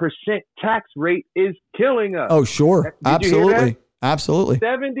 70% tax rate is killing us. Oh, sure. Absolutely. Absolutely.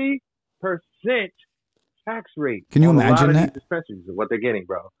 70% tax rate. Can you imagine that? These dispensaries is what they're getting,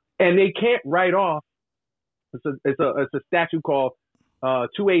 bro. And they can't write off. It's a statute called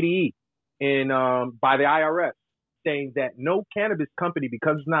 280E by the IRS, saying that no cannabis company,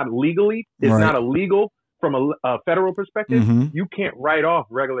 because it's not not illegal from a federal perspective, you can't write off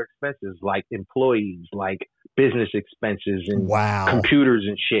regular expenses like employees, like business expenses and computers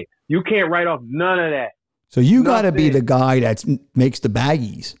and shit. You can't write off none of that. So you got to be the guy that makes the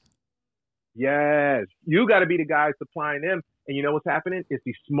baggies. Yes, you got to be the guy supplying them. And you know what's happening? It's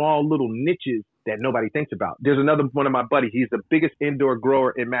these small little niches that nobody thinks about. There's another one of my buddies. He's the biggest indoor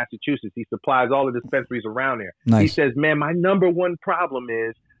grower in Massachusetts. He supplies all the dispensaries around there. Nice. He says, man, my number one problem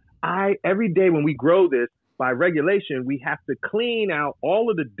is every day when we grow this, by regulation, we have to clean out all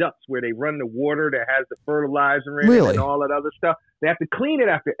of the ducts where they run the water that has the fertilizer in it and all that other stuff. They have to clean it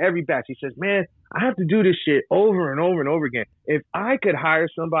after every batch. He says, man, I have to do this shit over and over and over again. If I could hire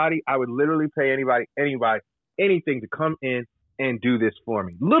somebody, I would literally pay anybody anything to come in and do this for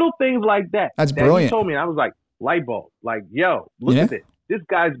me? Little things like that. That's that brilliant. He told me, and I was like, light bulb. Like, yo, look at this. This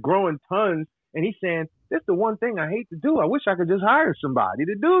guy's growing tons, and he's saying, this is the one thing I hate to do. I wish I could just hire somebody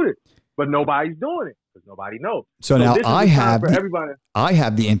to do it, but nobody's doing it because nobody knows. So now I have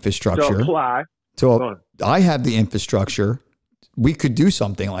the infrastructure to apply. So I have the infrastructure. We could do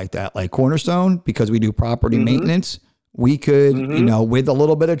something like that, like Cornerstone, because we do property maintenance. We could, you know, with a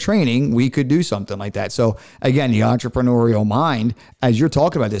little bit of training, we could do something like that. So again, the entrepreneurial mind, as you're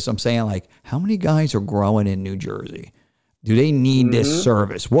talking about this, I'm saying, like, how many guys are growing in New Jersey? Do they need this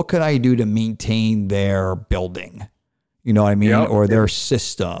service? What could I do to maintain their building? You know what I mean? Or their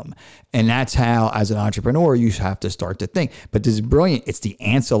system. And that's how, as an entrepreneur, you have to start to think. But this is brilliant. It's the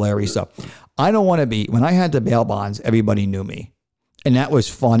ancillary stuff. I don't want to be, when I had the bail bonds, everybody knew me. And that was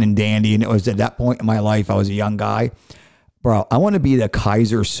fun and dandy. And it was at that point in my life, I was a young guy. Bro, I want to be the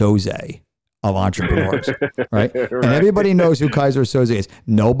Kaiser Soze of entrepreneurs, right? And everybody knows who Kaiser Soze is.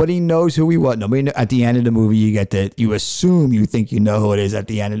 Nobody knows who he was. Nobody at the end of the movie, you get that. You assume you think you know who it is at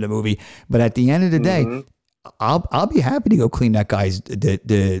the end of the movie, but at the end of the day, I'll be happy to go clean that guy's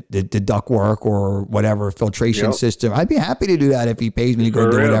the duct work or whatever filtration system. I'd be happy to do that if he pays me to go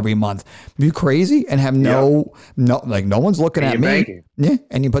do it every month. Are you crazy? And have no one's looking at me. Banking. Yeah,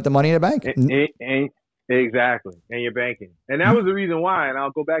 and you put the money in the bank. Exactly. And you're banking. And that was the reason why, and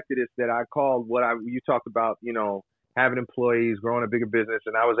I'll go back to this, that I called you talked about, you know, having employees, growing a bigger business.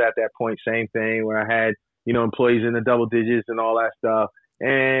 And I was at that point, same thing, where I had, you know, employees in the double digits and all that stuff.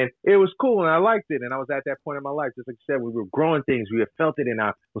 And it was cool and I liked it. And I was at that point in my life, just like you said, we were growing things. We had felt it and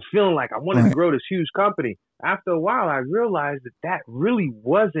I was feeling like I wanted to grow this huge company. After a while, I realized that really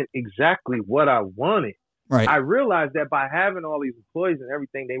wasn't exactly what I wanted. Right. I realized that by having all these employees and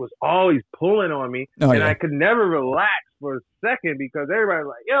everything, they was always pulling on me. I could never relax for a second because everybody's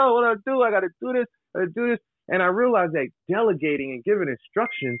like, yo, what do I do? I got to do this. I got to do this. And I realized that delegating and giving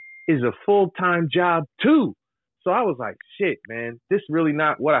instruction is a full-time job too. So I was like, shit, man, this is really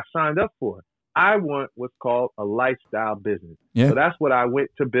not what I signed up for. I want what's called a lifestyle business. Yeah. So that's what I went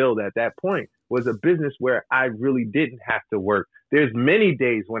to build at that point, was a business where I really didn't have to work. There's many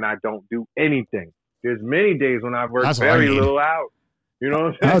days when I don't do anything. There's many days when I work very little hours. You know what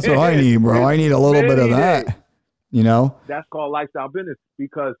I'm saying? That's what I need, bro. I need a little bit of that, days. You know? That's called lifestyle business,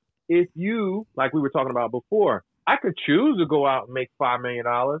 because if you, like we were talking about before, I could choose to go out and make $5 million,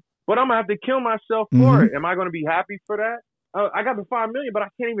 but I'm going to have to kill myself for it. Am I going to be happy for that? I got the $5 million, but I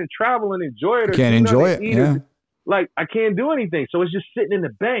can't even travel and enjoy it. Can't enjoy it. Yeah. Like, I can't do anything. So it's just sitting in the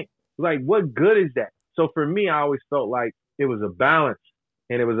bank. Like, what good is that? So for me, I always felt like it was a balance,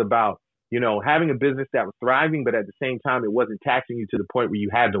 and it was about, you know, having a business that was thriving, but at the same time, it wasn't taxing you to the point where you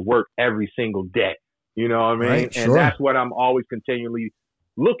had to work every single day. You know what I mean? Right, and that's what I'm always continually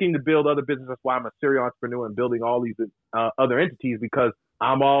looking to build other businesses. That's why I'm a serial entrepreneur and building all these other entities, because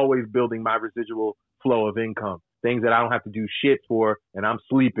I'm always building my residual flow of income, things that I don't have to do shit for, and I'm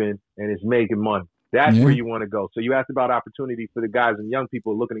sleeping and it's making money. That's where you want to go. So you asked about opportunity for the guys and young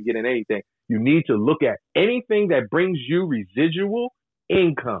people looking to get in anything. You need to look at anything that brings you residual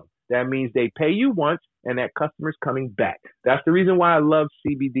income. That means they pay you once and that customer's coming back. That's the reason why I love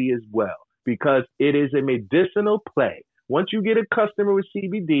CBD as well, because it is a medicinal play. Once you get a customer with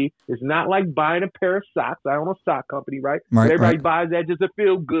CBD, it's not like buying a pair of socks. I own a sock company, right? Everybody buys that just to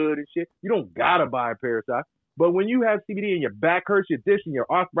feel good and shit. You don't got to buy a pair of socks. But when you have CBD and your back hurts, your disc and your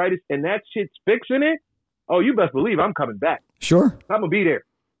arthritis, and that shit's fixing it, oh, you best believe I'm coming back. Sure. I'm going to be there.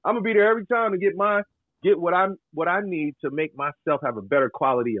 I'm going to be there every time to get what I need to make myself have a better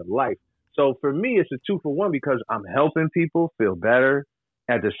quality of life. So for me, it's a 2-for-1, because I'm helping people feel better.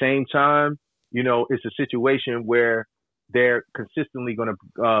 At the same time, you know, it's a situation where they're consistently going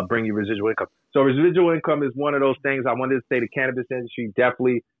to bring you residual income. So residual income is one of those things. I wanted to say the cannabis industry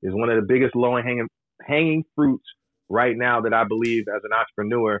definitely is one of the biggest hanging fruits right now that I believe, as an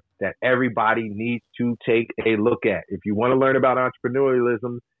entrepreneur, that everybody needs to take a look at. If you want to learn about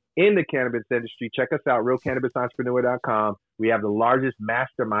entrepreneurialism in the cannabis industry, check us out, realcannabisentrepreneur.com. We have the largest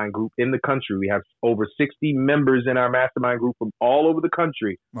mastermind group in the country. We have over 60 members in our mastermind group from all over the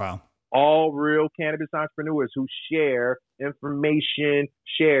country. Wow. All real cannabis entrepreneurs who share information,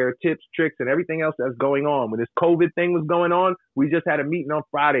 share tips, tricks, and everything else that's going on. When this COVID thing was going on, we just had a meeting on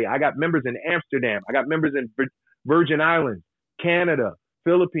Friday. I got members in Amsterdam. I got members in Virgin Islands, Canada,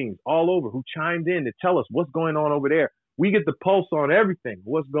 Philippines, all over, who chimed in to tell us what's going on over there. We get the pulse on everything,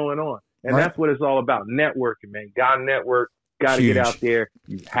 what's going on. And that's what it's all about, networking, man. Got to network, got to get out there.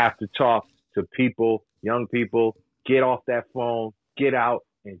 You have to talk to people, young people. Get off that phone, get out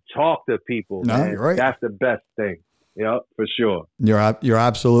and talk to people, man. Right. That's the best thing. Yep, for sure. You're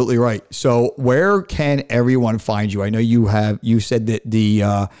absolutely right. So where can everyone find you? I know you said that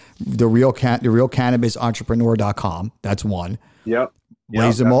the real cannabis entrepreneur.com. That's one. Yep.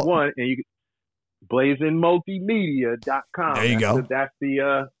 That's one. And you can blazingmultimedia.com. There you go. That's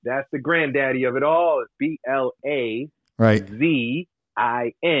the granddaddy of it all. It's BLAZIN,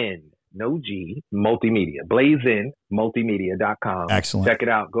 no G, multimedia. blazingmultimedia.com. Excellent. Check it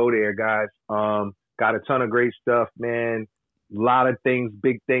out. Go there, guys. Got a ton of great stuff, man. A lot of things,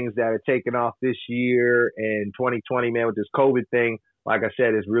 big things that are taking off this year and 2020, man, with this COVID thing. Like I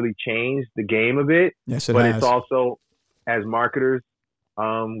said, it's really changed the game a bit. Yes, it has. But it's also, as marketers,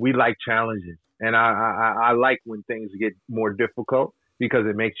 we like challenges. And I like when things get more difficult because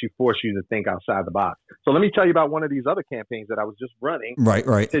it makes you force you to think outside the box. So let me tell you about one of these other campaigns that I was just running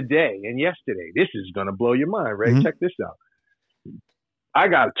today and yesterday. This is going to blow your mind, Ray. Mm-hmm. Check this out. I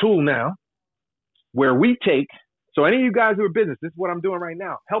got a tool now where we take, so any of you guys who are business, this is what I'm doing right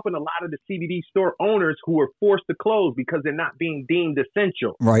now, helping a lot of the CBD store owners who are forced to close because they're not being deemed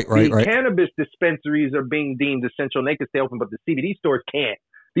essential. Right. Cannabis dispensaries are being deemed essential and they can stay open, but the CBD stores can't.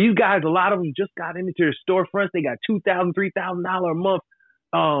 These guys, a lot of them just got into their storefronts. They got $2,000, $3,000 a month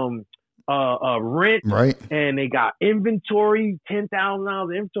rent, right? And they got inventory, $10,000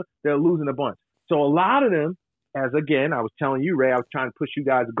 inventory. They're losing a bunch. So a lot of them, as again, I was telling you, Ray, I was trying to push you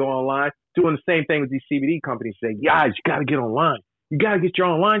guys to go online, doing the same thing with these CBD companies, saying, guys, you got to get online. You got to get your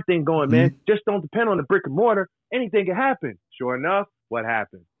online thing going, man. Mm-hmm. Just don't depend on the brick and mortar. Anything can happen. Sure enough, what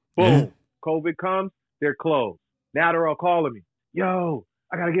happened? Boom. Mm-hmm. COVID comes, they're closed. Now they're all calling me. Yo,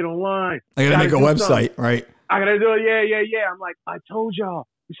 I got to get online. I got to make a website, right? I got to do it. Yeah. I'm like, I told y'all.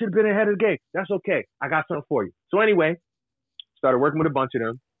 You should have been ahead of the game. That's okay. I got something for you. So anyway, started working with a bunch of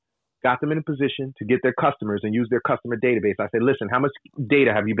them. Got them in a position to get their customers and use their customer database. I said, listen, how much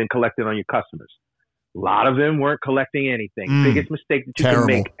data have you been collecting on your customers? A lot of them weren't collecting anything. Biggest mistake that you can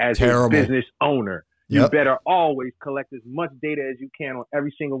make as a business owner. You better always collect as much data as you can on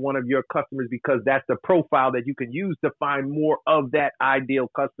every single one of your customers because that's the profile that you can use to find more of that ideal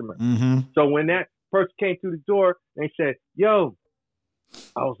customer. Mm-hmm. So when that person came through the door, they said, yo,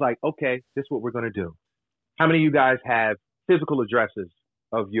 I was like, okay, this is what we're going to do. How many of you guys have physical addresses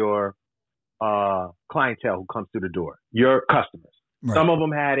of your clientele who comes through the door, your customers? Right. Some of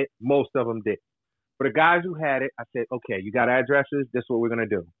them had it. Most of them did. For the guys who had it, I said, okay, you got addresses. This is what we're going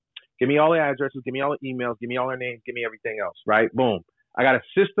to do. Give me all the addresses. Give me all the emails. Give me all their names. Give me everything else, right? Boom. I got a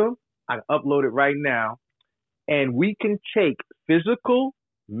system. I can upload it right now. And we can take physical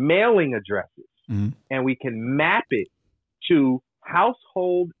mailing addresses and we can map it to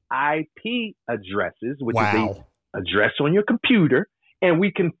household IP addresses, which is an address on your computer. And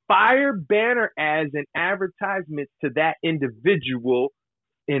we can fire banner ads and advertisements to that individual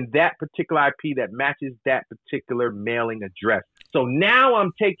in that particular IP that matches that particular mailing address. So now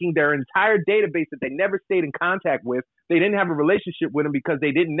I'm taking their entire database that they never stayed in contact with. They didn't have a relationship with them because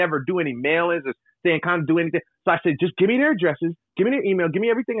they didn't never do any mailings or stay in contact, do anything. So I said, just give me their addresses, give me their email, give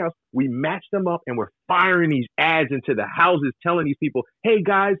me everything else. We match them up and we're firing these ads into the houses telling these people, hey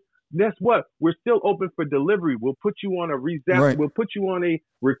guys, guess what? We're still open for delivery. We'll put you on We'll put you on a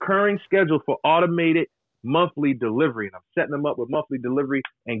recurring schedule for automated monthly delivery. And I'm setting them up with monthly delivery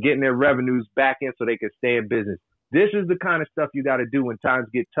and getting their revenues back in so they can stay in business. This is the kind of stuff you got to do when times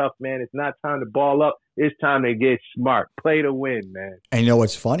get tough, man. It's not time to ball up. It's time to get smart. Play to win, man. And you know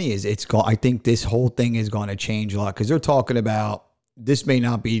what's funny is I think this whole thing is going to change a lot because they're talking about this may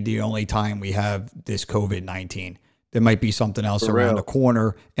not be the only time we have this COVID-19. There might be something else around the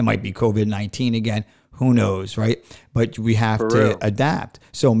corner. It might be COVID-19 again. Who knows, right? But we have to adapt.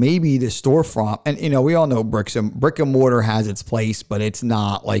 So maybe the storefront, and we all know brick and mortar has its place, but it's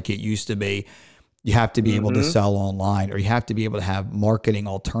not like it used to be. You have to be able to sell online, or you have to be able to have marketing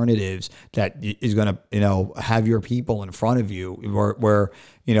alternatives that is going to, have your people in front of you where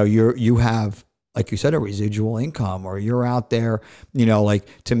you have, like you said, a residual income, or you're out there, like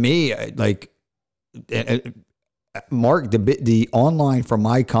to me, like Mark, the online for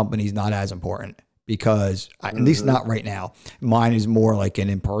my company is not as important. Because at least not right now. Mine is more like an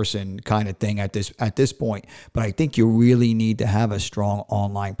in-person kind of thing at this point. But I think you really need to have a strong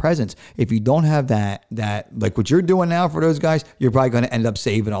online presence. If you don't have that like what you're doing now for those guys, you're probably going to end up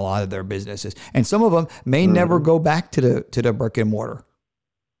saving a lot of their businesses. And some of them may never go back to the brick and mortar.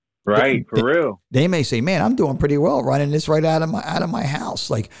 Right, for real. They may say, "Man, I'm doing pretty well running this right out of my house.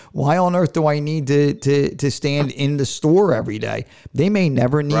 Like, why on earth do I need to stand in the store every day?" They may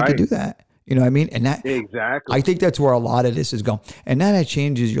never need to do that. You know what I mean? And that exactly. I think that's where a lot of this is going. And that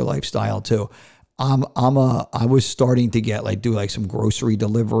changes your lifestyle too. I was starting to get do some grocery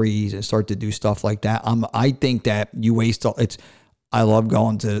deliveries and start to do stuff like that. I think that you waste I love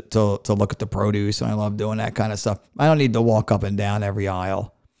going to look at the produce, and I love doing that kind of stuff. I don't need to walk up and down every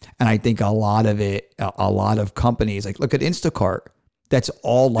aisle. And I think a lot of companies, look at Instacart, that's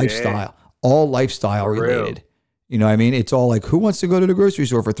all lifestyle, related. You know what I mean? It's all who wants to go to the grocery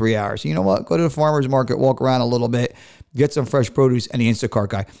store for 3 hours? You know what? Go to the farmer's market, walk around a little bit, get some fresh produce, and the Instacart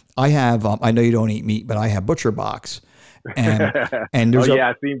guy. I have, I know you don't eat meat, but I have Butcher Box. And there's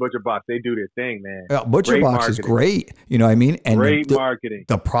I've seen Butcher Box. They do their thing, man. Butcher Box is great. You know what I mean? And great marketing.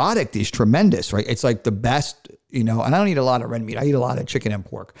 The product is tremendous, right? It's the best, and I don't eat a lot of red meat. I eat a lot of chicken and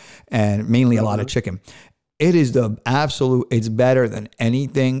pork, and mainly a lot of chicken. It is the absolute, it's better than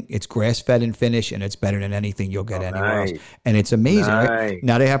anything. It's grass-fed and finished, and it's better than anything you'll get anywhere else. And it's amazing, right?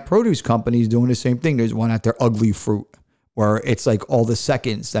 Now they have produce companies doing the same thing. There's one out there, Ugly Fruit, where it's all the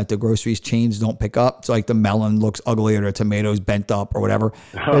seconds that the groceries chains don't pick up. So the melon looks ugly or the tomatoes bent up or whatever.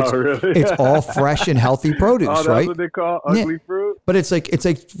 Really? It's all fresh and healthy produce, that's right? What they call Ugly Fruit? But it's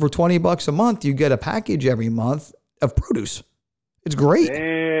for $20 a month, you get a package every month of produce. It's great.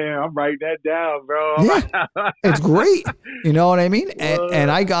 Damn, I'm writing that down, bro. Yeah, it's great. You know what I mean? And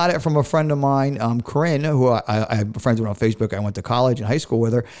I got it from a friend of mine, Corinne, who I have friends with on Facebook. I went to college and high school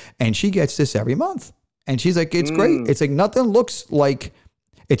with her, and she gets this every month. And she's like, it's great. It's nothing looks like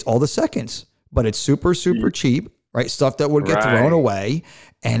it's all the seconds, but it's super, super cheap, right? Stuff that would get thrown away,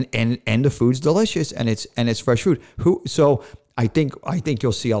 and the food's delicious, and it's fresh food. So I think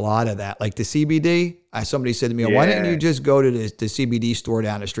you'll see a lot of that. Like the CBD, somebody said to me, why didn't you just go to the CBD store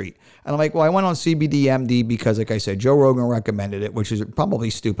down the street? And I'm like, well, I went on CBDMD because, like I said, Joe Rogan recommended it, which is probably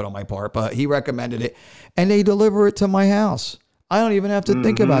stupid on my part, but he recommended it, and they deliver it to my house. I don't even have to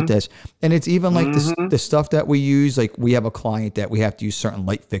think about this. And it's even the stuff that we use. We have a client that we have to use certain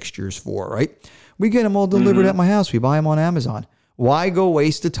light fixtures for, right? We get them all delivered at my house. We buy them on Amazon. Why go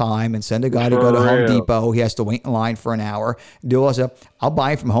waste the time and send a guy to go to Home Depot? He has to wait in line for an hour. Do all that. I'll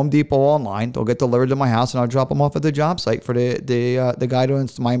buy from Home Depot online. They'll get delivered to my house, and I'll drop them off at the job site for the guy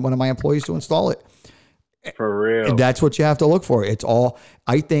one of my employees to install it. For real. And that's what you have to look for. It's all,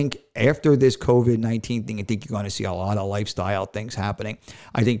 I think after this COVID-19 thing, I think you're going to see a lot of lifestyle things happening.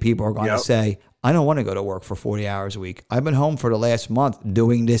 I think people are going to say, I don't want to go to work for 40 hours a week. I've been home for the last month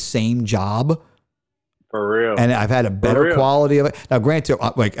doing this same job. For real. And I've had a better quality of it. Now, granted,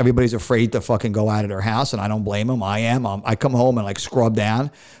 everybody's afraid to fucking go out of their house, and I don't blame them. I am. I come home and scrub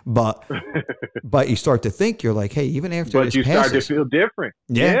down, but you start to think, you're like, hey, even after this passes. But you start to feel different.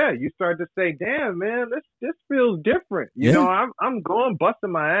 Yeah. You start to say, damn, man, this feels different. You know, I'm going busting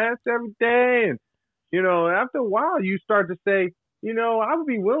my ass every day. And, after a while, you start to say, I would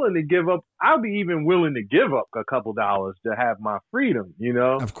be willing to give up. I'll be even willing to give up a couple dollars to have my freedom,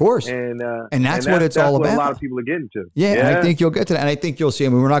 Of course. And that's what it's all about. What a lot of people are getting to. Yeah. And I think you'll get to that. And I think you'll see,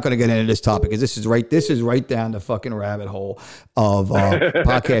 we're not going to get into this topic because this is right down the fucking rabbit hole of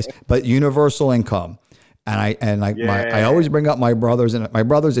podcast, but universal income. And I always bring up my brothers, and my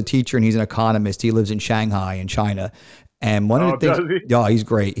brother's a teacher and he's an economist. He lives in Shanghai in China. And one of the things, he's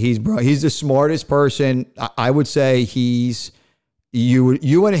great. He's the smartest person. I would say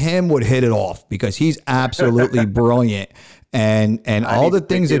you and him would hit it off because he's absolutely brilliant. And all the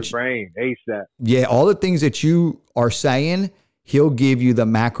things that brain ASAP. Yeah, all the things that you are saying, he'll give you the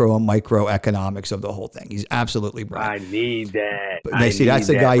macro and micro economics of the whole thing. He's absolutely brilliant. I need that. But that's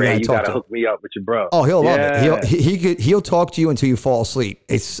the guy you got to hook me up with your bro. Oh, he'll love it. He'll talk to you until you fall asleep.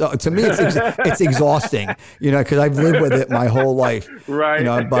 It's to me, it's exhausting, because I've lived with it my whole life.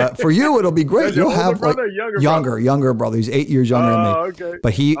 Right. But for you, it'll be great. You'll have younger brother. He's 8 years younger than me. Okay.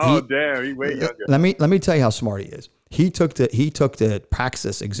 But he damn, he's way younger. Let me tell you how smart he is. He took the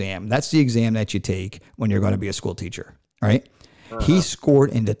Praxis exam. That's the exam that you take when you're going to be a school teacher, right? He scored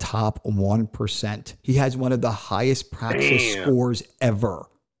in the top 1%. He has one of the highest Praxis scores ever.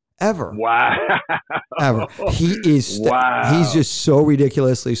 Wow. Ever. He is. He's just so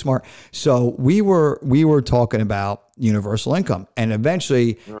ridiculously smart. So we were talking about universal income, and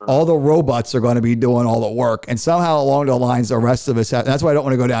eventually all the robots are going to be doing all the work, and somehow along the lines, the rest of us have. That's why I don't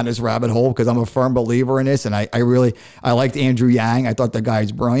want to go down this rabbit hole because I'm a firm believer in this, and I liked Andrew Yang. I thought the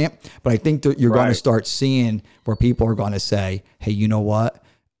guy's brilliant, but I think that you're going to start seeing where people are going to say, hey, you know what?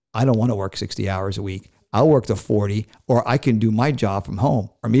 I don't want to work 60 hours a week. I'll work to 40, or I can do my job from home,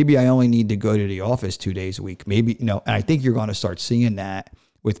 or maybe I only need to go to the office 2 days a week. Maybe, and I think you're going to start seeing that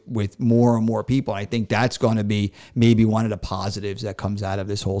with more and more people. And I think that's going to be maybe one of the positives that comes out of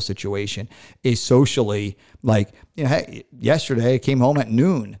this whole situation is socially, hey, yesterday I came home at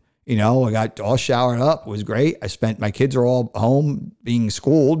noon You know, I got all showered up. It was great. My kids are all home being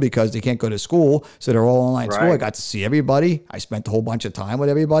schooled because they can't go to school. So they're all online school. I got to see everybody. I spent a whole bunch of time with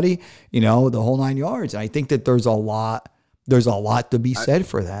everybody, you know, the whole 9 yards. And I think that there's a lot to be said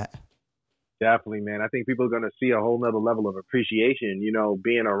for that. Definitely, man. I think people are going to see a whole nother level of appreciation, you know,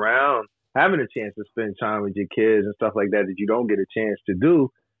 being around, having a chance to spend time with your kids and stuff like that you don't get a chance to do.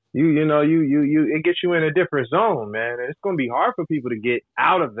 It gets you in a different zone, man. And it's going to be hard for people to get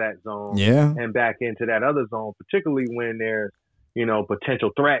out of that zone and back into that other zone, particularly when there's, you know, potential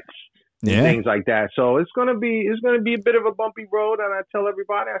threats and things like that. So it's going to be a bit of a bumpy road. And I tell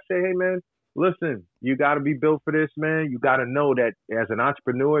everybody, I say, hey, man, listen, you got to be built for this, man. You got to know that as an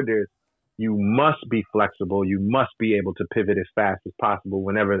entrepreneur, you must be flexible. You must be able to pivot as fast as possible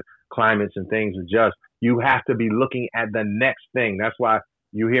whenever climates and things adjust. You have to be looking at the next thing. That's why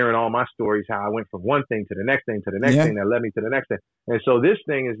you hearing all my stories, how I went from one thing to the next thing to the next thing that led me to the next thing. And so this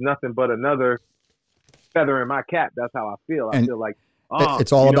thing is nothing but another feather in my cap. That's how I feel. I feel like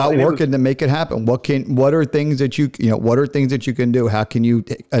it's all about working to make it happen. What are things that you can do? How can you,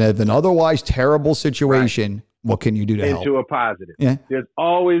 in an otherwise terrible situation, what can you do to help? Into a positive. Yeah. There's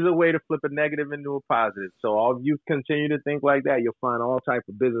always a way to flip a negative into a positive. So all of you continue to think like that, you'll find all types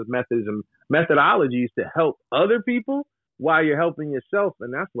of business methods and methodologies to help other people while you're helping yourself.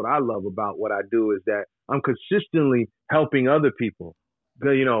 And that's what I love about what I do, is that I'm consistently helping other people,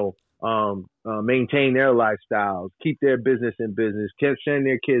 you know, maintain their lifestyles, keep their business in business, send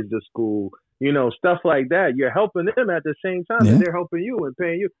their kids to school, you know, stuff like that. You're helping them at the same time that they're helping you and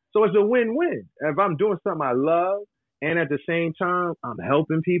paying you. So it's a win-win. If I'm doing something I love and at the same time I'm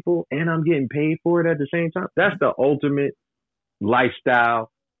helping people and I'm getting paid for it at the same time, that's the ultimate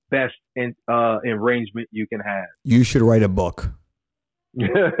lifestyle, best arrangement you can have. You should write a book.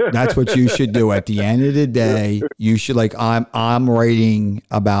 That's what you should do. At the end of the day, you should, like, I'm writing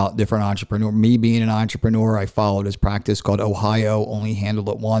about different entrepreneurs. Me being an entrepreneur, I followed this practice called Ohio, only handled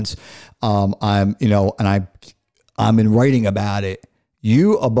it once. I'm been writing about it.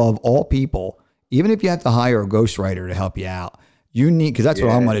 You, above all people, even if you have to hire a ghostwriter to help you out, you need, because that's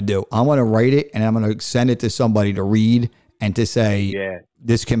what I'm going to do. I'm going to write it and I'm going to send it to somebody to read and to say,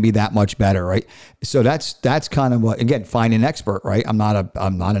 this can be that much better, right? So that's kind of what, again, find an expert, right? I'm not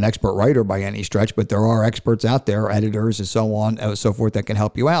an expert writer by any stretch, but there are experts out there, editors and so on and so forth, that can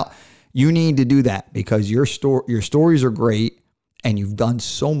help you out. You need to do that because your stories are great and you've done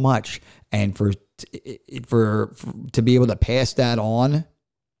so much. And for to be able to pass that on,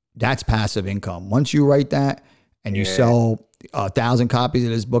 that's passive income. Once you write that and you sell 1,000 copies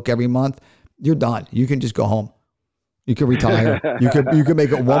of this book every month, you're done. You can just go home. You can retire. You could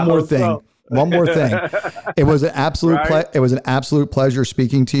make it one more thing. So. One more thing. It was an absolute it was an absolute pleasure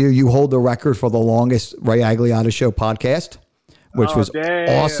speaking to you. You hold the record for the longest Ray Agliata Show podcast, which was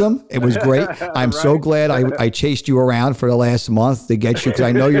awesome. It was great. I'm so glad I chased you around for the last month to get you, because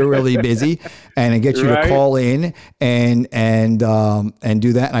I know you're really busy, and to get you to call in and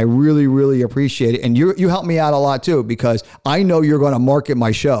do that. And I really, really appreciate it. And you helped me out a lot too, because I know you're going to market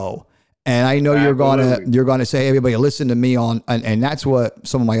my show. And I know you're gonna say, hey, everybody, listen to me on, and that's what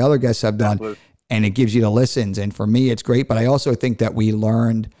some of my other guests have done, and it gives you the listens. And for me, it's great. But I also think that we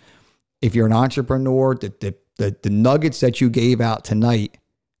learned, if you're an entrepreneur, the nuggets that you gave out tonight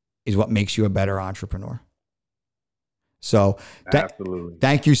is what makes you a better entrepreneur. So absolutely,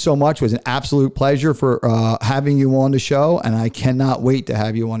 thank you so much. It was an absolute pleasure for having you on the show, and I cannot wait to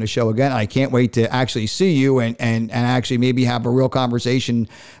have you on the show again. I can't wait to actually see you and actually maybe have a real conversation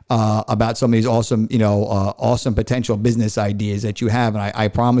about some of these awesome, awesome potential business ideas that you have. And I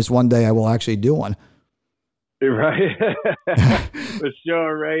promise one day I will actually do one. Right. For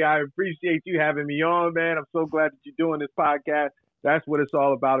sure, Ray. I appreciate you having me on, man. I'm so glad that you're doing this podcast. That's what it's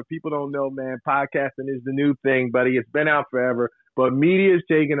all about. If people don't know, man, podcasting is the new thing, buddy. It's been out forever, but media is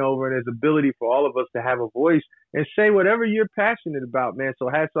taking over, and there's ability for all of us to have a voice and say whatever you're passionate about, man. So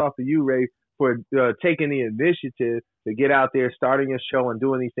hats off to you, Ray, for taking the initiative to get out there, starting a show and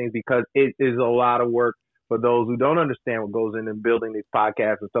doing these things, because it is a lot of work for those who don't understand what goes into building these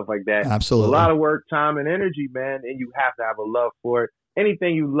podcasts and stuff like that. Absolutely. A lot of work, time, and energy, man, and you have to have a love for it.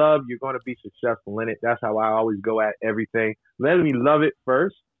 Anything you love, you're going to be successful in it. That's how I always go at everything. Let me love it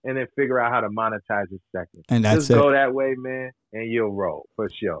first, and then figure out how to monetize it second. And that's just go that way, man, and you'll roll for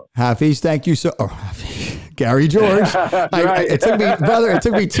sure. Hafiz, thank you so. Gary George. It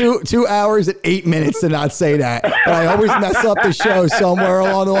took me 2 hours and 8 minutes to not say that. But I always mess up the show somewhere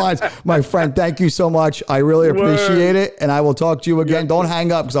along the lines. My friend, thank you so much. I really appreciate it. And I will talk to you again. Don't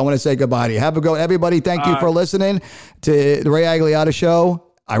hang up, because I want to say goodbye to you. Have a go. Everybody, thank you for listening to the Ray Agliata Show.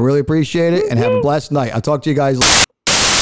 I really appreciate it, and have a blessed night. I'll talk to you guys later.